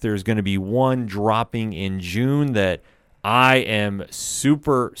fact, there's going to be one dropping in June that I am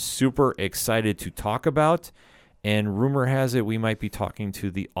super, super excited to talk about. And rumor has it we might be talking to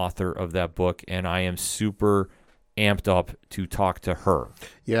the author of that book, and I am super amped up to talk to her.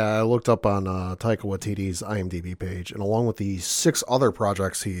 Yeah, I looked up on Taika Waititi's IMDb page, and along with the 6 other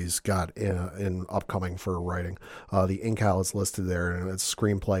projects he's got in upcoming for writing, the Incal is listed there, and it's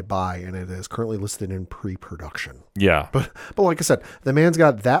screenplay by, and it is currently listed in pre-production. Yeah. But like I said, the man's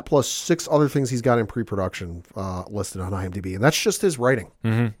got that plus 6 other things he's got in pre-production listed on IMDb, and that's just his writing.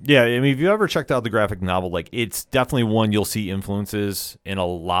 Mm-hmm. Yeah, I mean, if you ever checked out the graphic novel, like it's definitely one you'll see influences in a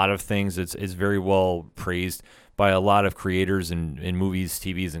lot of things. It's very well praised by a lot of creators in movies,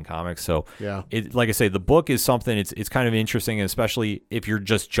 TVs, and comics. So, yeah, like I say, the book is something. It's kind of interesting, and especially if you're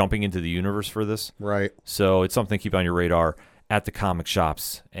just jumping into the universe for this. Right. So it's something to keep on your radar at the comic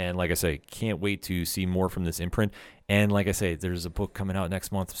shops. And like I say, can't wait to see more from this imprint. And like I say, there's a book coming out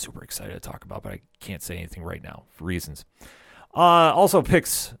next month. I'm super excited to talk about, but I can't say anything right now for reasons. Also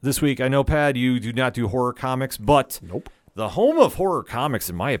picks this week. I know, Pad, you do not do horror comics, but nope. The home of horror comics,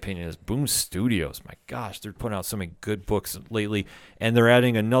 in my opinion, is Boom Studios. My gosh, they're putting out so many good books lately, and they're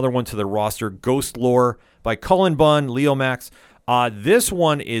adding another one to their roster, Ghost Lore by Cullen Bunn, Leo Max. This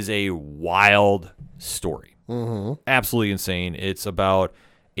one is a wild story. Mm-hmm. Absolutely insane. It's about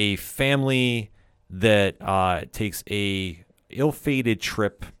a family that takes a ill-fated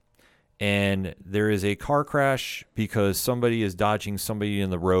trip, and there is a car crash because somebody is dodging somebody in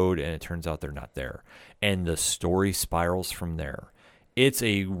the road, and it turns out they're not there. And the story spirals from there. It's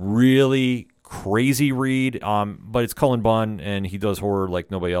a really crazy read, but it's Cullen Bunn, and he does horror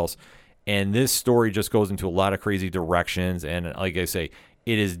like nobody else. And this story just goes into a lot of crazy directions. And like I say,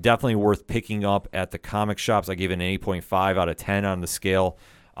 it is definitely worth picking up at the comic shops. I gave it an 8.5 out of 10 on the scale.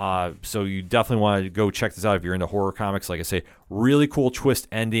 So you definitely want to go check this out if you're into horror comics. Like I say, really cool twist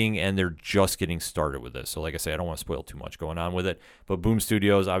ending, and they're just getting started with this. So like I say, I don't want to spoil too much going on with it. But Boom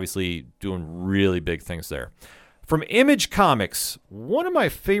Studios, obviously doing really big things there. From Image Comics, one of my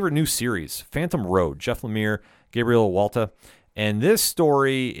favorite new series, Phantom Road, Jeff Lemire, Gabriel Walta. And this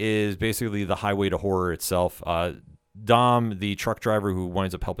story is basically the highway to horror itself. Dom, the truck driver who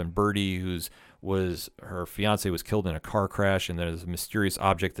winds up helping Birdie, her fiance was killed in a car crash, and there's a mysterious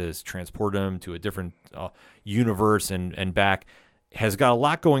object that has transported him to a different universe and back, has got a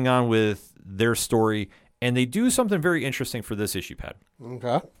lot going on with their story, and they do something very interesting for this issue, Pat.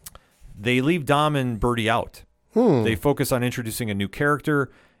 Okay. They leave Dom and Birdie out. They focus on introducing a new character,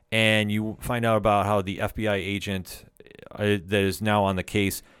 and you find out about how the FBI agent that is now on the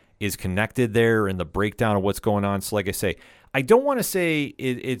case is connected there, and the breakdown of what's going on. So like I say, I don't want to say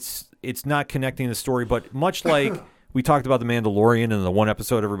it's not connecting the story, but much like we talked about The Mandalorian and the one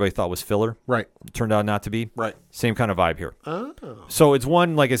episode everybody thought was filler. Right. It turned out not to be. Right. Same kind of vibe here. Oh. So it's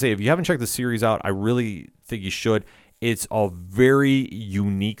one, like I say, if you haven't checked the series out, I really think you should. It's a very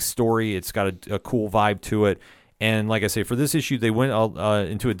unique story. It's got a cool vibe to it. And like I say, for this issue, they went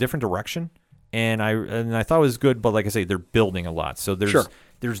into a different direction. And I thought it was good, but like I say, they're building a lot. So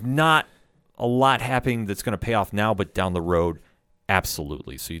there's not a lot happening that's going to pay off now, but down the road,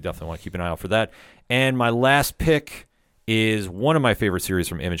 absolutely. So you definitely want to keep an eye out for that. And my last pick is one of my favorite series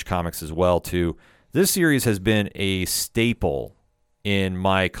from Image Comics as well, too. This series has been a staple in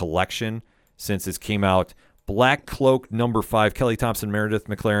my collection since it came out. Black Cloak #5, Kelly Thompson, Meredith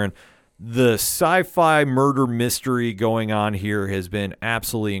McLaren. The sci-fi murder mystery going on here has been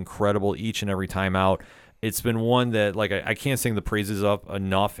absolutely incredible each and every time out. It's been one that, like, I can't sing the praises of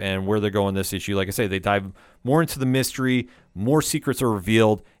enough, and where they're going this issue, like I say, they dive more into the mystery, more secrets are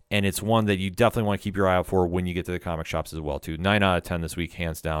revealed, and it's one that you definitely want to keep your eye out for when you get to the comic shops as well, too. 9 out of 10 this week,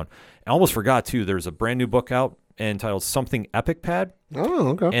 hands down. I almost forgot, too, there's a brand new book out entitled Something Epic, Pad. Oh,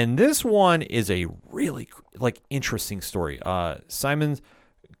 okay. And this one is a really, interesting story. Simon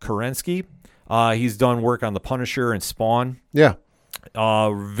Kerensky, he's done work on The Punisher and Spawn. Yeah.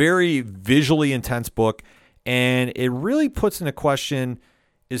 Very visually intense book, and it really puts into question,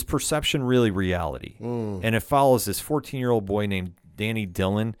 is perception really reality? And it follows this 14-year-old boy named Danny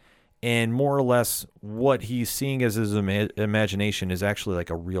Dillon, and more or less what he's seeing as his imagination is actually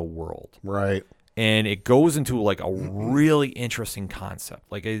like a real world. Right. And it goes into like a really interesting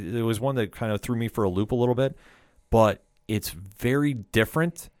concept. Like it was one that kind of threw me for a loop a little bit, but it's very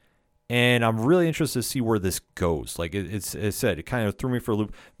different. And I'm really interested to see where this goes. Like it said, it kind of threw me for a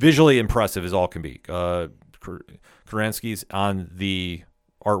loop. Visually impressive as all can be. Kerensky's on the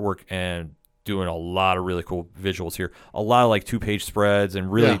artwork and doing a lot of really cool visuals here. A lot of like 2-page spreads and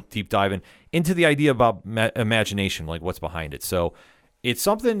really deep diving into the idea about imagination, like what's behind it. So it's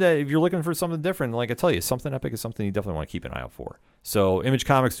something that if you're looking for something different, like I tell you, Something Epic is something you definitely want to keep an eye out for. So Image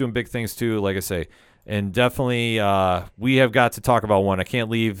Comics doing big things too, like I say. And definitely we have got to talk about one. I can't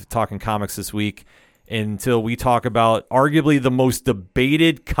leave talking comics this week until we talk about arguably the most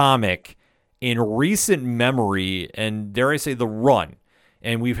debated comic in recent memory, and dare I say the run.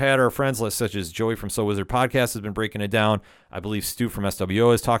 And we've had our friends list, such as Joey from So Wizard Podcast has been breaking it down. I believe Stu from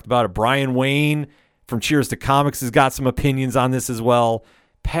SWO has talked about it. Brian Wayne from Cheers to Comics has got some opinions on this as well.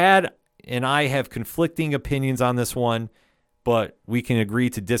 Pad and I have conflicting opinions on this one, but we can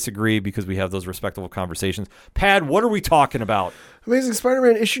agree to disagree because we have those respectable conversations. Pad, what are we talking about? Amazing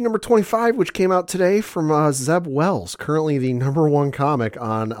Spider-Man issue number 25, which came out today from Zeb Wells, currently the number one comic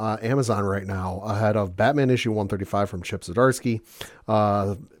on Amazon right now, ahead of Batman issue 135 from Chip Zdarsky,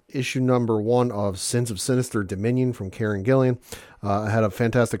 issue number 1 of Sins of Sinister Dominion from Kieran Gillian, ahead of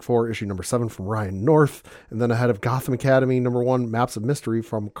Fantastic Four issue number 7 from Ryan North, and then ahead of Gotham Academy number 1 Maps of Mystery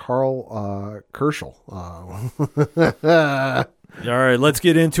from Carl Kerschel. All right, let's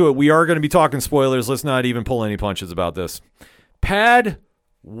get into it. We are going to be talking spoilers. Let's not even pull any punches about this. Pad,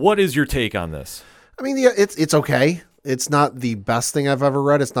 what is your take on this? I mean, yeah, it's okay. It's not the best thing I've ever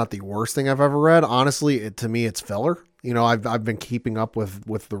read. It's not the worst thing I've ever read. Honestly, to me, it's filler. You know, I've been keeping up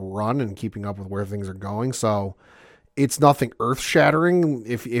with the run and keeping up with where things are going. So it's nothing earth shattering.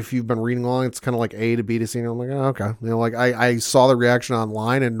 If you've been reading along, it's kind of like A to B to C. And I'm like, oh, okay. You know, like I saw the reaction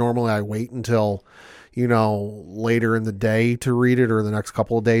online, and normally I wait until, you know, later in the day to read it, or the next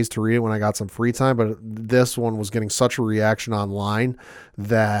couple of days to read it when I got some free time. But this one was getting such a reaction online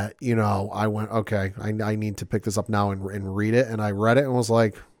that, you know, I went, okay, I need to pick this up now and read it. And I read it and was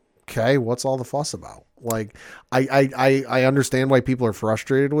like, okay, what's all the fuss about? Like, I understand why people are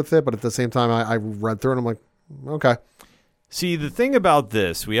frustrated with it, but at the same time, I read through it and I'm like, okay. See, the thing about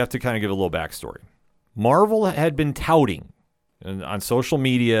this, we have to kind of give a little backstory. Marvel had been touting on social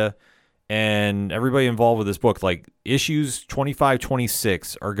media and everybody involved with this book, like issues 25,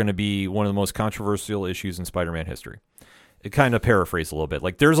 26 are going to be one of the most controversial issues in Spider-Man history. It kind of paraphrased a little bit.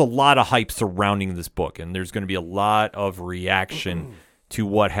 Like, there's a lot of hype surrounding this book, and there's going to be a lot of reaction to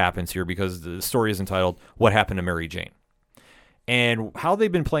what happens here because the story is entitled What Happened to Mary Jane. And how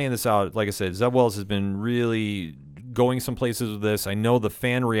they've been playing this out, like I said, Zeb Wells has been really going some places with this. I know the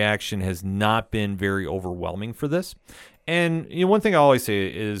fan reaction has not been very overwhelming for this. And you know, one thing I always say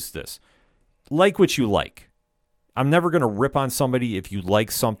is this. Like what you like. I'm never going to rip on somebody if you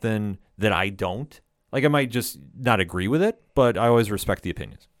like something that I don't. Like, I might just not agree with it, but I always respect the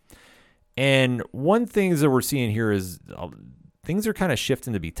opinions. And one thing that we're seeing here is things are kind of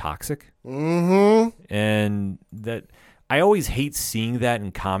shifting to be toxic. Mm-hmm. And that I always hate seeing that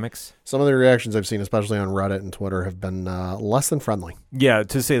in comics. Some of the reactions I've seen, especially on Reddit and Twitter, have been less than friendly. Yeah,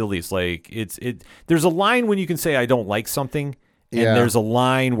 to say the least. Like, there's a line when you can say I don't like something. And there's a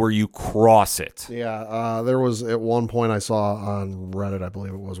line where you cross it. Yeah, there was at one point I saw on Reddit, I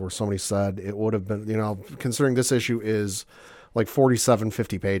believe it was, where somebody said it would have been, you know, considering this issue is like 47,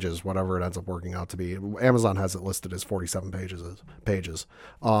 50 pages, whatever it ends up working out to be. Amazon has it listed as 47 pages.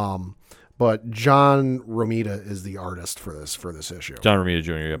 But John Romita is the artist for this issue. John Romita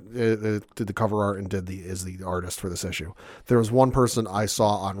Jr. Yep. It did the cover art and is the artist for this issue. There was one person I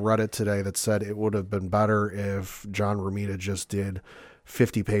saw on Reddit today that said it would have been better if John Romita just did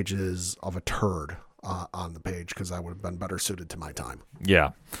 50 pages of a turd on the page, because that would have been better suited to my time.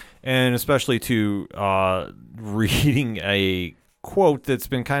 Yeah, and especially to reading a quote that's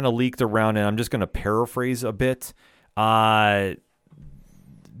been kind of leaked around, and I'm just going to paraphrase a bit.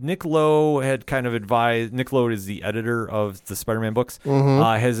 Nick Lowe had kind of advised, Nick Lowe is the editor of the Spider-Man books,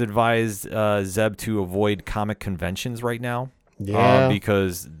 has advised Zeb to avoid comic conventions right now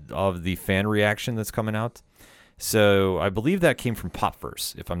because of the fan reaction that's coming out. So I believe that came from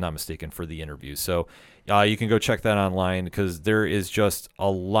Popverse, if I'm not mistaken, for the interview. So you can go check that online, because there is just a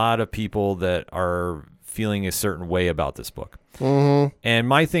lot of people that are feeling a certain way about this book. Mm-hmm. And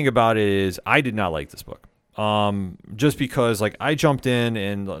my thing about it is I did not like this book. Just because, like, I jumped in,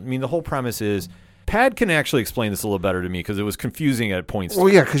 and I mean, the whole premise is Pad can actually explain this a little better to me, because it was confusing at points. Well,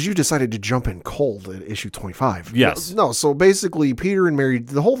 yeah, because you decided to jump in cold at issue 25. Yes. No, so basically, Peter and Mary,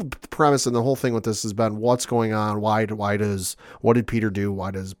 the whole premise and the whole thing with this has been what's going on. What did Peter do?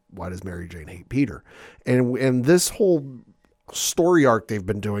 Why does Mary Jane hate Peter? And this whole story arc they've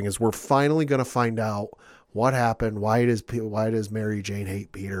been doing is we're finally going to find out what happened. Why does Mary Jane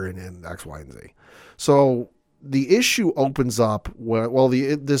hate Peter and X, Y, and Z? So the issue opens up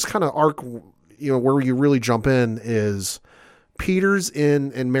this kind of arc, you know, where you really jump in is Peter's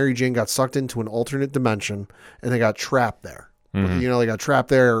in and Mary Jane got sucked into an alternate dimension, and they got trapped there. Mm-hmm. You know, they got trapped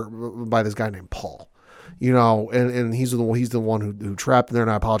there by this guy named Paul. You know, and he's the one who trapped them there.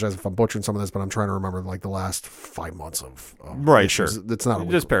 And I apologize if I'm butchering some of this, but I'm trying to remember like the last 5 months of right. Issues. Sure, it's not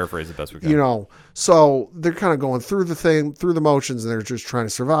just paraphrase the best we can. You know, so they're kind of going through the motions, and they're just trying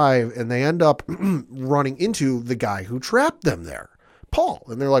to survive, and they end up running into the guy who trapped them there. Paul.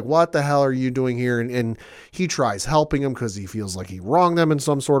 And they're like, what the hell are you doing here? And he tries helping him because he feels like he wronged them in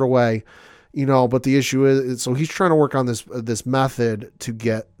some sort of way, but the issue is, so he's trying to work on this method to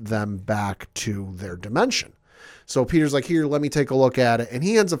get them back to their dimension. So Peter's like, here, let me take a look at it. And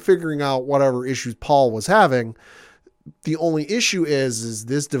he ends up figuring out whatever issues Paul was having. The only issue is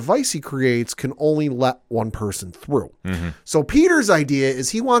this device he creates can only let one person through. Mm-hmm. So Peter's idea is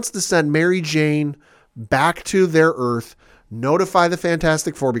he wants to send Mary Jane back to their Earth, notify the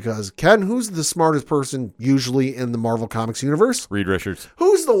Fantastic Four, because Ken, who's the smartest person usually in the Marvel Comics universe? Reed Richards.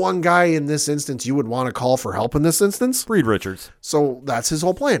 Who's the one guy in this instance you would want to call for help in this instance? Reed Richards. So that's his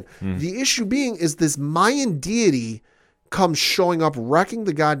whole plan. The issue being is this Mayan deity comes showing up, wrecking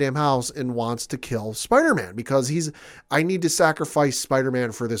the goddamn house, and wants to kill Spider-Man because I need to sacrifice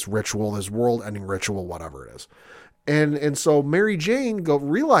Spider-Man for this ritual, this world-ending ritual, whatever it is. And so Mary Jane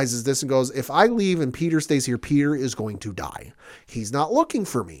realizes this and goes, if I leave and Peter stays here, Peter is going to die. He's not looking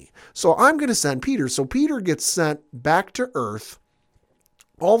for me. So I'm going to send Peter. So Peter gets sent back to Earth.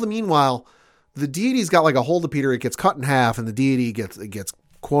 All the meanwhile, the deity's got like a hold of Peter. It gets cut in half and the deity gets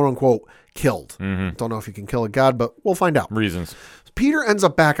quote unquote killed. Mm-hmm. Don't know if you can kill a god, but we'll find out. Reasons. Peter ends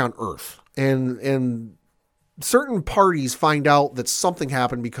up back on Earth and certain parties find out that something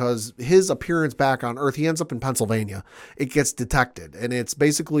happened because his appearance back on Earth, he ends up in Pennsylvania. It gets detected, and it's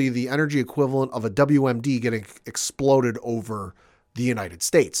basically the energy equivalent of a WMD getting exploded over the United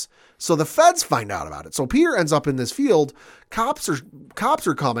States. So the feds find out about it. So Peter ends up in this field. Cops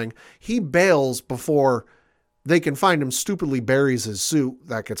are coming. He bails before they can find him, stupidly buries his suit.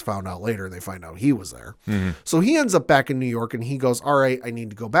 That gets found out later, and they find out he was there. Mm-hmm. So he ends up back in New York, and he goes, all right, I need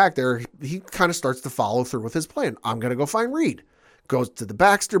to go back there. He kind of starts to follow through with his plan. I'm going to go find Reed. Goes to the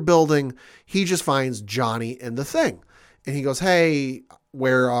Baxter building. He just finds Johnny and the Thing. And he goes, hey,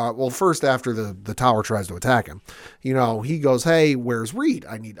 first after the tower tries to attack him, he goes, hey, where's Reed?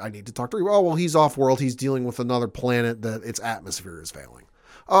 I need to talk to Reed. Oh, well, he's off world. He's dealing with another planet that its atmosphere is failing.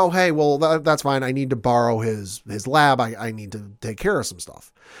 Oh, hey, well, that's fine. I need to borrow his lab. I need to take care of some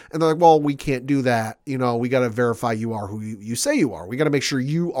stuff. And they're like, well, we can't do that. We got to verify you are who you say you are. We got to make sure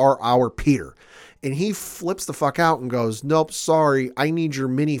you are our Peter. And he flips the fuck out and goes, nope, sorry. I need your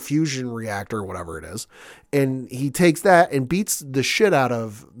mini fusion reactor, whatever it is. And he takes that and beats the shit out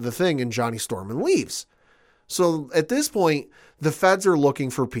of the Thing, and Johnny Storm and leaves. So at this point, the feds are looking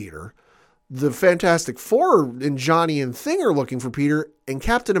for Peter. The Fantastic Four and Johnny and Thing are looking for Peter, and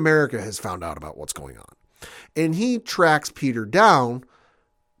Captain America has found out about what's going on. And he tracks Peter down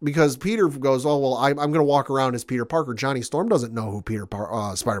because Peter goes, oh, well, I'm going to walk around as Peter Parker. Johnny Storm doesn't know who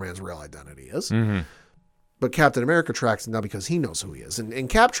Spider-Man's real identity is. Mm-hmm. But Captain America tracks him down because he knows who he is. And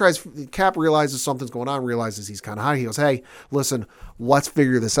Cap realizes something's going on, realizes he's kind of high. He goes, hey, listen, let's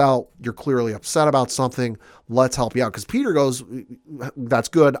figure this out. You're clearly upset about something. Let's help you out. Because Peter goes, that's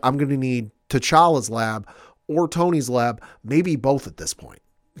good. I'm going to need T'Challa's lab or Tony's lab, maybe both at this point.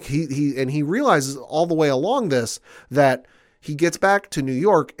 He realizes all the way along this that he gets back to New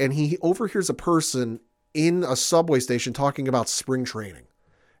York and he overhears a person in a subway station talking about spring training.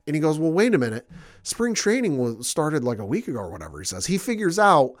 And he goes, well, wait a minute. Spring training started like a week ago or whatever, he says. He figures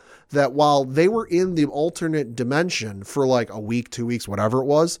out that while they were in the alternate dimension for like a week, 2 weeks, whatever it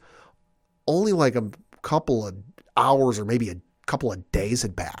was, only like a couple of hours or maybe a couple of days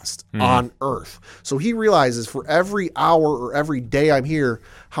had passed on Earth. So he realizes for every hour or every day I'm here,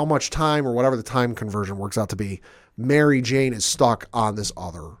 how much time or whatever the time conversion works out to be, Mary Jane is stuck on this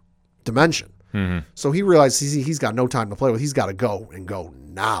other dimension. Mm-hmm. So he realizes he's got no time to play with. He's got to go and go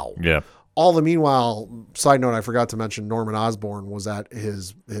now. Yeah. All the meanwhile, side note, I forgot to mention Norman Osborn was at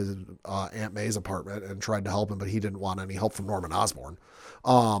his Aunt May's apartment and tried to help him, but he didn't want any help from Norman Osborn.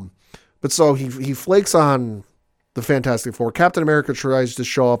 But so he flakes on the Fantastic Four. Captain America tries to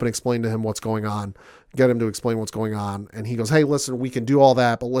show up and explain to him what's going on, get him to explain what's going on. And he goes, hey, listen, we can do all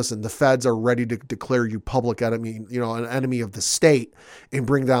that, but listen, the feds are ready to declare you public enemy, an enemy of the state and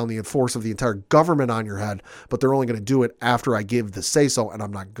bring down the force of the entire government on your head. But they're only going to do it after I give the say-so, and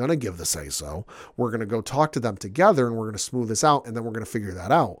I'm not going to give the say-so. We're going to go talk to them together and we're going to smooth this out, and then we're going to figure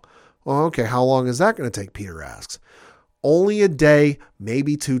that out. Well, okay, how long is that going to take? Peter asks. Only a day,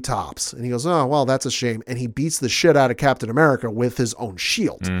 maybe 2 tops. And he goes, oh, well, that's a shame. And he beats the shit out of Captain America with his own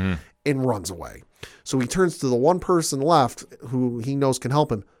shield and runs away. So he turns to the one person left who he knows can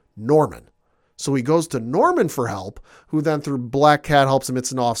help him, Norman. So he goes to Norman for help, who then through Black Cat helps him.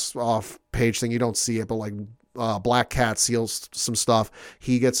 It's an off page thing. You don't see it, but like Black Cat seals some stuff.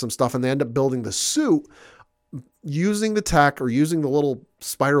 He gets some stuff and they end up building the suit. using the tech or using the little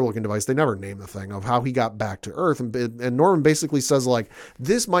spider looking device, they never name the thing, of how he got back to Earth. And Norman basically says, like,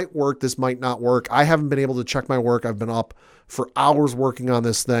 this might work, this might not work. I haven't been able to check my work. I've been up for hours working on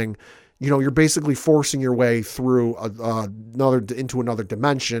this thing. You're basically forcing your way through into another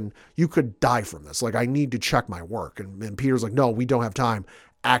dimension. You could die from this. Like, I need to check my work. And Peter's like, no, we don't have time.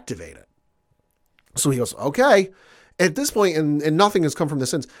 Activate it. So he goes, okay. At this point, and nothing has come from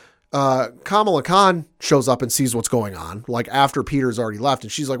this since, Kamala Khan shows up and sees what's going on, like, after Peter's already left.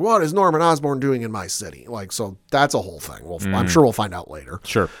 And she's like, what is Norman Osborn doing in my city? Like, so that's a whole thing. I'm sure we'll find out later.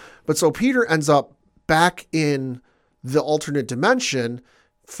 Sure. But so Peter ends up back in the alternate dimension,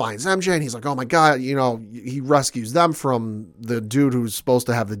 finds MJ, and he's like, oh my God, he rescues them from the dude who's supposed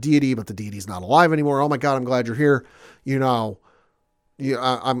to have the deity, but the deity's not alive anymore. Oh my God, I'm glad you're here. I'm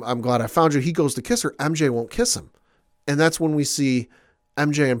glad I found you. He goes to kiss her. MJ won't kiss him. And that's when we see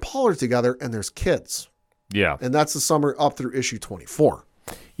MJ and Paul are together, and there's kids. Yeah. And that's the summer up through issue 24.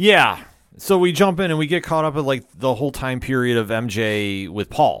 Yeah. So we jump in and we get caught up in, like, the whole time period of MJ with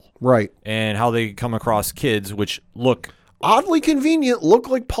Paul. Right. And how they come across kids, which look oddly convenient, look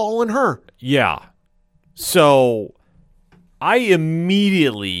like Paul and her. Yeah. So I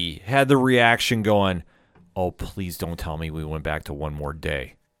immediately had the reaction going, oh, please don't tell me we went back to one more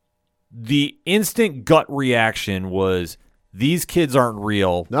day. The instant gut reaction was, these kids aren't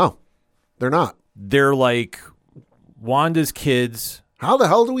real. No, they're not. They're like Wanda's kids. How the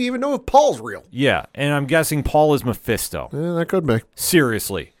hell do we even know if Paul's real? Yeah, and I'm guessing Paul is Mephisto. Yeah, that could be.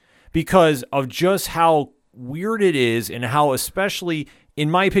 Seriously. Because of just how weird it is, and how, especially, in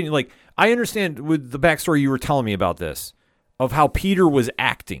my opinion, like, I understand with the backstory you were telling me about this, of how Peter was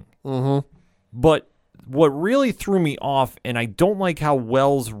acting. Mm-hmm. But what really threw me off, and I don't like how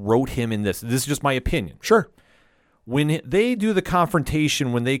Wells wrote him in this is just my opinion. Sure. When they do the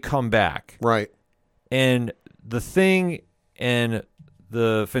confrontation when they come back. Right. And the Thing and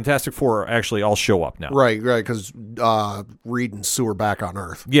the Fantastic Four actually all show up now. Right, because Reed and Sue are back on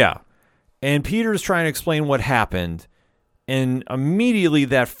Earth. Yeah. And Peter's trying to explain what happened, and immediately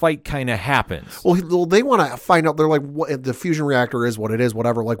that fight kind of happens. Well, they want to find out. They're like, what, the fusion reactor is what it is,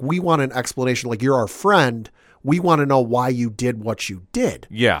 whatever. Like, we want an explanation. Like, you're our friend. We want to know why you did what you did.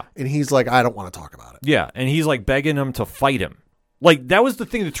 Yeah. And he's like, I don't want to talk about it. Yeah. And he's like begging him to fight him. Like, that was the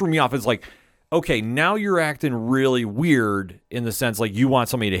thing that threw me off, is like, okay, now you're acting really weird in the sense, like, you want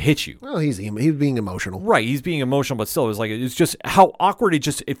somebody to hit you. Well, he's being emotional. Right, he's being emotional, but still, it's just how awkward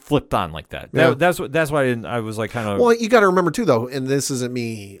it flipped on like that. Yeah. That's why I was like kind of. Well, you got to remember too, though, and this isn't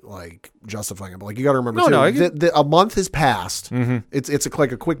me like justifying it, but like, you got to remember a month has passed. Mm-hmm. It's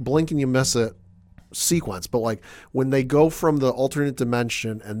like a quick blink and you miss it sequence, but like when they go from the alternate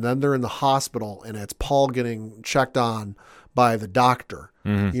dimension and then they're in the hospital and it's Paul getting checked on by the doctor,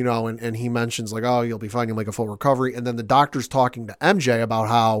 mm-hmm. And he mentions like, oh, you'll be finding like a full recovery. And then the doctor's talking to MJ about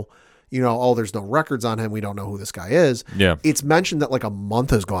how, oh, there's no records on him. We don't know who this guy is. Yeah. It's mentioned that like a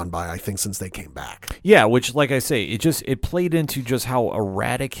month has gone by, I think, since they came back. Yeah. Which, like I say, it played into just how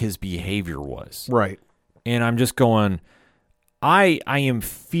erratic his behavior was. Right. And I'm just going, I am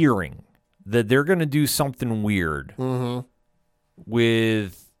fearing that they're going to do something weird mm-hmm.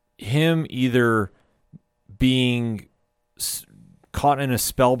 with him either being caught in a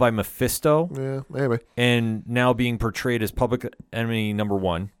spell by Mephisto. Yeah, maybe. And now being portrayed as public enemy number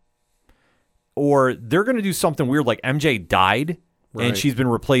one. Or they're going to do something weird, like MJ died and she's been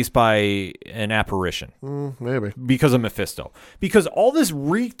replaced by an apparition. Maybe. Because of Mephisto. Because all this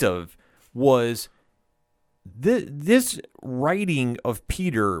reeked of was this writing of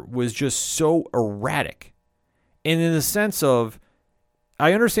Peter was just so erratic. And in the sense of,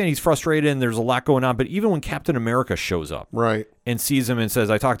 I understand he's frustrated and there's a lot going on, but even when Captain America shows up and sees him and says,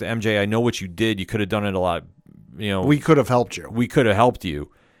 I talked to MJ, I know what you did. You could have done it a lot. We could have helped you. We could have helped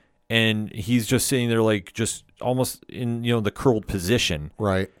you. And he's just sitting there like just almost in, the curled position.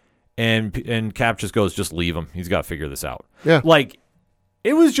 Right. And Cap just goes, just leave him. He's got to figure this out. Yeah. Like,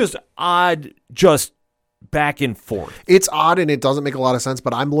 it was just odd, just back and forth. It's odd and it doesn't make a lot of sense,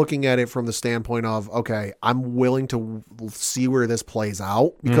 but I'm looking at it from the standpoint of, okay, I'm willing to see where this plays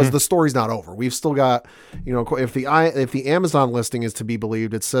out because the story's not over. We've still got, if the Amazon listing is to be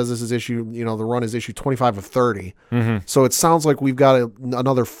believed, it says this is issue, the run is issue 25 of 30. Mm-hmm. So it sounds like we've got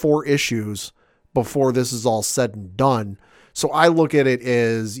another 4 issues before this is all said and done. So I look at it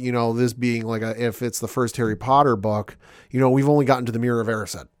as, this being like if it's the first Harry Potter book, we've only gotten to the Mirror of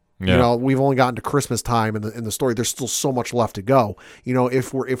Erised. Yeah. We've only gotten to Christmas time in the story. There's still so much left to go.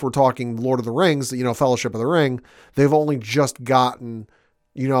 If we're talking Lord of the Rings, Fellowship of the Ring, they've only just gotten,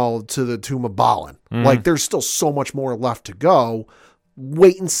 to the Tomb of Balin. Mm-hmm. Like there's still so much more left to go.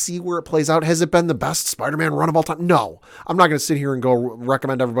 wait and see where it plays out. Has it been the best Spider-Man run of all time? No. I'm not going to sit here and go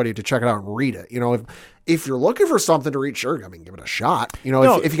recommend everybody to check it out and read it. If you're looking for something to read, sure, give it a shot.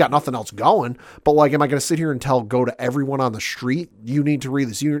 If you got nothing else going. But like, am I going to sit here and go to everyone on the street, you need to read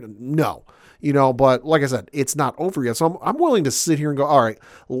this? No. But like I said, it's not over yet. So I'm willing to sit here and go, all right,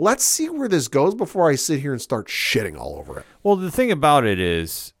 let's see where this goes before I sit here and start shitting all over it. Well, the thing about it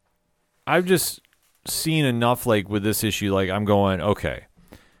is, I've just seen enough, like with this issue, like I'm going, okay,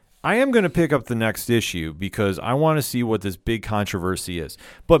 I am going to pick up the next issue because I want to see what this big controversy is.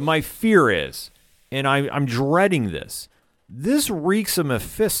 But my fear is, and I'm dreading this reeks of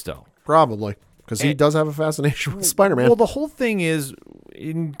Mephisto. Probably. Because he does have a fascination with Spider-Man. Well, the whole thing is,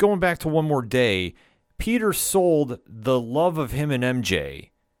 in going back to One More Day, Peter sold the love of him and MJ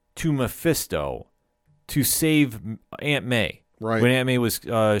to Mephisto to save Aunt May. Right. When Aunt May was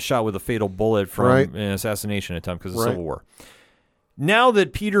shot with a fatal bullet from an assassination attempt because of the Civil War. Now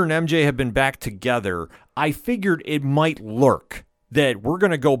that Peter and MJ have been back together, I figured it might lurk that we're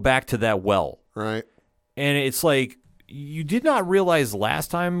going to go back to that well. Right. And it's like, you did not realize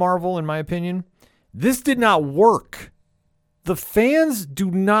last time, Marvel, in my opinion, this did not work. The fans do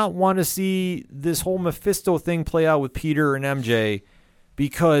not want to see this whole Mephisto thing play out with Peter and MJ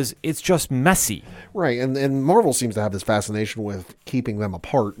because it's just messy. Right, and Marvel seems to have this fascination with keeping them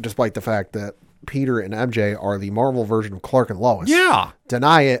apart, despite the fact that Peter and MJ are the Marvel version of Clark and Lois. Yeah.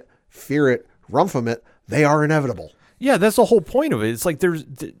 Deny it, fear it, run from it, they are inevitable. Yeah, that's the whole point of it. It's like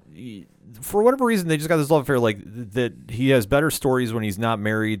for whatever reason, they just got this love affair, like that he has better stories when he's not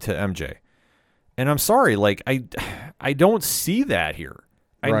married to MJ. And I'm sorry, like I don't see that here.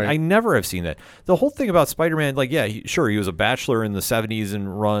 I never have seen that. The whole thing about Spider-Man, like, yeah, he was a bachelor in the 70s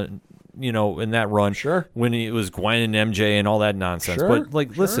and run, in that run. Sure. When it was Gwen and MJ and all that nonsense. Sure, but,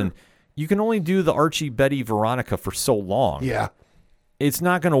 like, listen, you can only do the Archie, Betty, Veronica for so long. Yeah. It's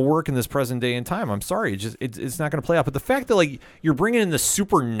not going to work in this present day and time. I'm sorry. It's not going to play out. But the fact that, like, you're bringing in the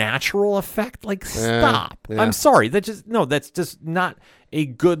supernatural effect, like, stop. Yeah. I'm sorry. That's just not a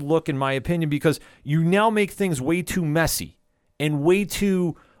good look in my opinion, because you now make things way too messy and way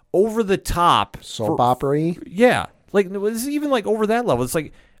too over the top. Soap opera-y? Yeah. Like, this is even like over that level. It's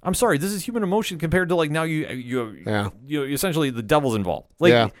like, I'm sorry, this is human emotion compared to, like, now you essentially the devil's involved.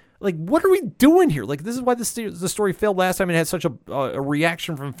 Like, like, what are we doing here? Like, this is why the story failed last time and had such a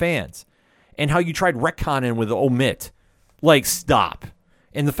reaction from fans. And how you tried retconning with omit. Like, stop.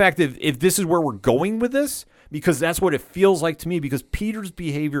 And the fact that if this is where we're going with this, because that's what it feels like to me, because Peter's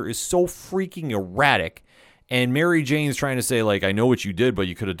behavior is so freaking erratic, and Mary Jane's trying to say, like, I know what you did, but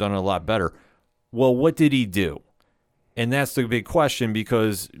you could have done it a lot better. Well, what did he do? And that's the big question,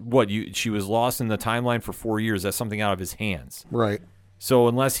 because she was lost in the timeline for 4 years. That's something out of his hands. Right. So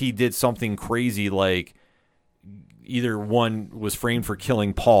unless he did something crazy, like either one was framed for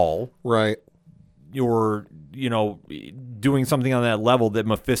killing Paul, right, or doing something on that level that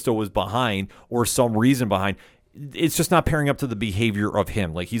Mephisto was behind, or some reason behind, it's just not pairing up to the behavior of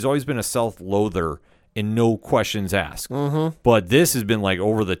him. Like, he's always been a self-loather and no questions asked. Mm-hmm. But this has been, like,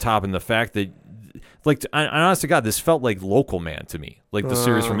 over the top, and the fact that, like, honest to God, this felt like Local Man to me, like the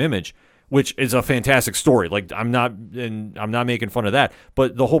series from Image, which is a fantastic story. Like, I'm not making fun of that,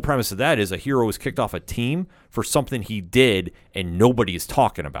 but the whole premise of that is a hero was kicked off a team for something he did, and nobody is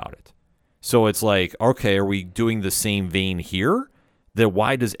talking about it. So it's like, okay, are we doing the same vein here? Then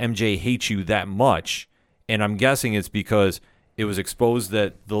why does MJ hate you that much? And I'm guessing it's because it was exposed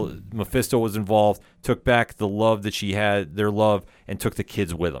that the Mephisto was involved, took back the love that she had, their love, and took the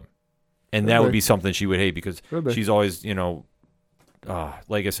kids with him. And that would be something she would hate, because she's always,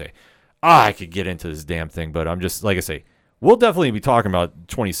 like I say, I could get into this damn thing, but I'm just, like I say, we'll definitely be talking about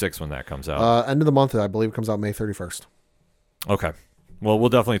 26 when that comes out. End of the month, I believe it comes out May 31st. Okay. Well, we'll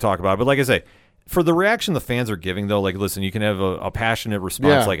definitely talk about it. But like I say, for the reaction the fans are giving, though, like, listen, you can have a passionate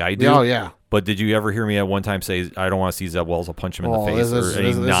response like I do. Oh, yeah. But did you ever hear me at one time say, I don't want to see Zeb Wells, I'll punch him in the face, or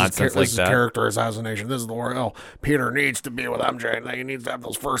any nonsense like that? This is character assassination. This is the word. Peter needs to be with MJ. He needs to have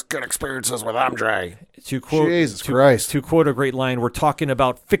those first good experiences with MJ. Jesus Christ. To quote a great line, we're talking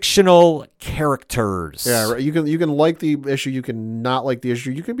about fictional characters. Yeah, right. You can like the issue. You can not like the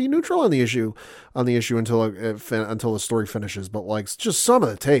issue. You can be neutral on the issue until the story finishes. But, like, just some of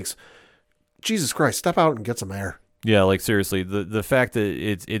the takes. Jesus Christ, step out and get some air. Yeah, like, seriously, the fact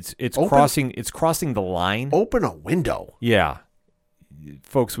that it's crossing the line. Open a window. Yeah.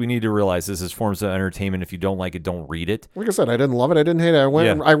 Folks, we need to realize this is forms of entertainment. If you don't like it, don't read it. Like I said, I didn't love it. I didn't hate it.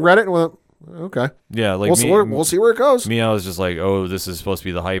 I read it and went, okay. Yeah, like we'll see where it goes. Me, I was just like, oh, this is supposed to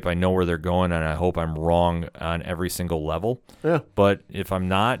be the hype. I know where they're going, and I hope I'm wrong on every single level. Yeah. But if I'm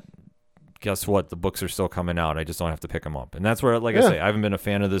not, guess what? The books are still coming out. I just don't have to pick them up. And that's where, like I say, I haven't been a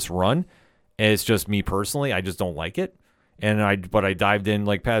fan of this run. It's just me personally. I just don't like it. But I dived in,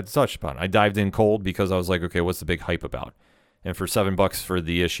 like Pat touched upon. I dived in cold because I was like, okay, what's the big hype about? And for $7 for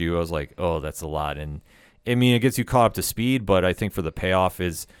the issue, I was like, oh, that's a lot. And I mean, it gets you caught up to speed, but I think for the payoff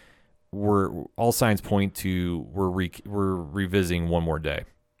is all signs point to we're revisiting One More Day.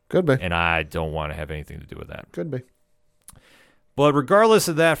 Could be. And I don't want to have anything to do with that. Could be. But regardless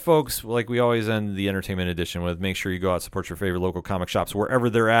of that, folks, like we always end the entertainment edition with, make sure you go out and support your favorite local comic shops wherever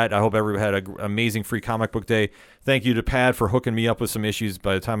they're at. I hope everybody had an amazing free comic book day. Thank you to Pat for hooking me up with some issues.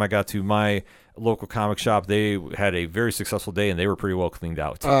 By the time I got to my local comic shop, they had a very successful day, and they were pretty well cleaned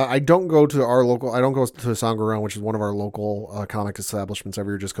out. I don't go to Sangreon, which is one of our local comic establishments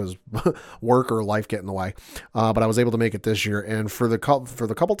every year just because work or life get in the way. But I was able to make it this year. And for the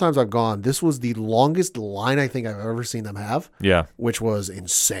couple times I've gone, this was the longest line I think I've ever seen them have. Yeah. Which was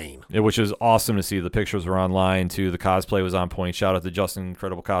insane. Which is awesome to see. The pictures were online, too. The cosplay was on point. Shout out to Justin,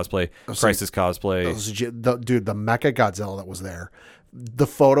 incredible cosplay. Crisis cosplay. Dude, the Mecha Godzilla that was there. The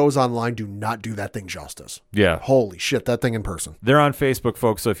photos online do not do that thing justice. Yeah. Holy shit, that thing in person. They're on Facebook,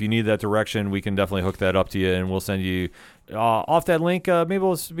 folks, so if you need that direction, we can definitely hook that up to you, and we'll send you off that link. Maybe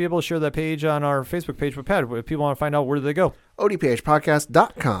we'll be able to share that page on our Facebook page. But, Pat, if people want to find out, where do they go?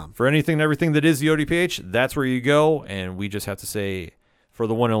 ODPHpodcast.com. For anything and everything that is the ODPH, that's where you go, and we just have to say, for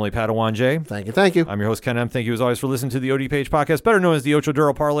the one and only Padawan J. Thank you. I'm your host, Ken M. Thank you, as always, for listening to the ODPH podcast, better known as the Ocho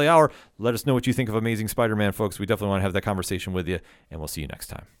Duro Parlay Hour. Let us know what you think of Amazing Spider-Man, folks. We definitely want to have that conversation with you, and we'll see you next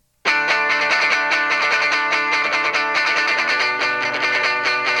time.